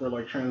up for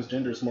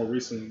transgenders more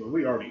recently, but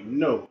we already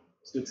know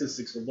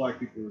statistics for black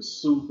people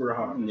is super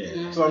high.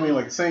 Yeah. So at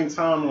the same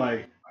time,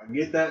 I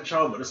get that,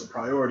 y'all, but it's a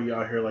priority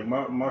out here.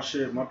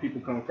 My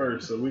people come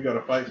first, so we got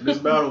to fight this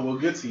battle. We'll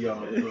get to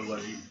y'all.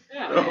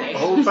 So,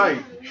 hold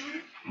tight.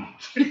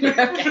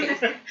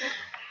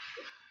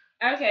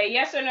 Okay,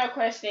 yes or no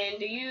question.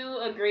 Do you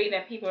agree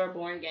that people are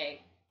born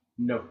gay?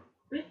 No.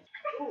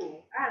 Ooh,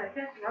 I had to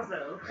catch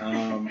myself.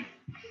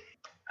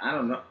 I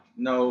don't know.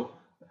 No,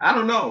 I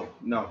don't know.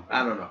 No,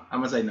 I don't know. I'm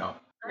gonna say no.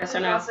 Yes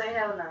I'm or no? gonna say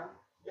hell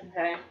no.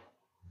 Okay.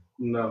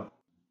 No.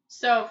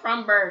 So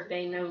from birth,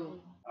 they knew.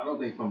 I don't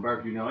think from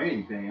birth you know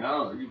anything.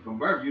 From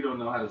birth you don't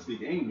know how to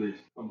speak English.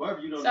 From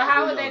birth you don't So know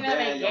how who would they your know dad,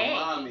 they your gay?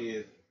 mom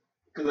is.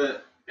 Because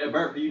at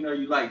birth you know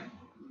you like.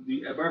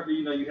 At birth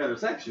you know you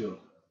heterosexual.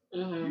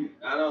 Mm-hmm.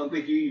 I don't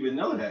think you even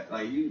know that.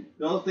 Like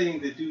those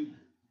things that you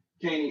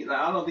can't. Like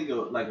I don't think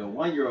like a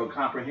 1-year-old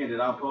comprehended.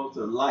 I'm supposed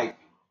to like.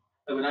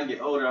 When I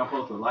get older, I'm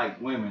supposed to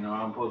like women or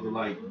I'm supposed to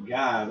like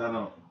guys. I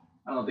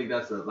don't think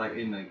that's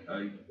in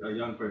a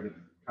young person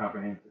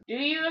comprehension. Do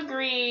you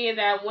agree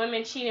that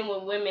women cheating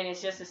with women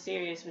is just as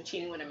serious with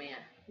cheating with a man?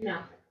 No.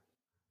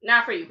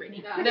 Not for you,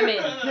 Brittany. No. The men.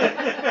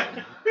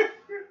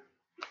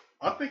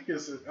 I think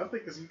it's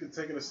you can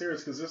take it as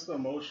serious because it's the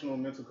emotional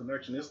mental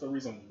connection. It's the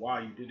reason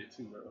why you did it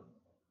too, bro.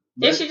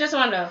 If she just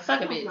wanted to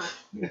fuck a No, it's bitch.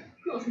 not.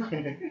 No, it's not.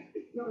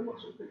 No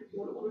emotional connection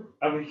with a woman.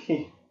 I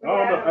mean,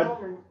 I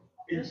don't know.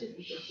 That's just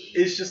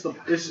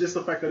disgusting. It's just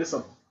the fact that it's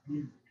a.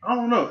 I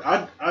don't know.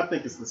 I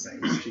think it's the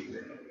same as cheating.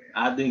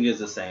 I think it's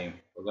the same,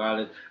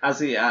 regardless.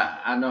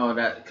 I know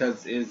that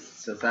because it's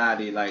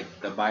society, like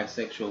the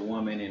bisexual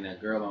woman and a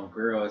girl on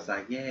girl, it's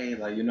like, yay,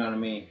 like, you know what I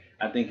mean?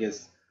 I think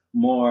it's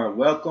more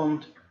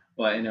welcomed,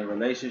 but in a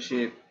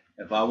relationship,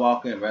 if I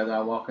walk in, whether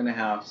I walk in the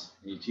house,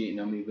 and you're cheating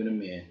on me with a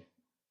man,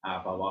 or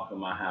if I walk in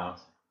my house,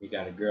 you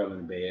got a girl in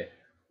the bed,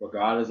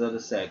 regardless of the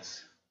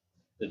sex,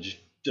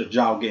 the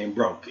jaw getting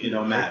broke, it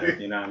don't matter,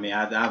 you know what I mean?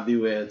 I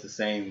view it as the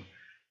same.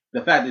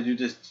 The fact that you're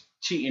just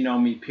cheating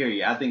on me,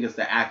 period. I think it's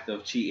the act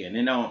of cheating.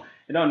 It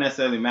don't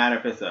necessarily matter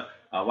if it's a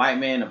white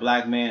man, a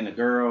black man, a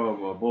girl,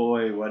 or a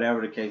boy,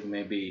 whatever the case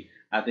may be.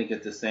 I think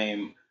it's the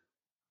same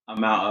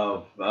amount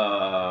of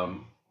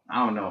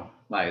I don't know,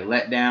 like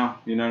letdown.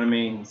 You know what I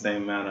mean?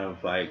 Same amount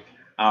of like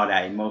all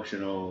that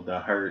emotional, the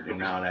hurt,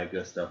 and all that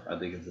good stuff. I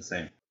think it's the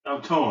same.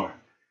 I'm torn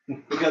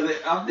because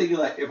I'm thinking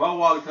like if I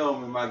walked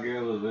home and my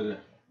girl was with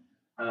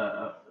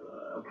a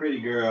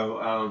pretty girl,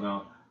 I don't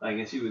know. Like,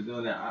 and she was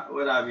doing that,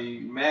 would I be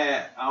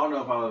mad? I don't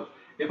know if I was.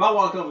 If I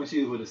walked up and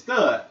she was with a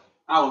stud,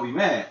 I would be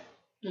mad.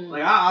 Mm.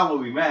 Like, I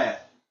would be mad.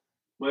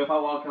 But if I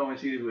walked home and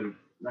she was with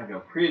like a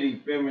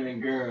pretty feminine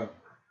girl,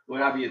 would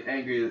I be as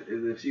angry as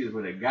if she was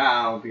with a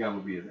guy? I don't think I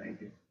would be as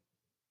angry.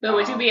 But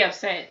would you be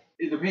upset?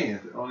 It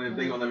depends on if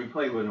they're gonna let me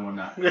play with them or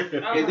not.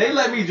 If they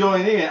let me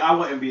join in, I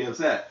wouldn't be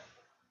upset.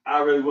 I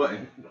really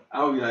wouldn't.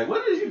 I would be like,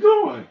 "What is you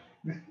doing?"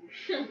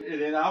 And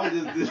then I would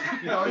just do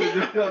what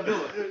I'm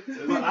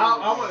doing. But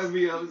I wouldn't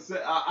be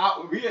upset.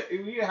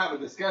 We have a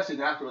discussion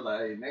after,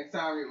 like, hey, next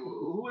time,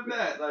 who was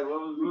that? Like,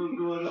 what was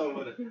going on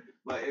with it?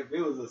 But if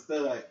it was a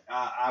stud,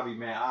 I'd be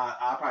mad.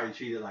 I'd probably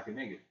treat it like a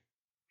nigga.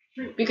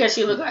 Because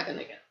she looked like a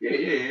nigga.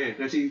 Yeah.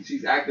 Because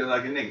she's acting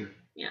like a nigga.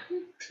 Yeah.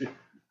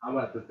 I'm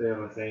about to stay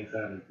on the same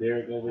side as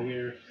Derek over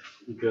here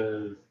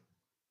because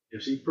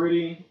if she's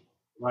pretty,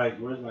 like,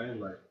 where's my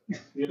invite?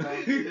 You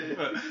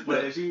know?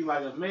 But if she's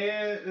like a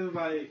man, it's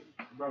like,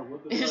 bro,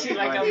 what the fuck? She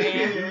like a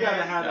man. You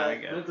gotta have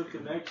that mental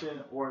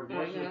connection or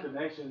emotional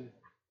connection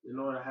in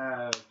order to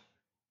have,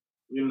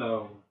 you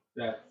know,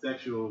 that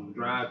sexual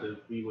drive to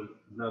be with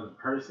another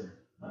person.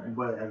 Right?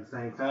 But at the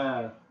same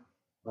time,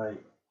 like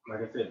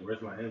I said,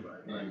 where's my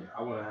invite? Like,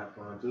 I want to have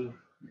fun too.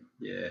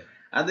 Yeah,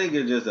 I think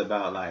it's just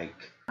about like,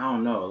 I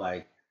don't know,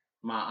 like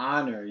my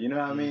honor. You know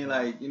what I mean?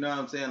 Like, you know what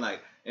I'm saying?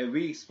 Like, if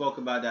we spoke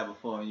about that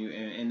before,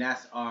 and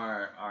that's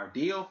our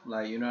deal.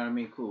 Like, you know what I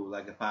mean? Cool.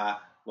 Like, if I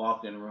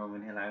walked in the room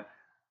and like,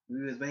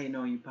 we was waiting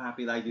on you,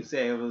 Poppy. Like you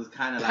said, it was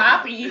kind of like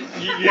Poppy.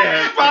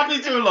 Yeah, Poppy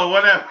Chulo,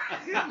 whatever.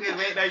 We was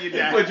waiting on you,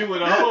 Dad. Put you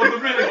in a whole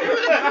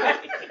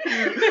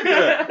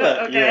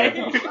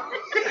Okay.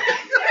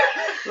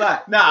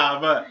 Like,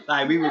 nah, but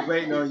like we was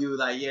waiting on you,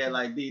 like, yeah,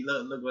 like D,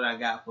 look what I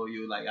got for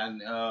you. Like, I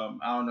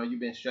don't know, you've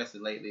been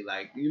stressing lately,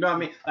 like, you know what I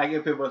mean? Like,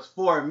 if it was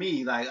for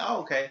me, like, oh,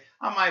 okay,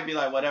 I might be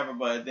like whatever,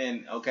 but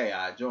then okay,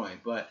 I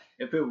joined. But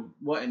if it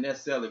wasn't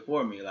necessarily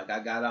for me, like I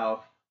got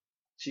off,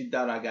 she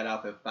thought I got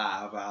off at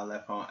 5,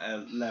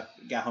 I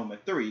got home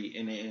at 3,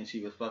 and then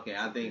she was fucking.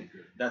 I think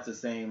that's the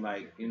same,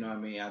 like, you know what I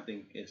mean? I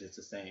think it's just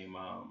the same.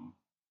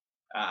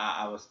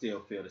 I would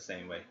still feel the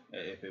same way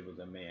if it was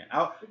a man.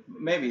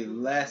 Maybe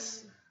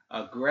less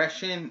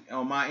aggression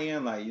on my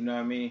end, like, you know what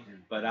I mean?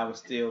 But I would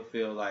still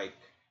feel like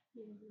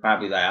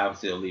probably like I would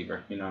still leave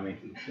her. You know what I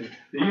mean?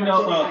 You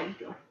know,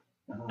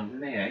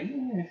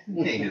 Janae,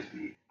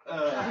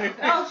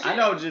 I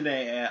know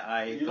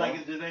Janae. You like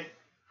it, Janae?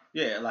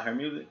 Yeah, like her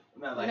music.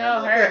 Not like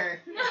No, her.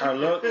 Her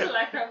look.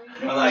 Like her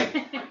music. I like.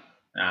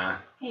 Nah.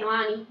 Hey,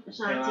 Lonnie,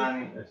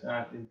 Ashanti.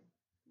 Ashanti.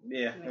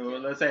 Yeah.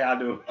 Well, let's say I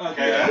do.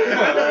 Okay.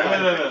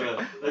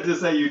 No. Let's just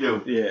say you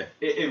do. Yeah.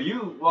 If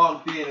you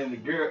walked in and the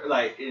girl,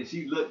 like, and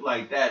she looked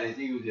like that, and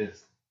she was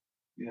just,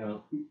 you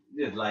know,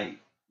 just like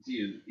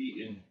she was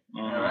eating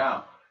her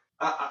out.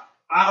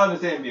 I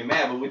understand being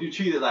mad, but would you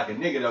treat it like a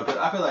nigga though? Because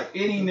I feel like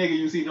any nigga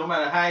you see, no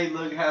matter how he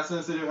look, how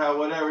sensitive, how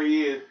whatever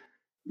he is,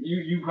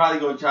 you probably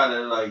gonna try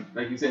to like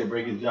you said,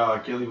 break his jaw or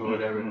kill him or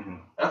whatever.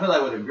 I feel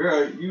like with a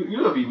girl,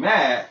 you would be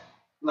mad,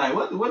 Like,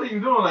 what are you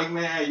doing? Like,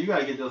 man, hey, you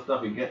gotta get your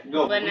stuff and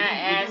go. But not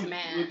as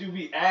mad. Would you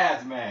be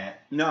as mad?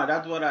 No,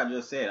 that's what I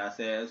just said. I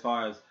said as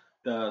far as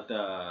the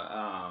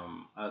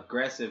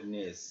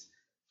aggressiveness,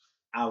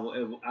 I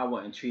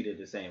wouldn't treat it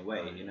the same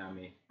way. You know what I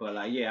mean? But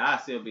like, yeah, I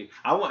still be.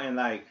 I wouldn't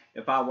like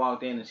if I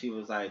walked in and she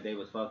was like they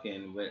was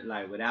fucking with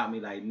like without me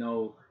like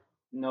no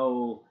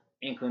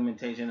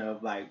incrementation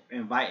of like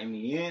inviting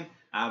me in.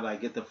 I'd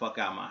like get the fuck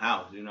out of my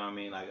house. You know what I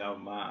mean? Like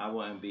I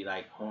wouldn't be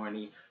like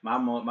horny. My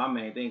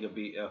main thing would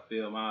be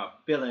my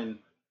feeling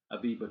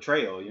would be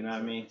betrayal. You know what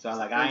I mean? So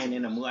like I ain't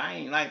in the mood. I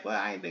ain't like, well,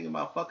 I ain't thinking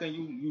about fucking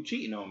you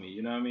cheating on me.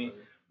 You know what I mean?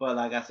 But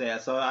like I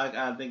said, so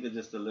I think it's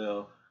just a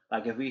little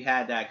like if we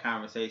had that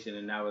conversation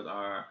and that was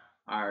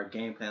our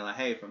game plan. Like,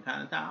 hey, from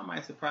time to time I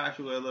might surprise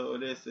you with a little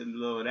of this and a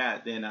little of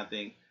that. Then I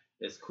think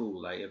it's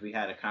cool. Like if we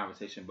had a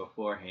conversation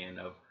beforehand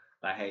of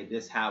like, hey,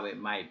 this how it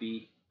might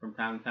be from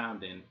time to time,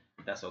 then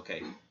that's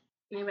okay.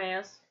 Anybody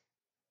else?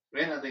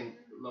 And I think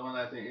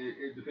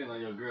it depends on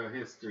your girl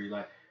history.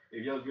 Like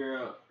if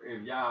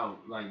y'all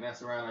like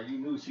mess around or you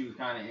knew she was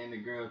kind of into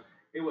girls,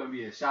 it wouldn't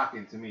be as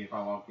shocking to me if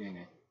I walked in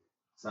and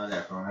saw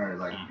that from her.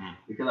 Like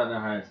because I know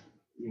her,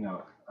 you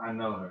know, I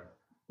know her.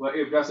 But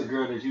if that's a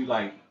girl that you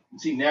like,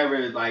 she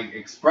never like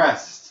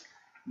expressed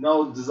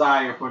no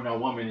desire for no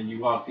woman, and you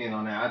walk in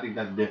on that, I think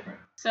that's different.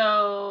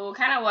 So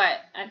kind of what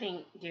I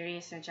think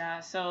Darius sent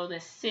y'all. So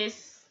the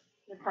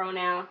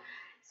pronoun.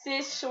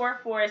 Cis,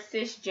 short for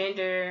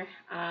cisgender,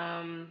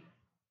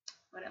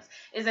 what else?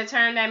 Is a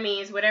term that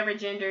means whatever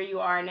gender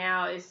you are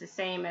now is the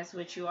same as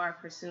what you are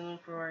pursuing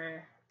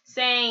for.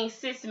 Saying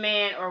cis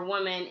man or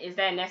woman, is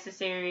that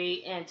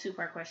necessary? And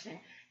two-part question.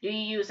 Do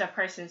you use a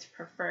person's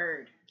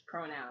preferred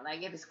pronoun?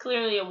 Like if it's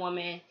clearly a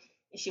woman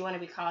and she want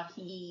to be called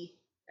he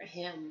or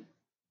him,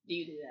 do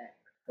you do that?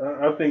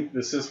 I think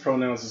the cis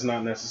pronouns is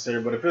not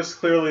necessary, but if it's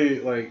clearly,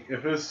 like,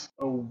 if it's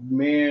a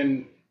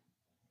man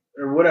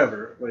or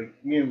whatever, like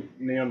me and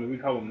Naomi, we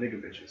call them nigga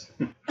bitches.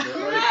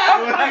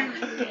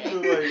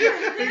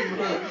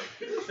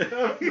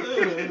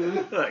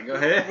 Go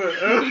ahead. But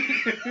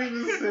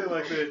just say it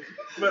like that.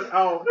 But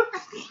I'll.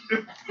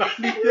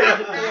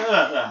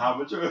 How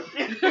mature?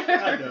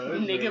 I know.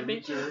 Nigga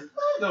bitches.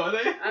 No,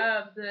 they.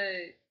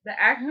 The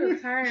actual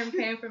term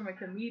came from a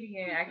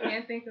comedian. I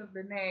can't think of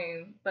the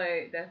name,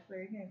 but that's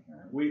where it came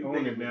from. We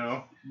own it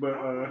now, but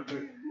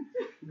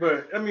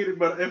I mean,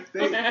 but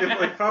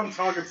if I'm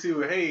talking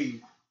to,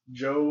 hey,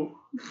 Joe,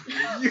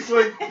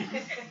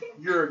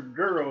 you're a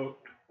girl,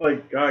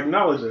 like I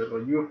acknowledge it,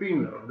 like you're a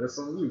female, that's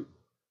on you,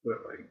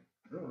 but like,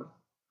 I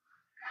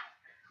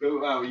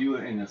don't know. You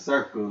were in a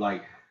circle,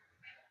 like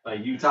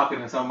you talking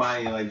to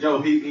somebody, and like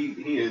Joe,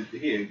 he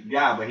a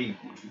guy, but he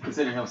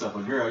considered himself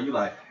a girl. You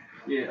like.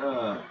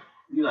 Yeah,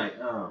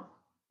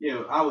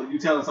 you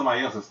telling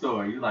somebody else a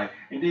story. You like,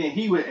 and then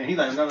he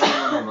like, no,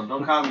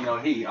 don't call me no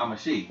he, I'm a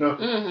she.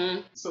 Mm-hmm.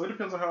 So it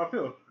depends on how I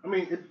feel. I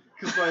mean,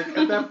 because like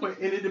at that point,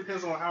 and it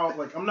depends on how.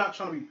 Like, I'm not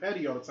trying to be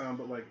petty all the time,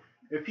 but like,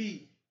 if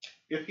he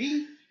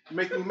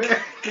make me mad,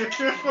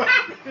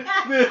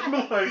 then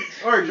I'm like,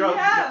 all right, John,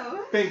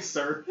 thanks,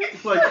 sir.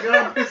 Like, you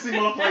don't piss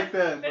him off like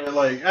that. But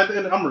like, at the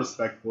end, I'm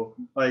respectful.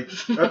 Like,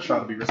 I try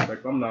to be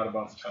respectful. I'm not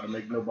about to try to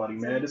make nobody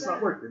mad. It's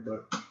not worth it.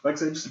 But like I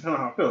said, it just depends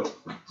on how I feel.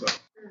 So,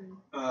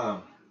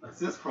 a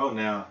cis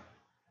pronoun,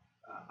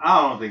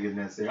 I don't think it's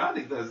necessary. I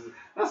think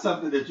that's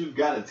something that you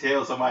gotta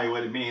tell somebody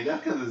what it means.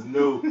 That's because it's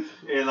new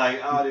and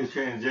like all this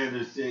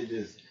transgender shit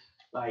just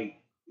like.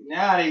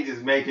 Now they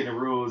just making the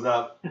rules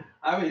up.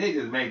 I mean, they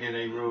just making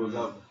their rules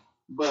up.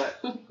 But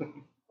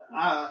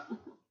I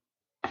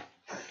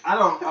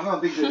don't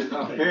think that it's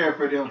unfair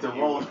for them to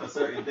want a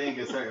certain thing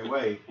a certain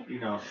way, you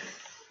know,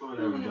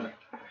 whatever.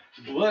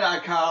 But what I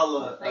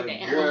call a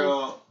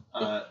girl,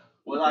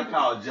 what I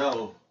call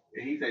Joe,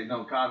 and he said,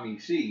 "No, call me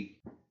she."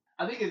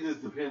 I think it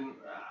just depends.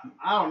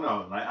 I don't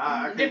know. Like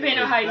I depend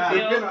on how you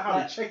feel. Depend on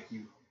how to check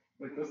you.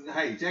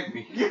 Hey, check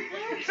me.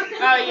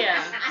 Oh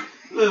yeah.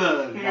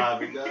 Nah,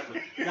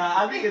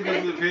 I think it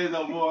just depends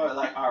on more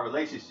like our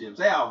relationship.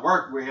 Say I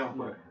worked with him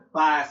for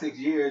 5-6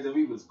 years and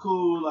we was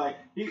cool. Like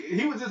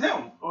he was just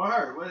him or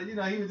her. Well, you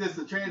know, he was just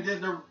a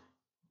transgender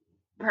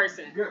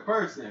person.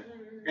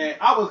 And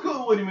I was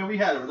cool with him and we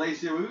had a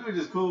relationship. We were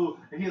just cool.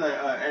 And he like,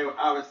 hey,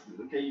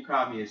 can you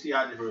call me a she?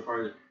 I just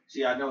refer to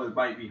she. I know it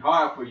might be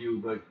hard for you,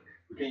 but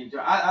can you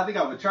try? I think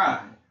I would try.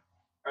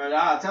 And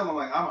I tell him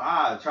like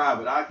I'll try,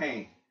 but I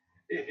can't.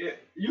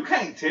 You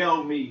can't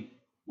tell me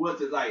what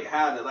to like,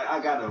 how to like. I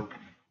gotta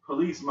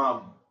police my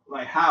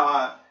like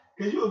how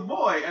cause you're a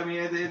boy. I mean,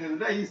 at the end of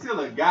the day, you're still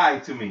a guy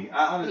to me.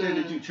 I understand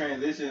that you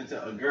transition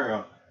into a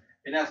girl,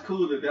 and that's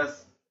cool.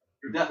 That's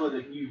what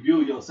you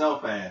view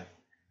yourself as.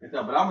 And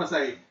so, but I'm gonna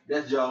say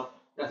that's Joe.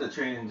 That's a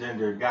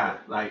transgender guy,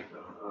 like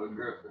a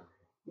girl.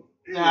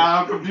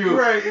 Yeah, I'm confused.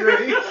 Right.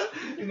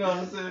 You know what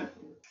I'm saying?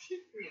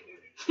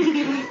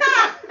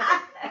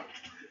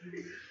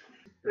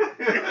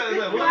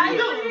 Why you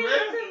do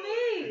it to me?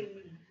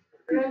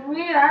 It's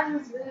weird. I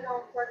just really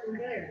don't fucking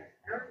care.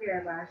 I don't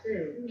care about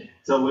shit.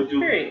 So would you?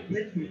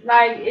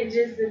 Like it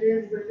is what it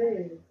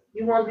is.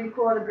 You want to be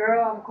called a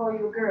girl? I'm gonna call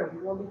you a girl.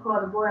 You want to be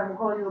called a boy? I'm gonna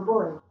call you a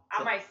boy.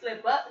 I might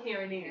slip up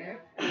here and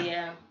there.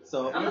 Yeah.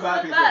 So I'm you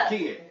gonna about to slip be up. a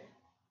kid.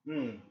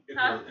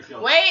 Huh?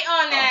 Wait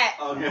on that.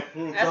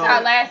 Okay. That's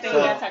our last thing we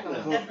gotta talk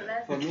about. That's the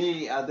last For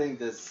me, I think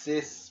the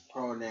cis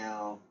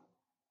pronoun.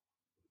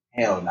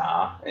 Hell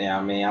nah. Yeah,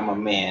 I mean, I'm a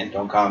man.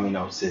 Don't call me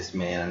no cis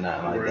man or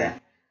nothing like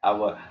that. I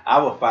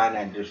would find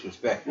that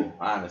disrespectful,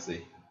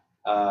 honestly.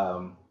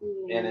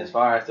 And as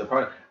far as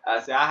the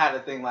I had a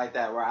thing like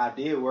that where I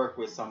did work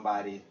with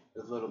somebody.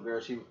 This little girl,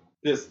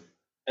 this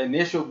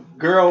initial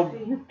girl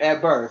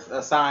at birth,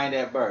 assigned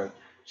at birth,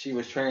 she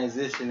was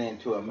transitioning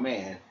to a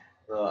man,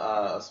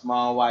 a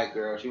small white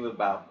girl. She was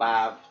about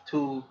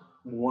 5'2".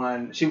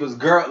 She was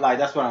girl, like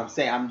that's what I'm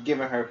saying. I'm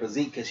giving her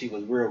physique because she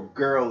was real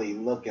girly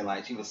looking,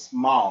 like she was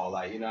small,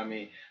 like you know what I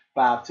mean.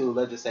 5'2",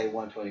 let's just say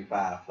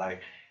 125, like.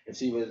 And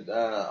she was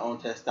on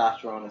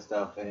testosterone and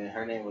stuff, and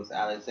her name was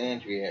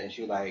Alexandria, and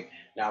she was like,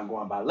 "Now I'm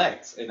going by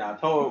Lex." And I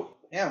told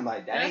him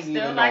like, "That ain't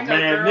even like no a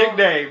man girl.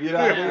 nickname," you know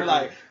what I mean?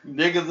 Like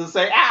niggas will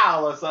say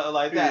 "Al" or something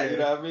like that, you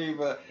know what I mean?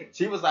 But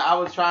she was like, I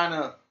was trying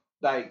to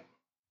like,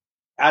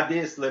 I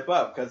did slip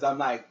up because I'm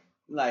like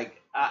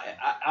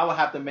I would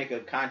have to make a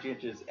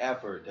conscientious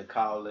effort to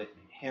call it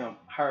him,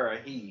 her, or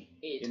he,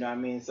 you know what I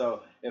mean?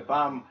 So if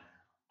I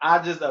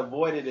just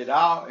avoided it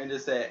all and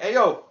just said, "Hey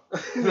yo,"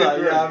 like, you know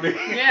what I mean?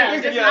 Yeah,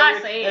 just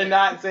not say it. And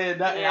not saying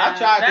nothing. Yeah, I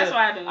tried that's to.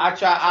 why I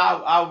do.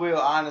 I will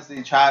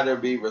honestly try to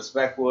be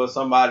respectful of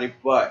somebody,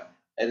 but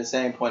at the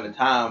same point in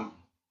time,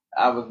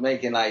 I was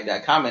making like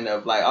that comment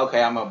of like,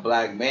 okay, I'm a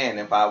black man.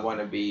 If I want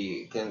to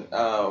be,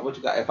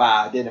 if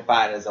I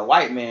identified as a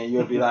white man,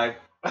 you'll be like,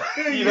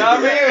 you know what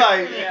I mean?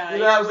 Like, Yeah, you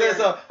know what I'm saying? weird.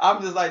 So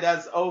I'm just like,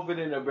 that's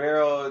opening a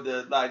barrel.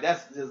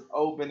 That's just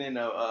opening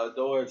a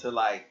door to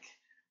like.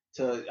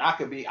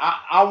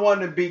 I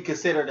want to be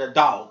considered a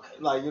dog.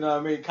 Like, you know what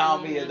I mean? Call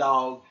me a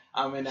dog.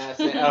 I'm in that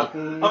sense.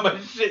 I'm a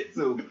Shih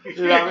Tzu.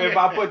 You know what I mean? If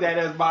I put that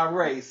as my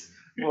race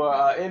for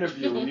an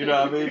interview, you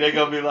know what I mean? They're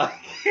going to be like,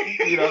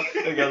 you know,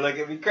 they're going to look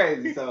at me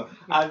crazy. So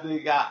I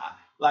think,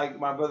 like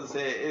my brother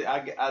said,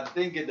 I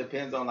think it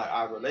depends on like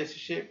our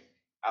relationship.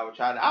 I'll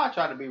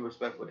try to be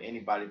respectful to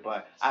anybody,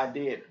 but I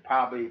did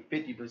probably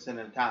 50% of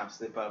the time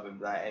slip up and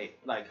be like, hey,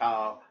 like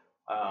call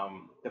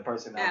the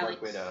person I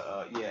work with,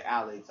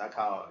 Alex. I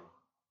called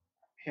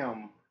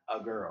him a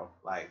girl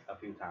like a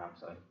few times.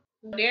 So.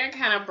 Derek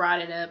kind of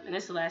brought it up, and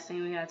this is the last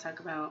thing we gotta talk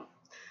about.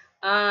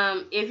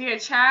 If your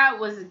child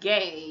was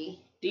gay,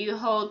 do you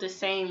hold the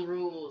same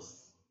rules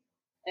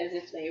as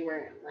if they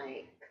weren't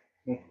like?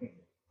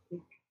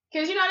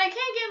 Because you know they can't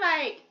get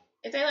like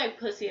if they like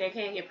pussy, they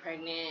can't get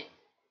pregnant,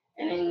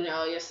 and then you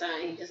know your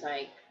son he just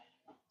like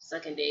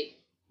sucking dick.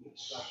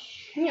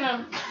 You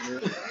know.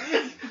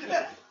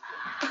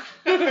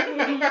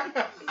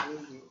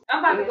 I'm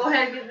about to go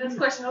ahead and get this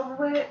question over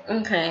with.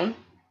 Okay.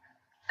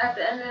 At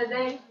the end of the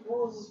day,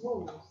 rules is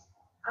rules.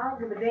 I don't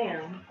give a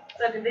damn.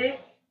 Sucking dick,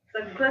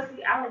 sucking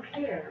pussy, I don't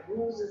care.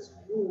 Rules is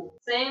rules.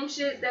 Same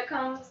shit that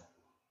comes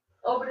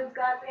over this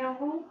goddamn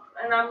roof,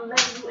 and I'm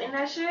letting you in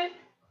that shit.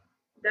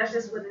 That's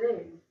just what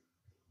it is.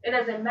 It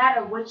doesn't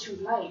matter what you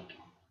like.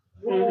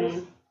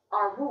 Rules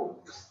are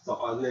rules. So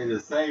are they the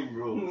same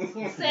rules?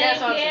 Same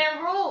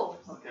damn rules.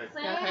 Okay.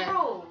 Same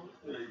rules.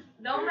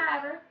 Don't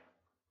matter.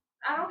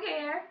 I don't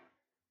care.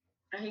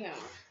 Hang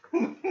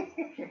on.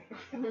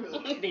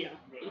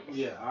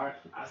 Yeah,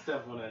 I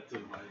step on that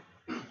too. Like,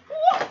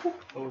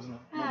 What was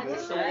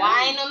Just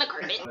wine on the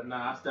carpet. but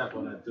nah, I step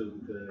on that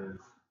too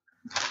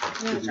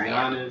because to be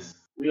honest,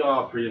 we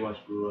all pretty much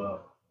grew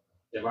up.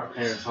 If our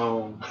parents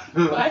home,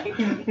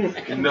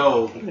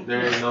 no,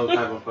 there ain't no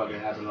type of fucking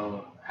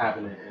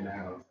happening in the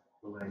house.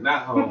 But like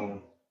not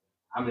home,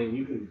 I mean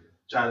you can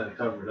try to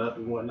cover it up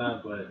and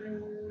whatnot, but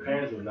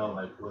parents would know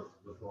like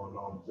what's going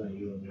on between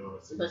you and your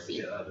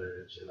significant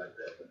other and shit like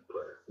that.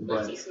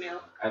 But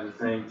Smell. at the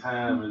same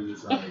time,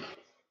 it's just like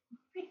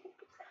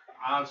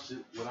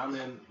when I'm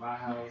in my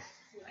house,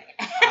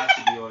 I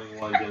should be the only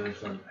one getting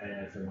some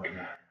ass and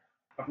whatnot.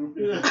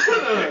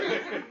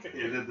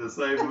 Is it the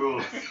same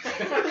rules?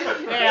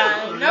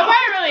 Yeah,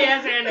 nobody really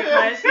answering the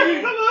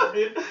question.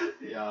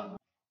 Yeah.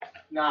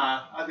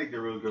 Nah, I think the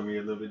rules gonna be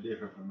a little bit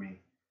different for me.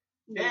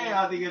 And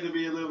I think it'll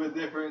be a little bit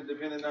different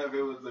depending on if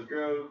it was a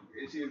girl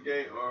and she was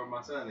gay or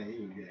my son and he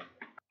was gay.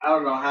 I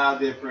don't know how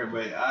different,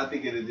 but I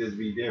think it'll just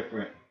be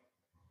different.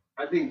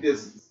 I think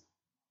this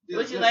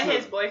Would you let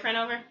his boyfriend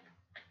over?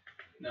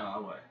 No, I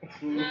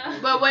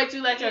wouldn't. But would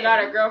you let your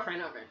daughter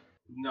girlfriend over?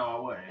 No, I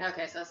wouldn't.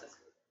 Okay, so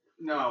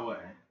no, I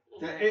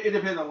wouldn't. It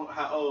depends on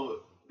how old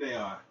they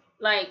are.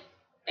 Like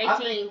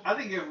 18. I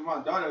think if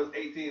my daughter was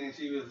 18 and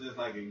she was just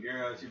like a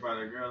girl, she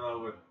brought a girl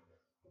over.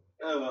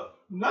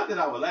 Not that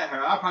I would let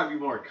her. I'd probably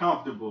be more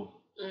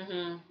comfortable.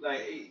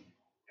 Like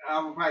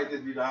I would probably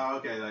just be like, oh,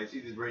 okay, like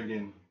she's just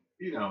bringing,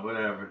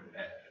 whatever,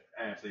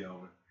 Ashley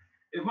over.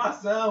 If my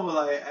son was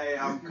like, hey,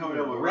 I'm coming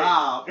over with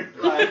Rob,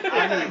 like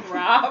I need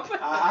Rob.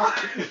 I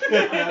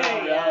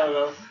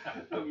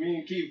don't know. Me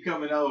and keep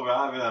coming over.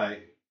 I'd be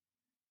like,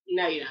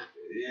 no, you're not.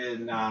 yeah,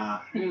 nah,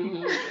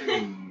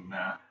 Mm-hmm.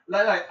 nah.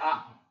 Like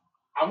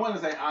I want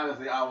to say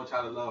honestly, I would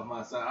try to love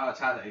my son. I would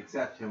try to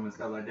accept him and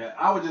stuff like that.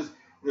 I would just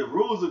the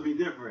rules would be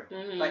different.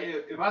 Mm-hmm. Like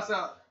if I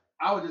saw,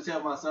 I would just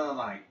tell my son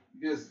like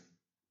just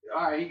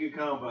all right, he could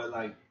come, but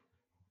like.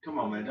 Come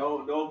on, man!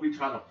 Don't be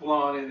trying to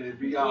flaunt it and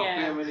be all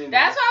feminine.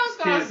 That's what I was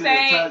gonna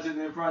say. Touching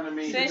in front of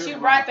me. Since you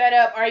brought that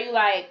up, are you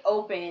like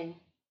open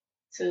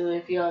to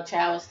if your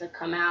child was to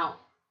come out?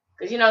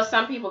 Because you know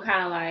some people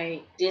kind of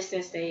like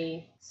distance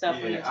themselves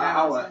from the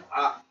child.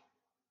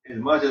 As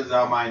much as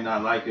I might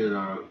not like it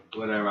or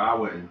whatever, I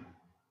wouldn't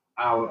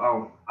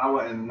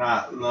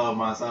not love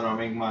my son or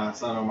make my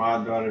son or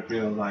my daughter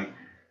feel like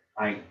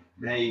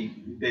they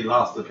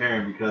lost a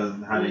parent because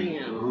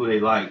who they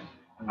like.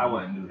 I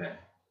wouldn't do that.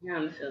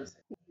 Yeah,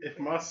 if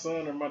my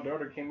son or my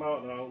daughter came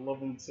out, I love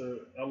them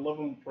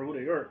for who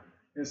they are,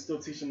 and still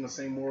teach them the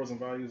same morals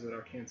and values that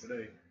I can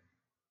today.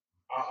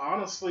 I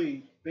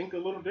honestly think a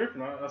little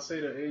different. I say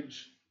the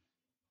age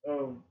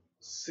of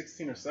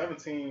 16 or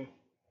 17,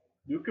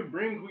 you could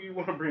bring who you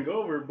want to bring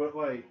over, but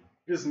like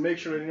just make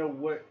sure they know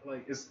what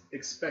like is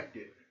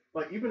expected.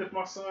 Like even if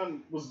my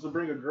son was to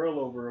bring a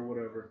girl over or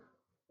whatever,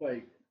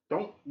 like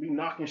don't be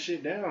knocking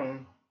shit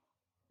down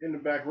in the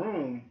back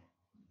room.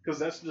 Because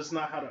that's just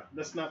not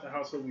that's not the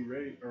household we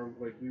raise or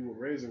like we were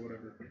raised or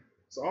whatever.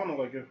 So I don't know,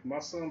 like if my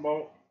son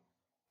bought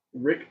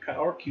Rick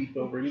or Keith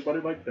over anybody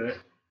like that,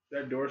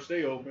 that door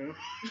stay open.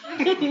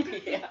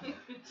 Yeah.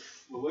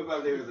 Well, what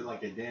about they was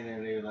like a dinner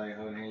and they were like,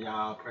 oh, and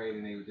y'all prayed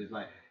and they were just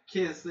like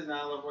kissing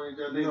all up on each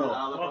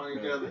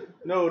other,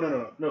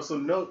 No. So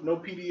no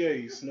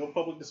PDAs, no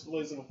public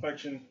displays of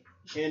affection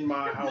in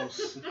my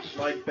house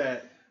like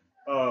that.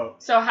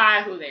 So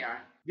hide who they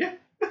are. Yeah.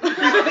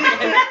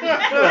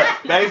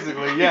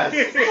 Basically, yes.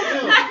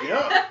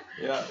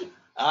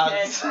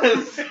 Yeah.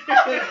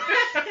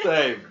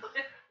 Same.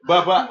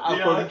 But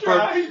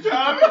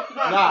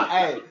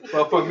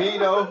but for me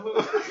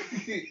though,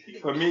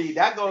 for me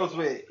that goes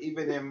with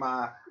even in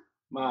my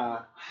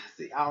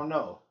see, I don't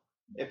know.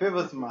 If it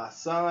was my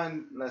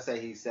son, let's say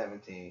he's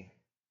 17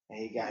 and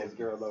he got his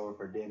girl over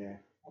for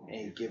dinner and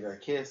he give her a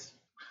kiss,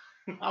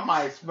 I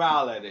might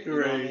smile at it. You know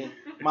what I mean?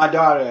 My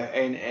daughter,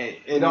 and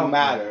it don't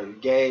matter,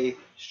 gay,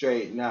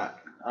 straight, not.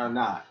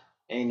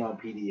 Ain't no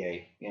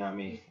PDA. You know what I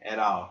mean? At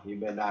all. You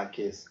better not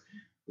kiss,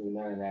 do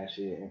none of that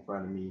shit in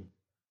front of me.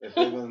 If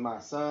it was my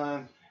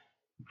son,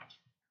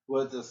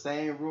 would the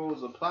same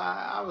rules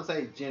apply? I would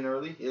say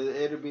generally,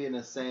 it'll be in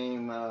the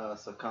same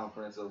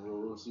circumference of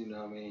rules. You know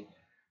what I mean?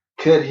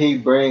 Could he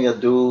bring a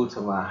dude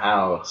to my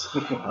house?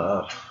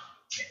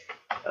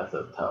 That's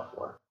a tough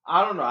one.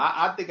 I don't know.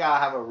 I think I'll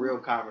have a real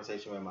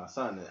conversation with my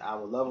son. I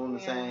would love him the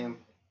same,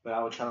 but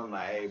I would tell him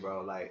like, hey,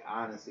 bro, like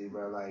honestly,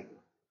 bro, like,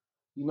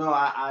 you know,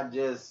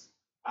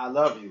 I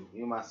love you.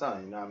 You're my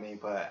son. You know what I mean?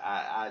 But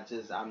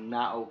I'm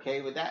not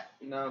okay with that.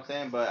 You know what I'm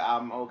saying? But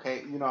I'm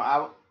okay. You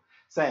know,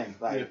 same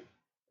like.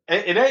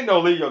 It ain't no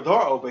leave your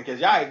door open because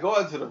y'all ain't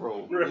going to the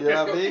room. You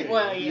know what I mean?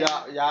 Well,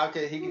 yeah. Y'all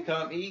he can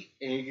come eat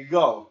and he can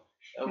go.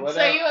 So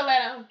you would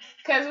let him,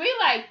 cause we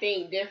like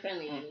think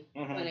differently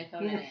when it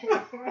comes to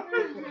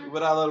that.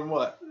 Would I let him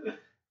what?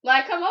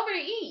 Like come over to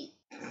eat.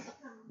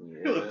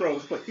 He'll throw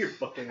his foot here,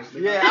 fucking. I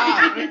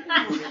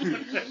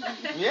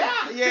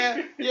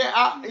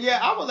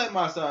would let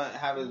my son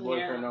have his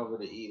boyfriend over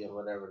to eat or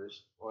whatever.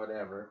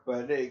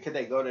 But could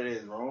they go to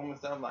his room and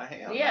stuff like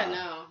hell? Yeah,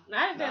 no,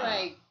 not if they're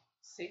like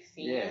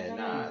 16. Yeah,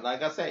 nah.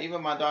 Like I said,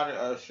 even my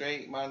daughter,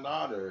 my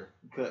daughter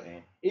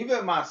couldn't.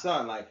 Even my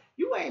son, like,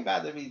 you ain't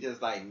about to be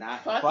just like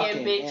not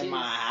fucking in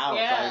my house.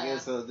 Yeah.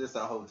 Like it's a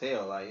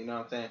hotel, like, you know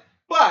what I'm saying?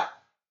 But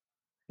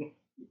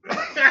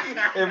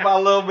if my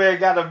little man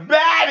got a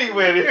baddie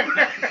with it,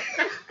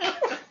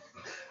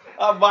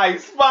 I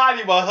might spot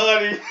him, but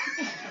honey,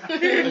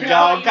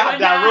 y'all got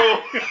that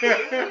room.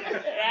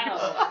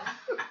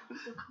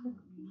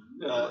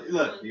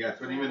 Look, you got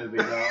 20 minutes,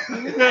 big dog.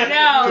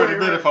 No. 20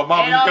 minutes for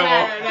mommy to come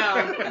on.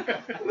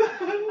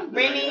 No.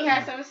 Brittany, you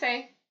have something to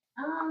say?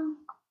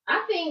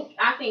 I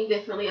think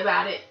differently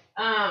about it.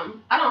 I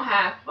don't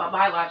have a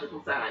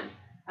biological son.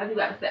 I do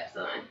got a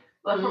stepson.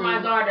 But for my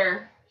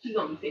daughter, she's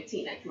gonna be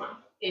 15 next month.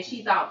 And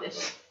she thought that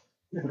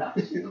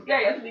she was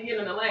gay at the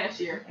beginning of last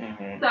year.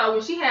 So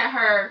when she had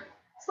her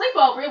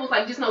sleepover, it was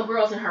like just no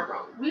girls in her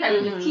room. We had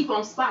to just keep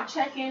on spot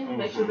checking,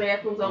 make sure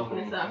bathrooms open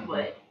and stuff.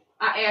 But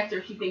I asked her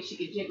if she thinks she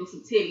could jiggle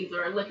some titties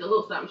or lick a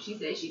little something. She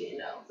said she didn't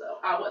know. So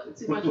I wasn't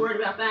too much worried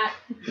about that.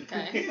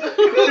 Okay. It's a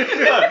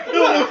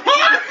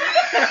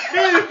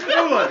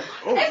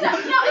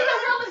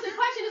realistic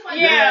question. It's like,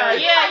 do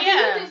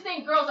you just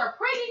think girls are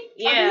pretty?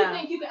 Or do you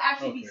think you could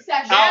actually be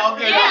sexual?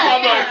 You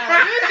definitely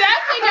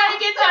gotta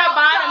get to the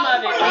bottom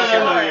of it.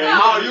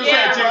 You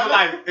said just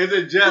like, is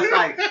it just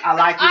like, I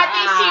like you? I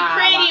think she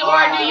pretty, or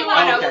do you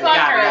want to fuck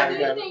her?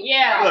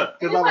 Yeah. Look,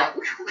 because I'm like,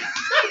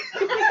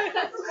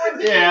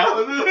 I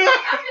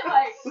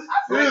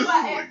feel like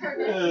I asked her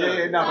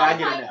this. but I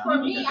get it now. For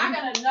me, I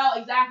gotta know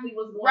exactly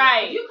what's going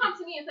on. If you come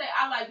to me and say,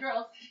 I like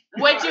girls.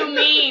 What you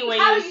mean when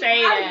you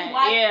say that?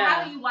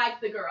 How do you like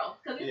the girls?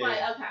 Because it's like,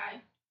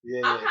 okay.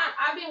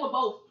 I've been with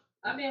both.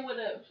 I've been with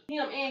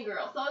him and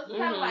girl. So it's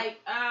kind of like,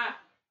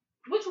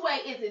 which way way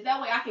is it?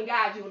 That way I can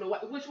guide you in the way.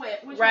 Which way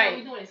are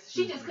we doing this?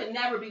 She just could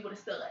never be with a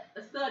stud.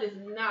 A stud is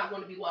not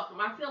going to be welcome.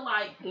 I feel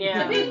like to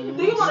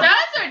me,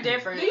 studs are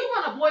different. Do you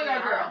want a boy or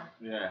a girl?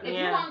 Yeah. If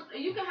you want,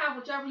 you can have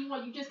whichever you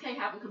want. You just can't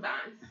have them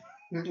combined.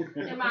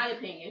 In my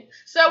opinion.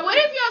 So what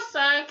if your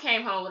son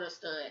came home with a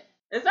stud?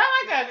 Is that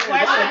like a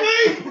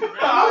question?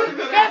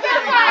 Because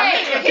it's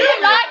like he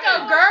like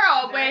a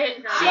girl, but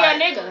she a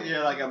nigga.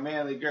 Yeah, like a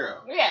manly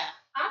girl. Yeah.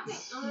 I think.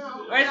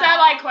 Or is that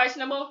like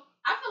questionable?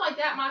 I feel like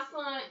that my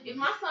son, if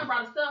my son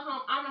brought a stud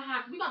home,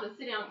 we got to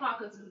sit down and talk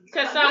because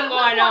something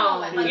going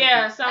on.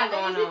 Something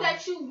going on. Is it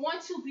that you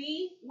want to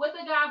be with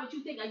a guy, but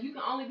you think like you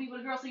can only be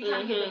with a girl, so you're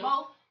trying to get them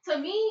both? To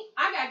me,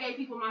 I got gay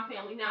people in my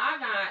family. Now I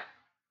got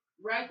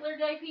regular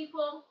gay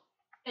people.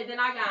 And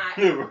then I got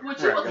what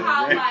you would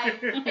call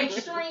like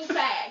extreme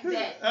fags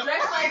that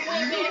dress like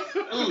women.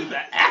 Ooh, the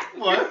F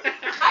word.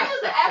 I use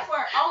the F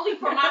word only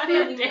for my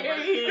family members.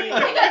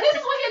 Because this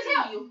is what he'll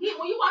tell you.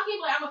 When you walk in,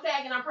 he'll be like, I'm a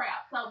fag and I'm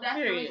proud. So that's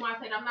the reason why I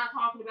said I'm not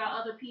talking about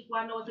other people.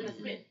 I know it's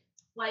an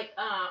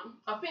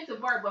offensive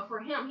word, but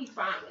for him, he's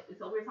fine with it.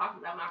 So we're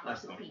talking about my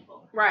personal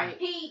people. Right.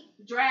 He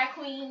drag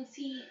queens.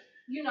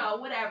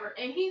 Whatever.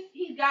 And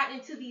he's gotten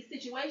into these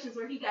situations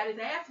where he got his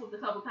ass whipped a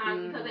couple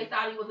times because they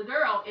thought he was a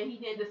girl and he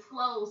didn't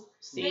disclose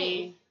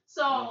things.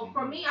 So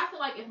for me, I feel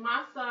like if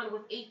my son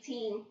was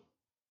 18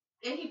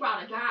 and he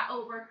brought a guy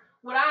over,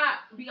 would I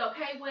be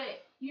okay with,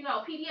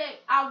 PDA?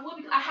 I would,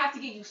 because I have to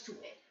get used to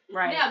it.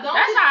 Right. Now don't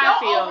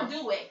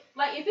overdo it.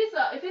 Like if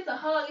it's a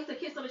hug, it's a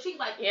kiss on the cheek.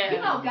 Like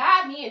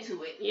guide me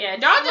into it. Yeah.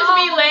 Don't just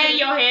be laying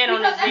your head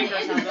on his feet or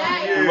something.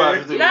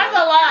 That's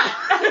a lot.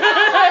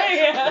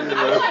 I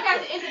feel like at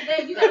the end of the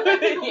day, you gotta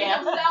let people be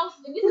themselves,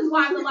 and this is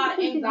why there's a lot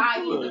of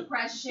anxiety and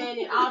depression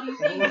and all these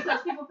things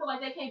because people feel like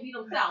they can't be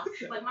themselves.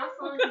 Like my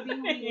son can be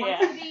who he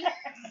wants to be,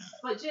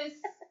 but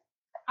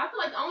I feel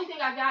like the only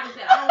thing I got is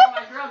that I don't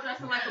want my girl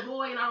dressing like a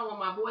boy and I don't want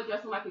my boy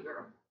dressing like a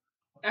girl.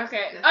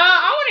 Okay.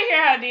 I want to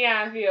hear how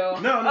Dion feel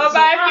about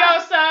if your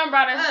son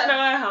brought a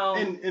stud home.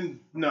 And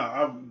no,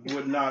 I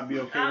would not be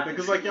okay with it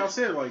because, like y'all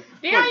said, like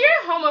Dion,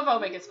 you're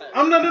homophobic as fuck.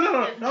 I'm no.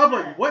 I'm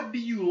like, what do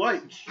you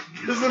like?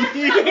 Because it's like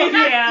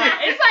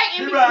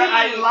in between.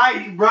 I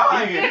like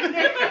Brian.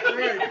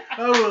 Right.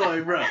 I was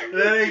like, bro,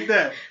 that ain't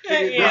that.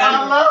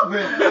 I love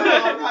him.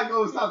 I'm not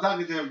gonna stop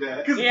talking to him,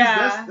 Dad. Because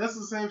that's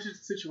the same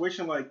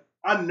situation. Like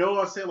I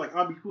said, like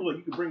I'd be cool. Like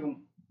you could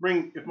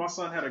bring if my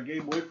son had a gay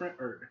boyfriend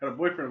or had a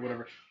boyfriend or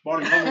whatever,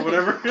 brought him home or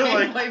whatever,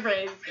 then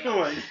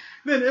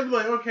it'd be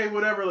like, okay,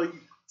 whatever, like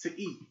to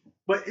eat.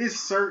 But it's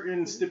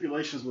certain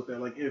stipulations with that.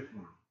 Like if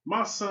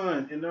my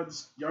son, and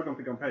y'all gonna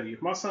think I'm petty,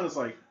 if my son is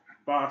like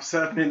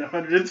 5'7",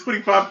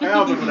 125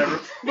 pounds or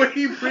whatever, but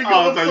he bring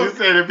so you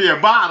said it'd be a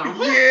bottom.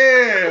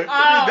 Yeah.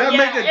 That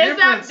make a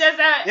difference.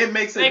 It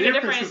makes a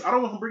difference because I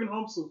don't want him bringing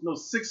home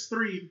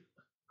 6'3".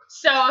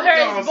 So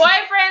his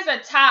boyfriend's a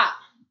top.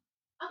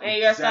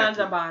 And your son's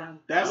a bottom.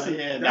 That's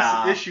an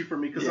issue for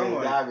me because I'm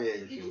like,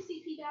 did you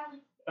see P.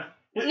 Dowdy?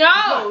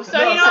 No, so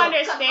you don't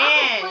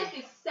understand.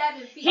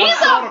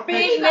 He's a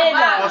big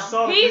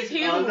nigga. He's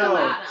huge.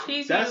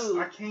 He's huge.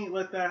 I can't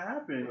let that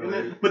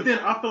happen. But then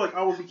I feel like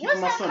I would be keeping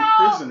my son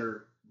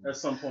prisoner at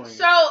some point.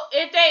 So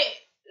if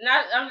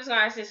I'm just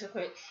gonna ask this real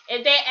quick.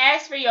 If they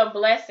ask for your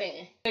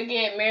blessing to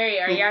get married,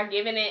 are y'all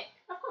giving it?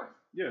 Of course.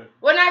 Yeah.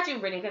 Well, not you,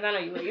 Brittany, because I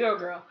know you're a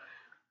girl.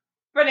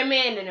 For the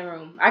men in the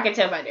room, I can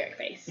tell by Derek's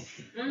face.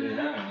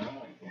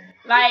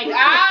 Like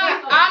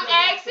I'm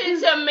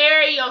asking to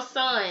marry your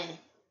son.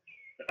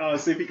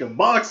 See if he can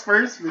box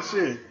first, but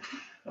shit,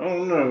 I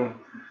don't know.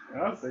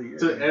 I'll say yeah.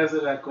 To answer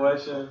that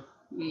question,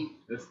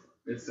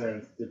 there's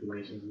certain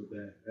stipulations with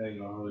that. I ain't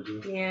gonna hold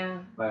you.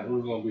 Yeah. Like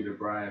who's gonna be the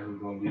bride? Who's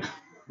gonna be?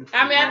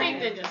 I mean, I think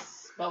they're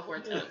just both were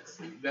tucks.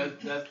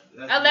 That's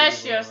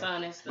unless your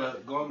son is.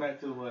 But going back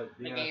to what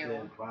Dion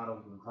said,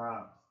 bottoms and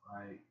tops,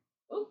 like.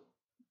 Ooh.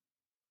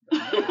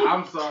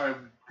 I'm sorry,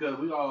 because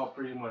we all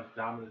pretty much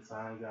dominant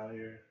signs out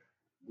here.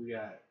 We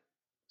got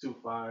 2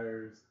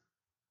 fires.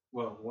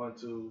 Well, 1,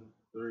 2,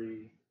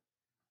 3,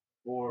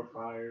 4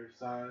 fire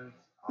signs.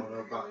 I don't know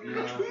about you.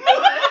 No.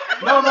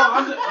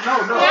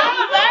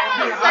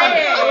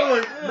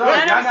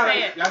 Let him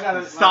say it. Y'all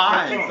gotta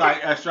signs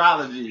like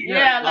astrology.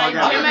 Yeah, like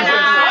Gemini.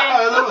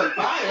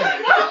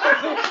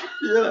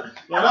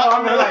 I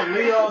mean like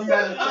Leo,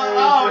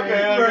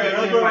 Sagittarius.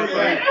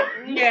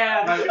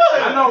 Yeah. Like,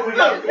 I know we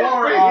got 4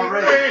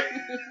 already.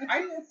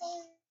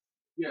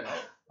 Yeah.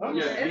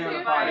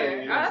 Yeah,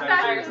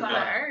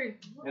 fire.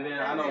 And then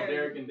I know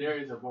Derek and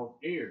Darius are both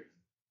heirs,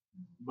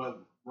 but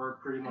we're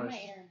pretty much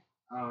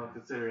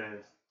considered as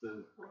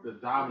the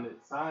dominant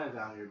signs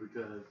out here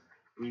because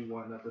we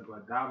want nothing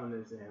but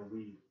dominance and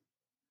we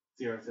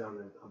see ourselves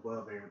as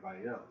above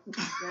everybody else.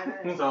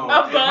 So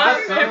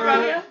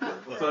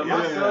if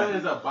my son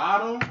is a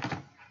bottom,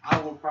 I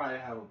will probably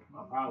have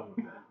a problem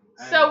with that.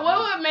 So what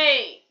would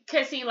make?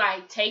 Cause he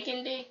like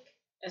taking dick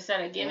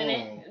instead of giving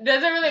it.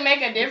 Does it really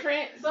make a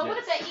difference? But what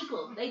if they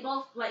equal? They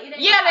both like. It ain't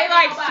they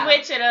like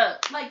switch it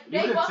up. Like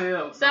they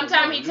both.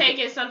 Sometimes he take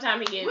it,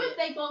 sometimes he give it. What if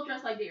they both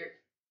dress like Derek?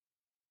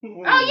 Oh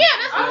yeah,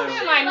 that's what I'm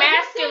saying. Like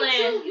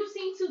masculine. You've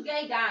seen two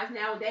gay guys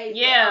nowadays.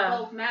 Yeah, that are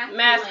both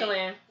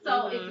masculine.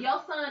 So if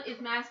your son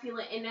is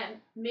masculine and that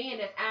man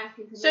that's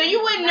asking to, so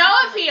you wouldn't know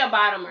if he a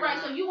bottom or right?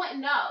 not. So you wouldn't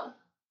know.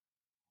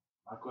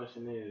 My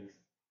question is,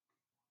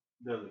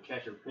 does the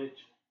catcher pitch?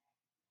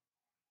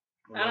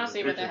 I don't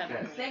see what that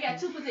happens. They got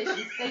two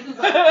positions. They do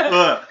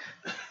both.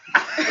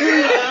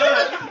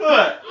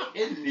 Look.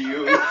 It's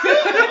you.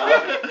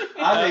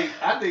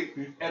 I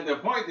think at the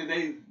point that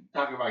they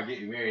talking about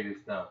getting married and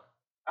stuff,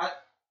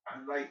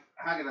 I'm like,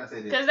 how can I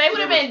say this? Because they would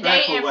have been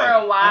dating way. for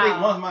a while. I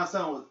think once my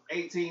son was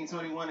 18,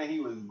 21, and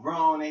he was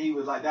grown, and he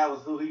was like, that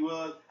was who he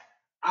was,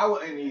 I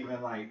wouldn't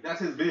even, like,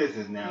 that's his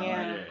business now.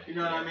 Yeah. Like, you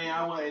know what I mean?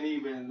 I wouldn't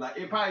even, like,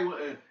 it probably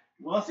wouldn't,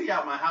 once he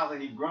out my house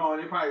and he grown,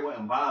 it probably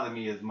wouldn't bother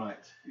me as much.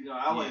 You know,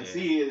 I wouldn't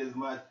see it as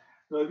much.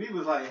 So if he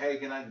was like, hey,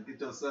 can I get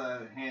your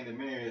son hand in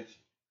marriage?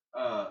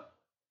 I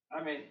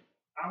mean,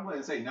 I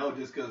wouldn't say no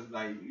just because,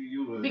 like,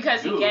 you would.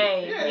 Because he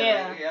gay.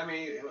 Yeah. Like, I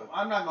mean,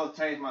 I'm not going to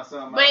change my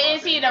son. But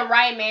is he the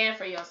right man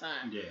for your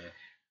son? Yeah.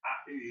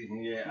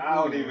 I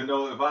don't even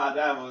know if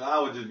I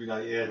would just be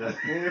like, yeah, that's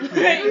cool.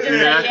 That's cool.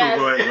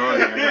 Go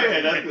ahead.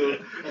 Yeah, that's cool.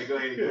 Like, go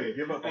ahead.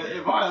 Give up.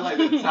 If I like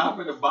the top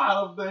and the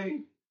bottom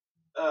thing,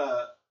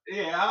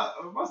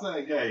 my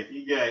son gay.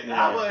 He gay.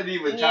 Yeah. I wouldn't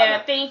even try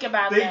to think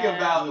about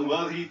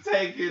was he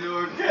taking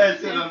or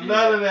catching or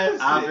none of that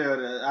shit.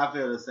 I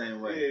feel the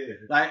same way. Yeah.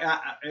 Like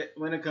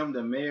when it comes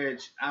to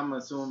marriage, I'm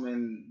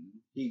assuming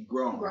he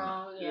grown.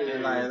 Yeah.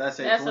 Like let's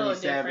say That's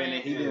 27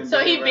 and he didn't. So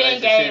he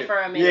been gay for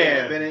a minute.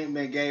 Yeah,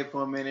 been gay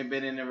for a minute.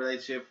 Been in a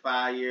relationship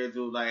 5 years.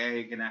 Dude, like,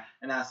 hey, can I?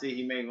 And I see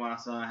he make my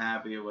son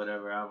happy or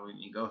whatever. I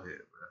wouldn't go ahead,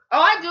 bro.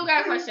 Oh, I do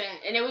got a question,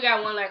 and then we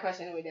got one last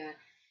question and we done.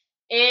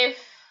 If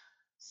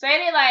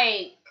say they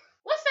like,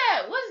 what's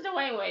that? What's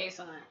Dwayne Wade's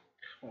son?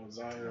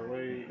 Zion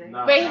Wade.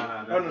 No.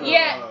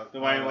 Yeah.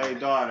 Dwayne Wade's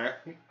daughter.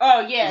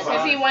 Oh yeah,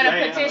 because he won a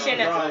petition.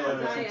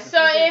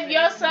 So if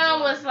your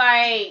son was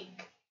like,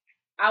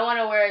 I want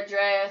to wear a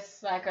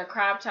dress, like a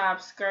crop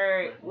top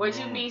skirt, would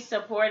you be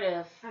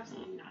supportive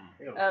Absolutely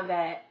not. of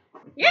that?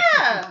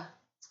 Yeah.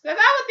 Because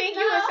I would think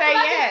you would say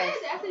yes.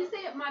 As you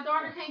said, my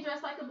daughter can't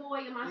dress like a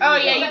boy, and my son Oh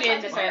yeah, you can't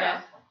did dress just like say a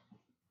girl. that.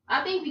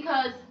 I think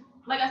because,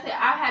 like I said,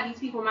 I've had these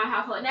people in my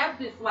household, and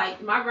that's just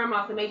like my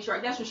grandma's the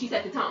matriarch. That's what she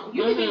set the tone.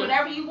 You can be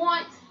whatever you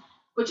want,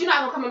 but you're not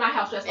gonna come in my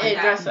house dressed like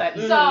that.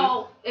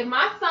 So if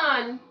my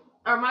son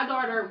or my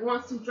daughter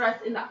wants to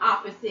dress in the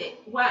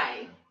opposite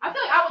way, I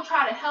feel like I would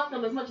try to help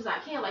them as much as I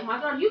can. Like, my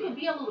daughter, you can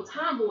be a little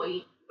tomboy,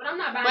 but I'm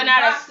not buying you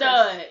boxers. But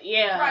not a stud,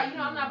 yeah. Right, you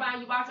know, I'm not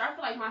buying you boxers. I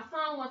feel like my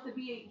son wants to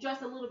be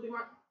dressed a little bit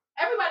more.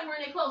 Everybody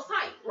wearing their clothes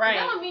tight. Right.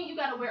 That don't mean you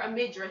got to wear a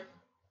midriff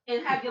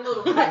and have your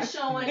little butt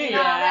showing and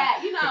all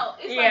that. You know,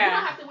 it's like you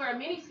don't have to wear a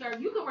mini skirt.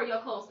 You can wear your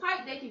clothes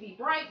tight. They can be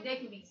bright. They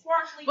can be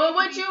sparkly. But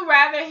would you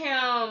rather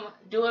him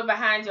do it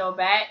behind your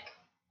back?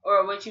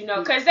 Or would you know?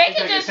 Because they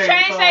can just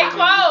change their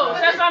clothes.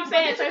 That's what I'm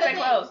saying. Change their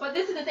clothes. But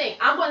this is the thing.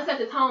 I'm going to set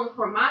the tone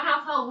for my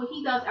household. What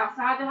he does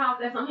outside the house,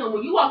 that's on him.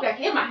 When you walk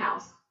back in my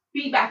house,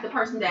 be back the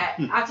person that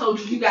I told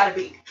you got to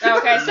be.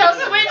 Okay, so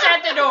switch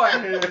at the door.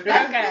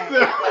 Okay.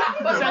 So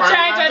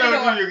change at the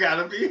door. You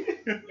gotta be.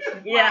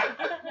 Yeah.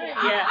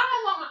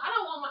 I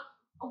don't want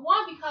my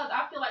one, because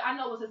I feel like I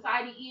know what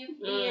society is,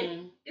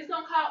 and it's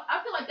gonna cause.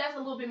 I feel like that's a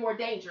little bit more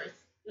dangerous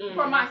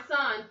for my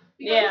son,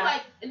 because it's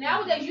like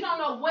nowadays you don't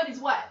know what is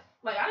what.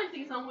 Like, I didn't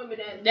see some women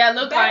that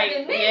look better like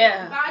than me,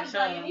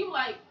 and you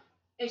like,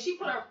 and she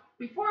put her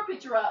before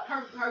picture up,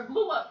 her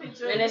glue up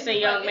picture, and it's a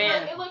young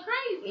man. It looked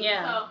crazy.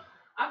 Yeah. So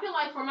I feel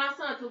like for my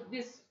son to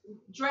just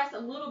dress a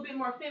little bit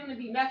more feminine,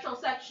 be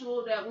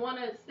metrosexual, that want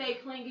to stay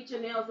clean, get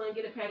your nails done,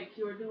 get a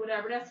pedicure, do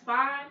whatever, that's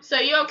fine. So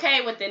you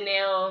okay with the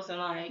nails and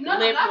like no,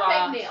 lip not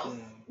gloss? fake nails.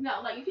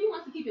 No, like if he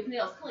wants to keep his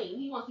nails clean,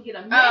 he wants to get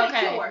a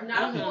manicure,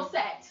 not a full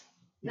set.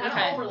 Not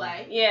an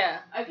overlay. Yeah.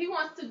 If he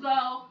wants to go,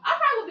 I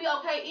probably would be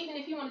okay even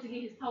if he wanted to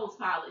get his toes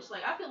polished.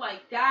 Like, I feel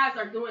like guys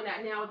are doing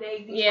that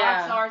nowadays, these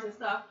rock stars and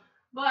stuff.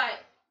 But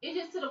it's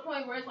just to the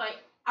point where it's like,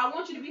 I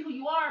want you to be who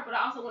you are, but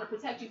I also want to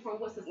protect you from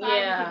what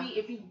society can be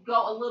if you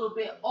go a little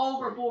bit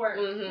overboard.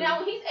 Now,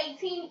 when he's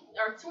 18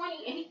 or 20,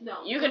 and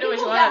you can do what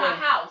you want out of my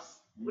house.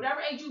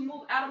 Whatever age you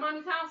move out of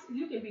mommy's house,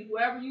 you can be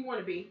whoever you want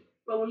to be.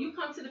 But when you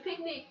come to the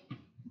picnic,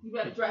 you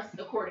better dress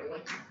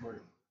accordingly.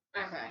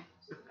 Okay.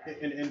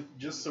 And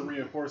just to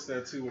reinforce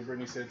that too, what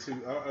Brittany said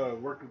too, I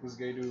worked with this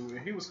gay dude, and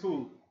he was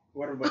cool,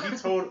 whatever. But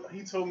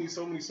he told me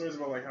so many stories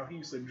about like how he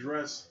used to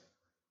dress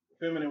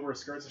feminine, wear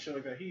skirts and shit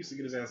like that. He used to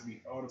get his ass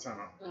beat all the time.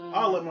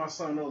 I'll let my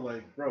son know,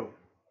 like, bro,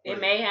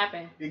 it may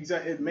happen.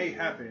 Exactly, it may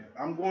happen.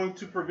 I'm going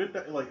to prevent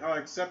that. Like, I'll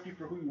accept you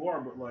for who you are,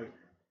 but like,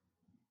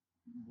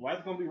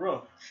 life's gonna be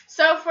rough.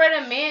 So for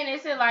the men,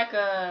 is it like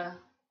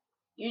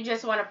you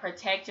just want to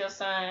protect your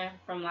son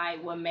from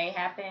like what may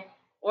happen?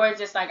 Or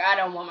it's just like, I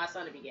don't want my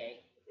son to be gay?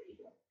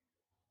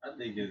 I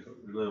think it's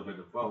a little bit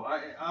of both.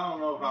 I don't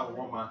know if I would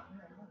want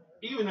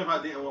even if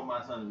I didn't want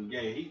my son to be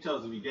gay, he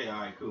chose to be gay, all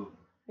right, cool.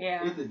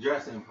 Yeah. It's the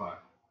dressing part.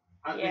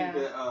 I think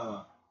that,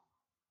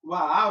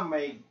 while I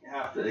may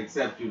have to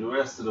accept you, the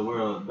rest of the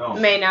world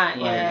don't. May not,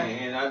 like,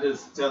 and I'm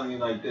just telling you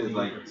like this,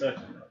 like,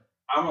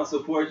 I'm gonna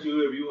support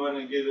you if you want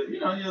to get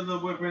your little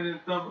boyfriend and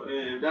stuff,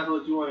 if that's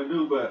what you want to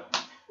do. But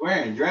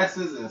wearing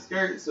dresses and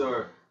skirts,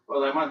 or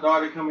like my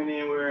daughter coming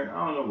in wearing,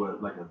 I don't know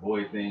what, like a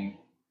boy thing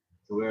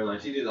to wear,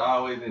 like she just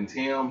always in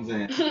Timbs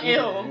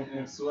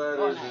and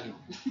sweaters and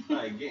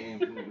like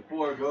getting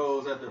 4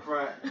 goals at the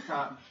front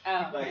top.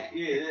 Like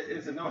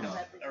it's a no-no.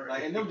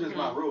 Like, and them just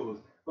my rules.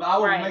 But I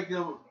would make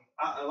them,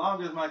 as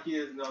long as my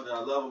kids know that I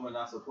love them and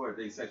I support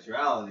their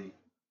sexuality.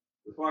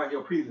 As far as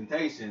your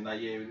presentation,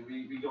 like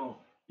we gon'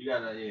 you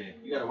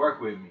gotta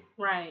work with me.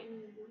 Right.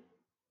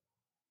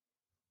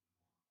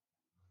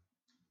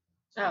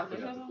 I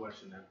forgot the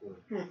question that was.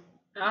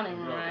 I don't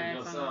even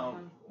know.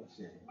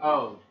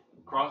 Oh,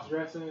 cross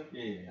dressing?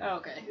 Yeah.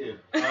 Okay.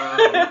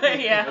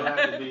 Yeah. It'll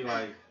have to be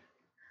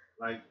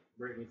like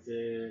Brittany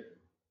said,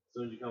 as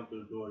soon as you come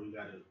through the door, you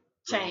gotta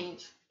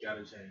change.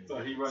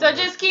 So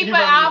just keep an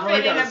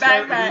outfit in the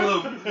backpack.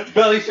 Little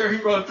belly shirt. He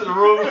brought to the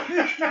room.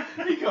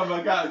 He come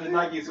back out in the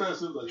Nike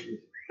sweatsuit like this.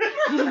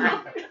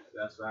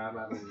 That's fine.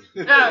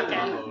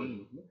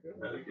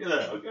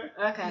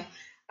 Okay.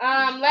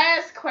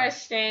 Last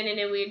question, and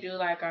then we do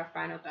like our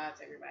final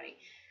thoughts, everybody.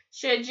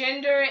 Should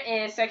gender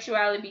and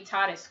sexuality be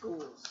taught at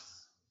schools?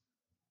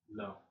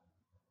 No.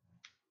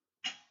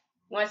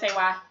 Want to say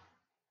why?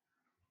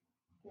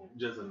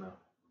 Just a no.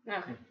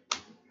 Okay.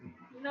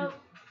 No.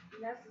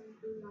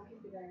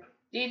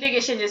 Do you think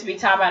it should just be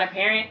taught by the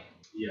parent?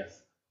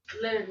 Yes.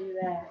 Literally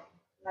that.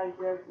 Like,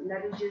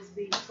 let it just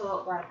be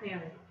taught by the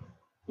parent.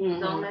 Mm-hmm.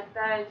 Don't let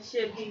that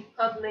shit be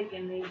public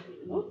and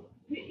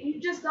you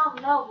just don't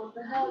know what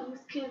the hell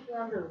these kids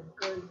gonna do.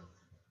 Because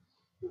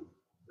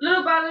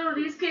little by little,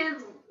 these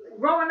kids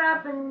growing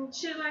up and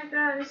shit like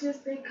that, it's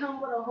just they come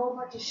with a whole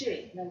bunch of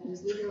shit. Like,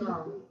 just leave it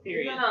alone.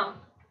 Period.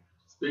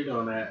 Speaking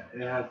on that,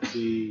 it has to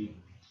be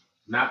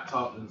not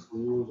taught in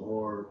schools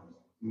or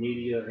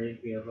media or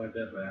anything else like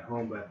that, but at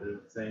home. But at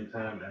the same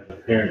time, as a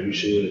parent, you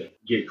should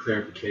get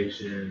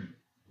clarification,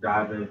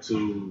 dive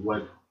into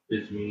what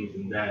this means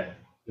and that,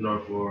 in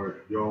order for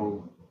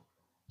your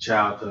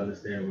child to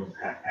understand what's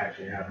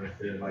actually happening,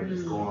 instead of like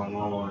just going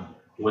on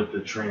with the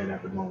trend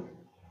at the moment.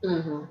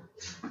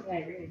 I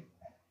agree.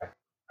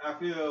 I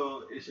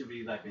feel it should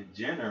be like a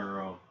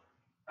general.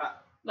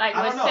 Like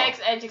with sex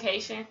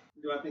education.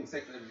 Do I think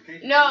sex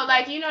education? No,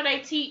 like they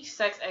teach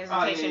sex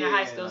education in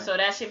high school, like, so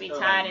that should be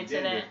tied into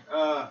gender.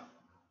 that.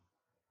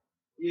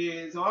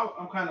 Yeah, so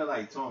I'm kind of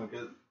like torn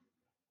because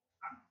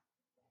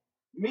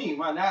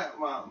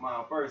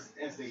my first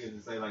instinct is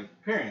to say like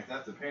parents.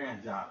 That's the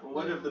parents' job. Well,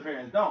 what if the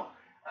parents don't?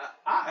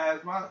 I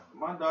asked my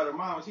daughter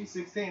mom when she's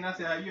 16. I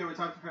said, "Have you ever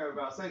talked to her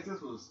about sex?"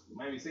 This was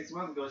maybe 6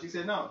 months ago. She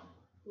said no.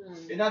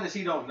 And not that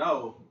she don't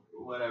know,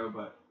 whatever,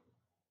 but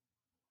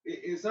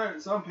it's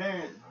certain. Some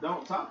parents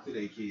don't talk to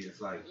their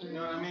kids, like you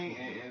know what I mean.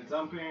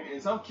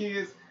 And some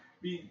kids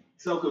be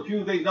so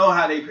confused. They know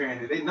how they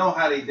parents. They know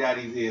how they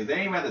daddies is. They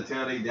ain't have to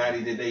tell their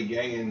daddy that they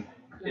gay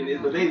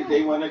but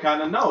they want to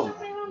kind of know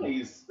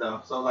these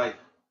stuff. So like,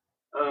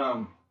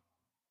 I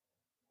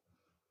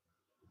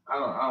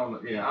don't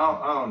know. Yeah,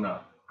 I don't know.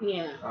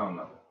 Yeah. I don't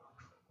know.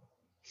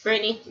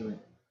 Brittany?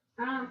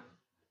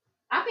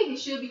 I think it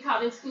should be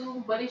taught in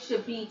school, but it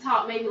should be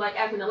taught maybe like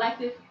as an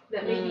elective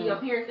that maybe your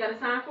parents got to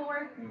sign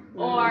for,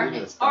 or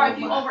if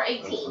you over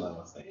 18.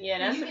 Yeah,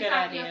 that's a good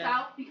idea.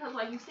 Yourself, because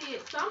like you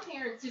said, some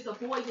parents just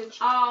avoid this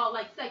all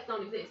like sex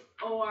don't exist,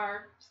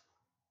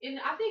 and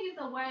I think it's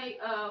a way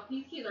of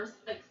these kids are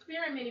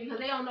experimenting because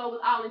they don't know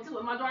what's all into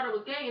it. My daughter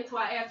was gay until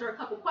I asked her a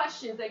couple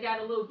questions that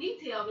got a little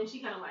detailed, and she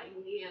kind of like,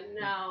 yeah,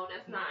 no,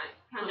 that's not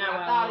kind of what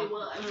I thought it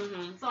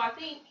was. So I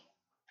think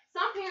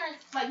some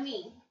parents, like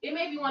me, it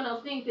may be one of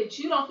those things that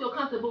you don't feel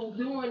comfortable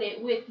doing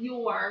it with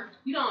you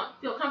don't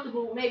feel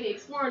comfortable maybe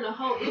exploring the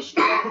whole issue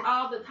of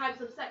all the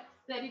types of sex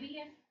that it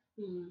is,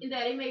 and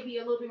that it may be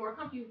a little bit more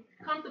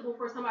comfortable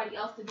for somebody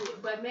else to do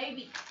it. But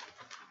maybe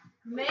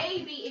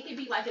it could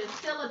be like a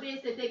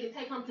syllabus that they can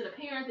take home to the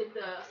parents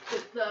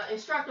if the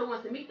instructor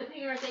wants to meet the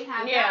parents. They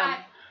have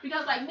that.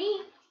 Because like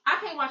me, I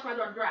can't watch my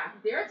daughter drive.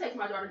 Derek takes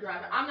my daughter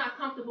driving. I'm not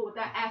comfortable with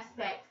that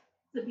aspect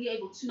to be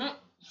able to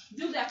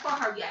do that for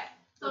her yet.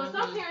 So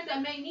some parents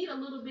that may need a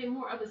little bit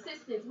more of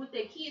assistance with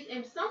their kids,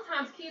 and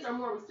sometimes kids are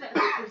more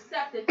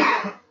receptive to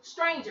a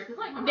stranger. Because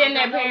like my mom don't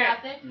know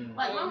nothing.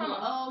 Like my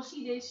mama,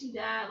 she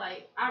died.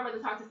 Like I'd rather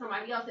talk to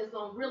somebody else that's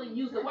gonna really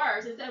use the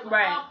words instead of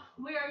like,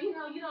 where you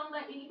don't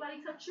let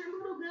anybody touch your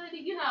little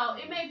goodie.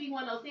 It may be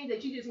one of those things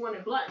that you just want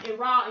it blunt and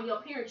raw, and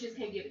your parents just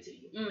can't give it to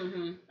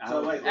you.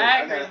 So wait,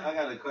 I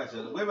got a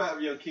question. What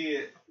about your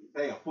kid,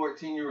 say a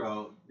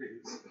 14-year-old?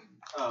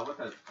 A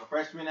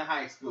freshman in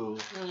high school,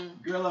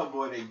 girl or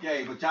boy, they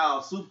gay, but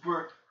y'all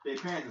their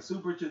parents are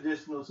super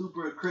traditional,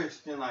 super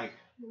Christian, like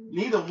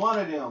neither one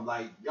of them,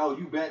 like, yo,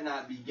 you better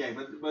not be gay,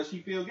 but she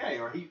feel gay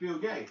or he feel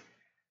gay.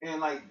 And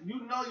like,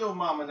 your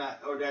mama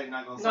or daddy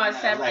not gonna sign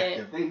that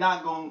elective. They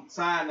not gonna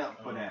sign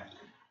up for that.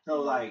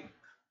 So like,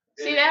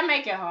 see, that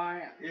make it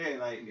hard. Yeah,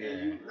 like,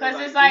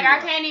 because it's like I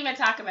can't even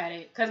talk about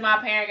it because my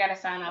parent gotta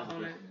sign off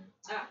on it.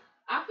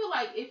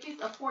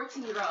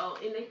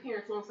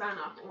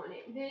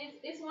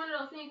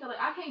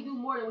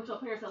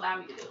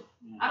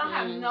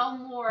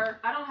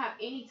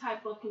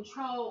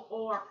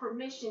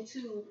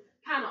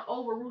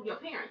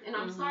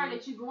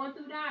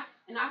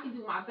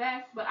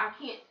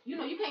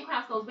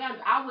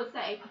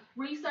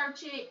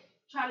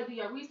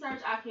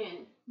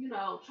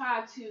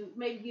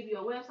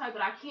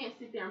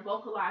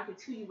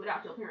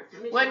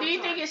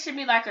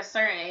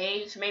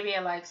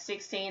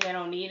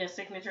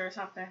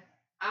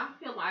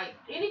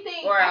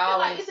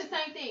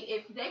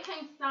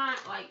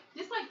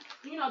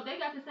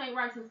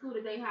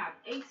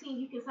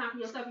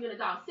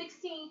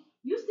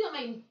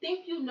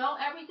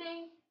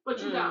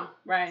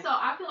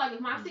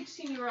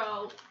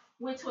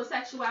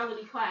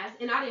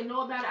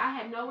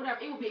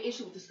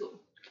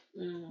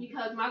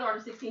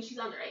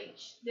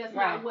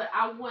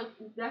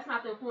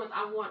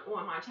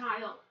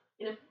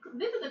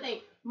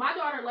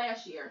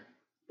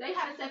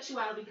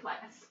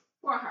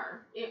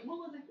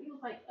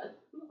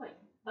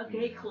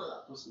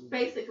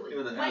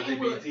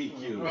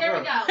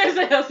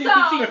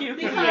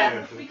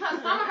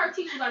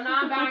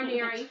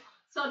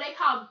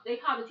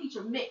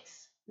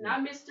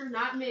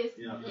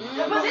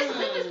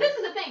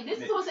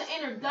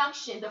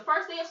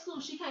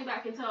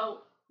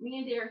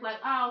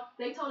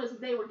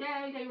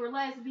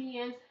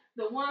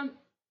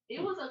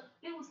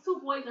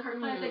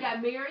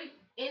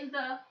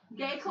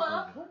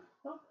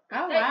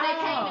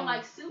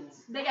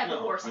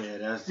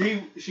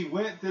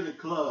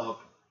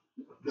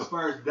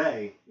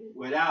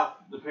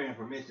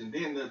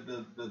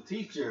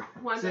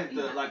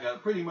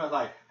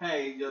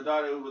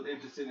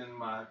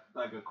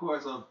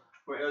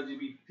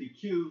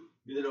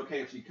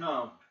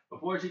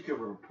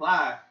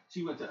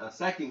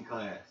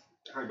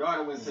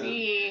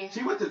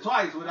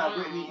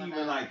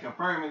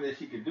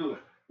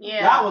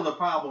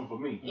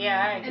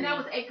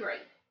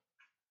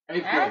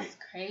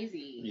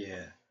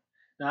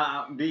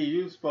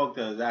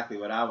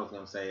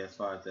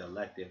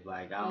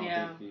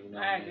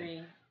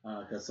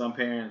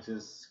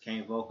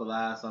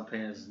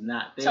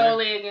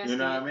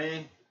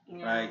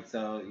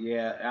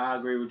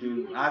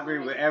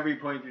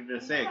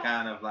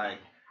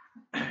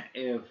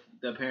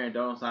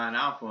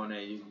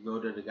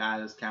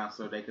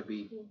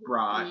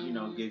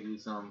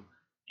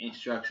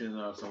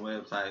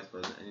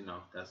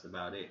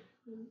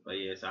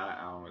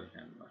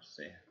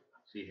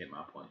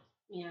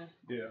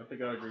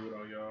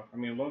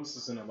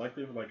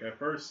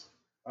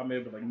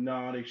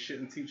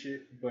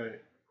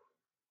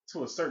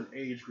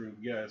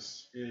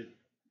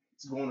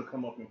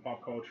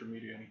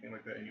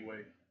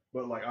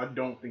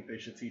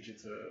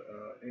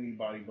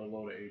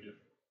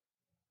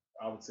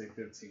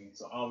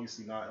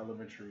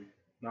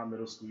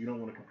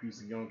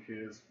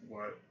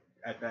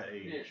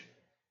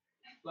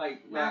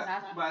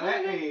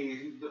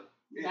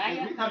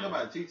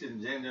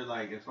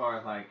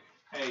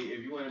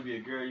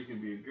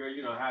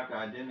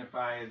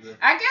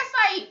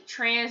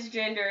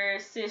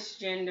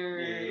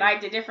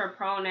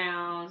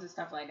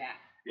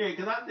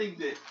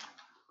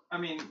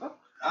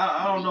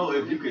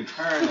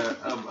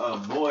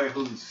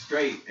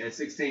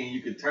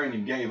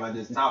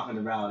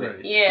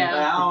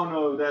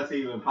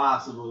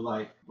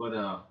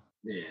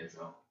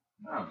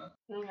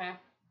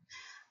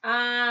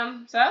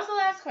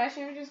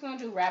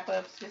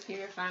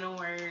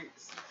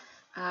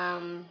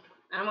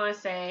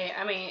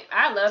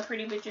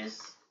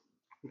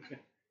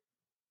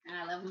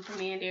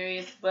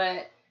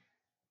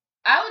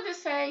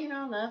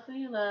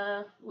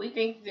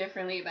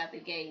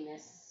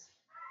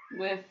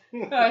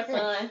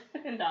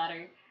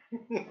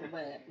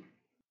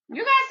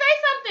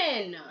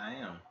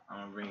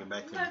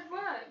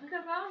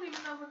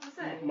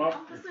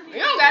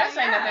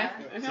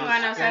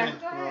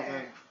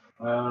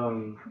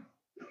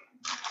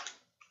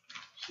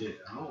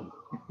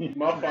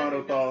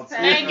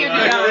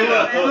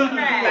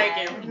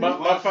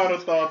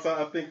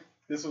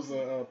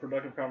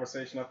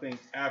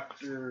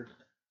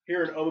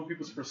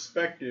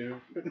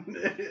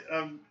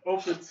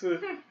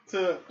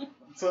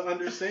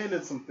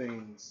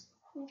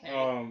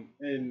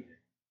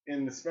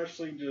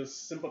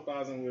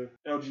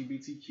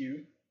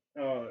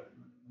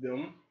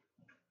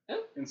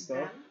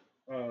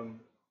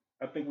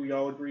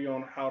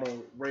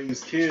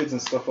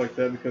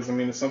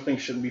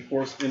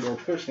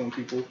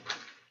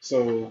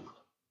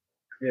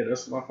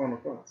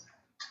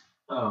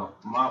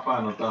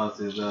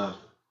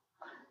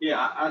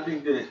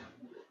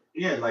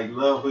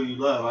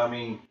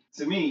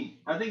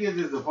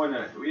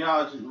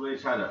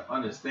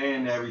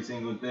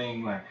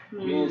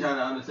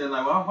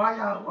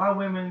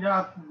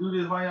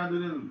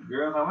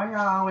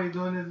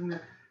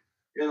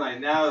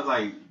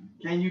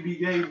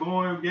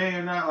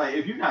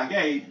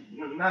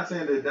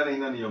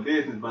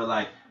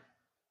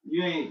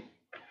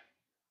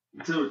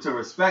 to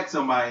respect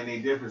somebody and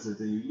their differences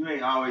to you. You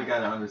ain't always got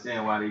to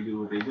understand why they do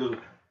what they do,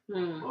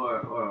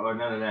 or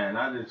none of that. And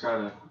I just try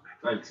to,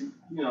 like,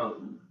 the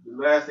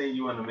last thing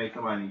you want to make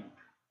somebody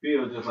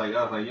feel just like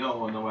us. Like, you don't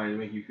want nobody to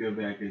make you feel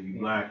bad because you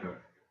black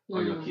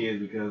or your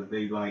kids because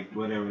they like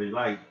whatever they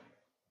like.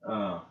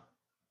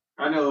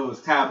 I know it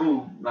was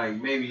taboo, like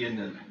maybe in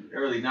the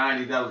early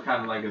 90s, that was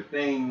kind of like a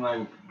thing,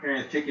 like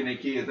parents kicking their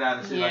kids out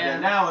and shit like that.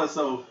 Now it's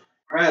so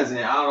present,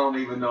 I don't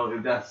even know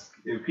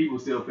if people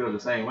still feel the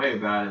same way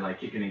about it,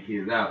 like kicking their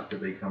kids out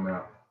because they come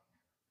out.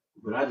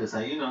 But I just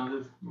say,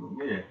 just,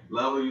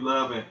 love who you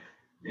love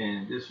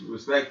and just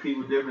respect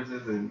people's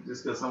differences, and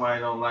just because somebody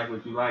don't like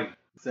what you like.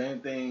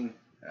 Same thing,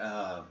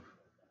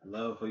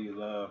 love who you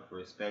love,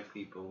 respect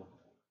people.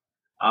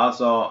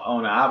 Also,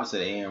 on the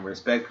opposite end,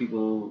 respect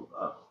people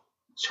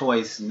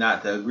choice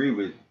not to agree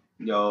with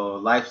your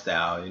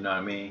lifestyle. You know what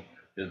I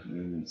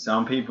mean?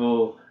 Some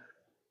people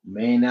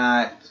may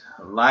not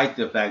like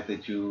the fact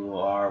that you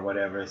are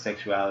whatever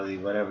sexuality,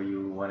 whatever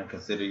you want to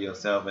consider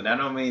yourself, and that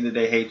don't mean that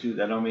they hate you.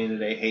 That don't mean that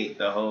they hate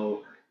the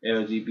whole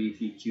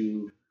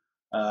LGBTQ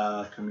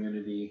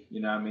community.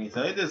 You know what I mean?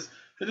 So it's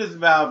just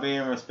about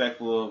being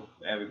respectful of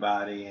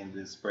everybody and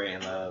just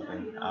spreading love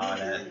and all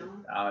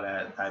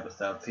that type of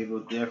stuff.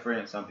 People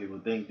different. Some people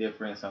think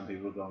different. Some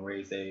people gonna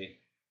raise their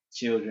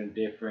children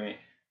different.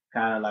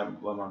 Kind of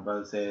like what my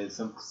brother said.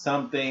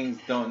 Some things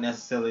don't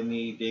necessarily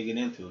need digging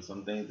into.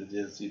 Some things are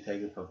just you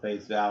take it for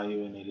face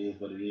value and it is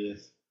what it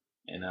is.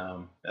 And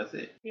that's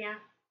it. Yeah.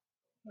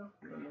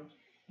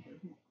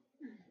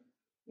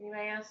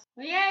 Anybody else?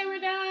 Well, yay, we're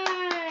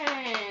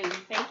done.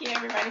 Thank you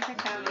everybody for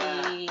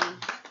coming.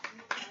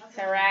 It's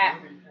a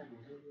wrap.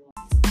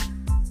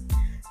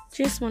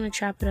 Just want to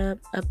chop it up,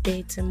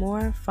 updates and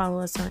more. Follow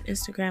us on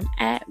Instagram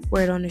at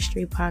Word on the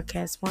Street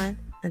Podcast 1.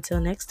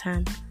 Until next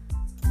time.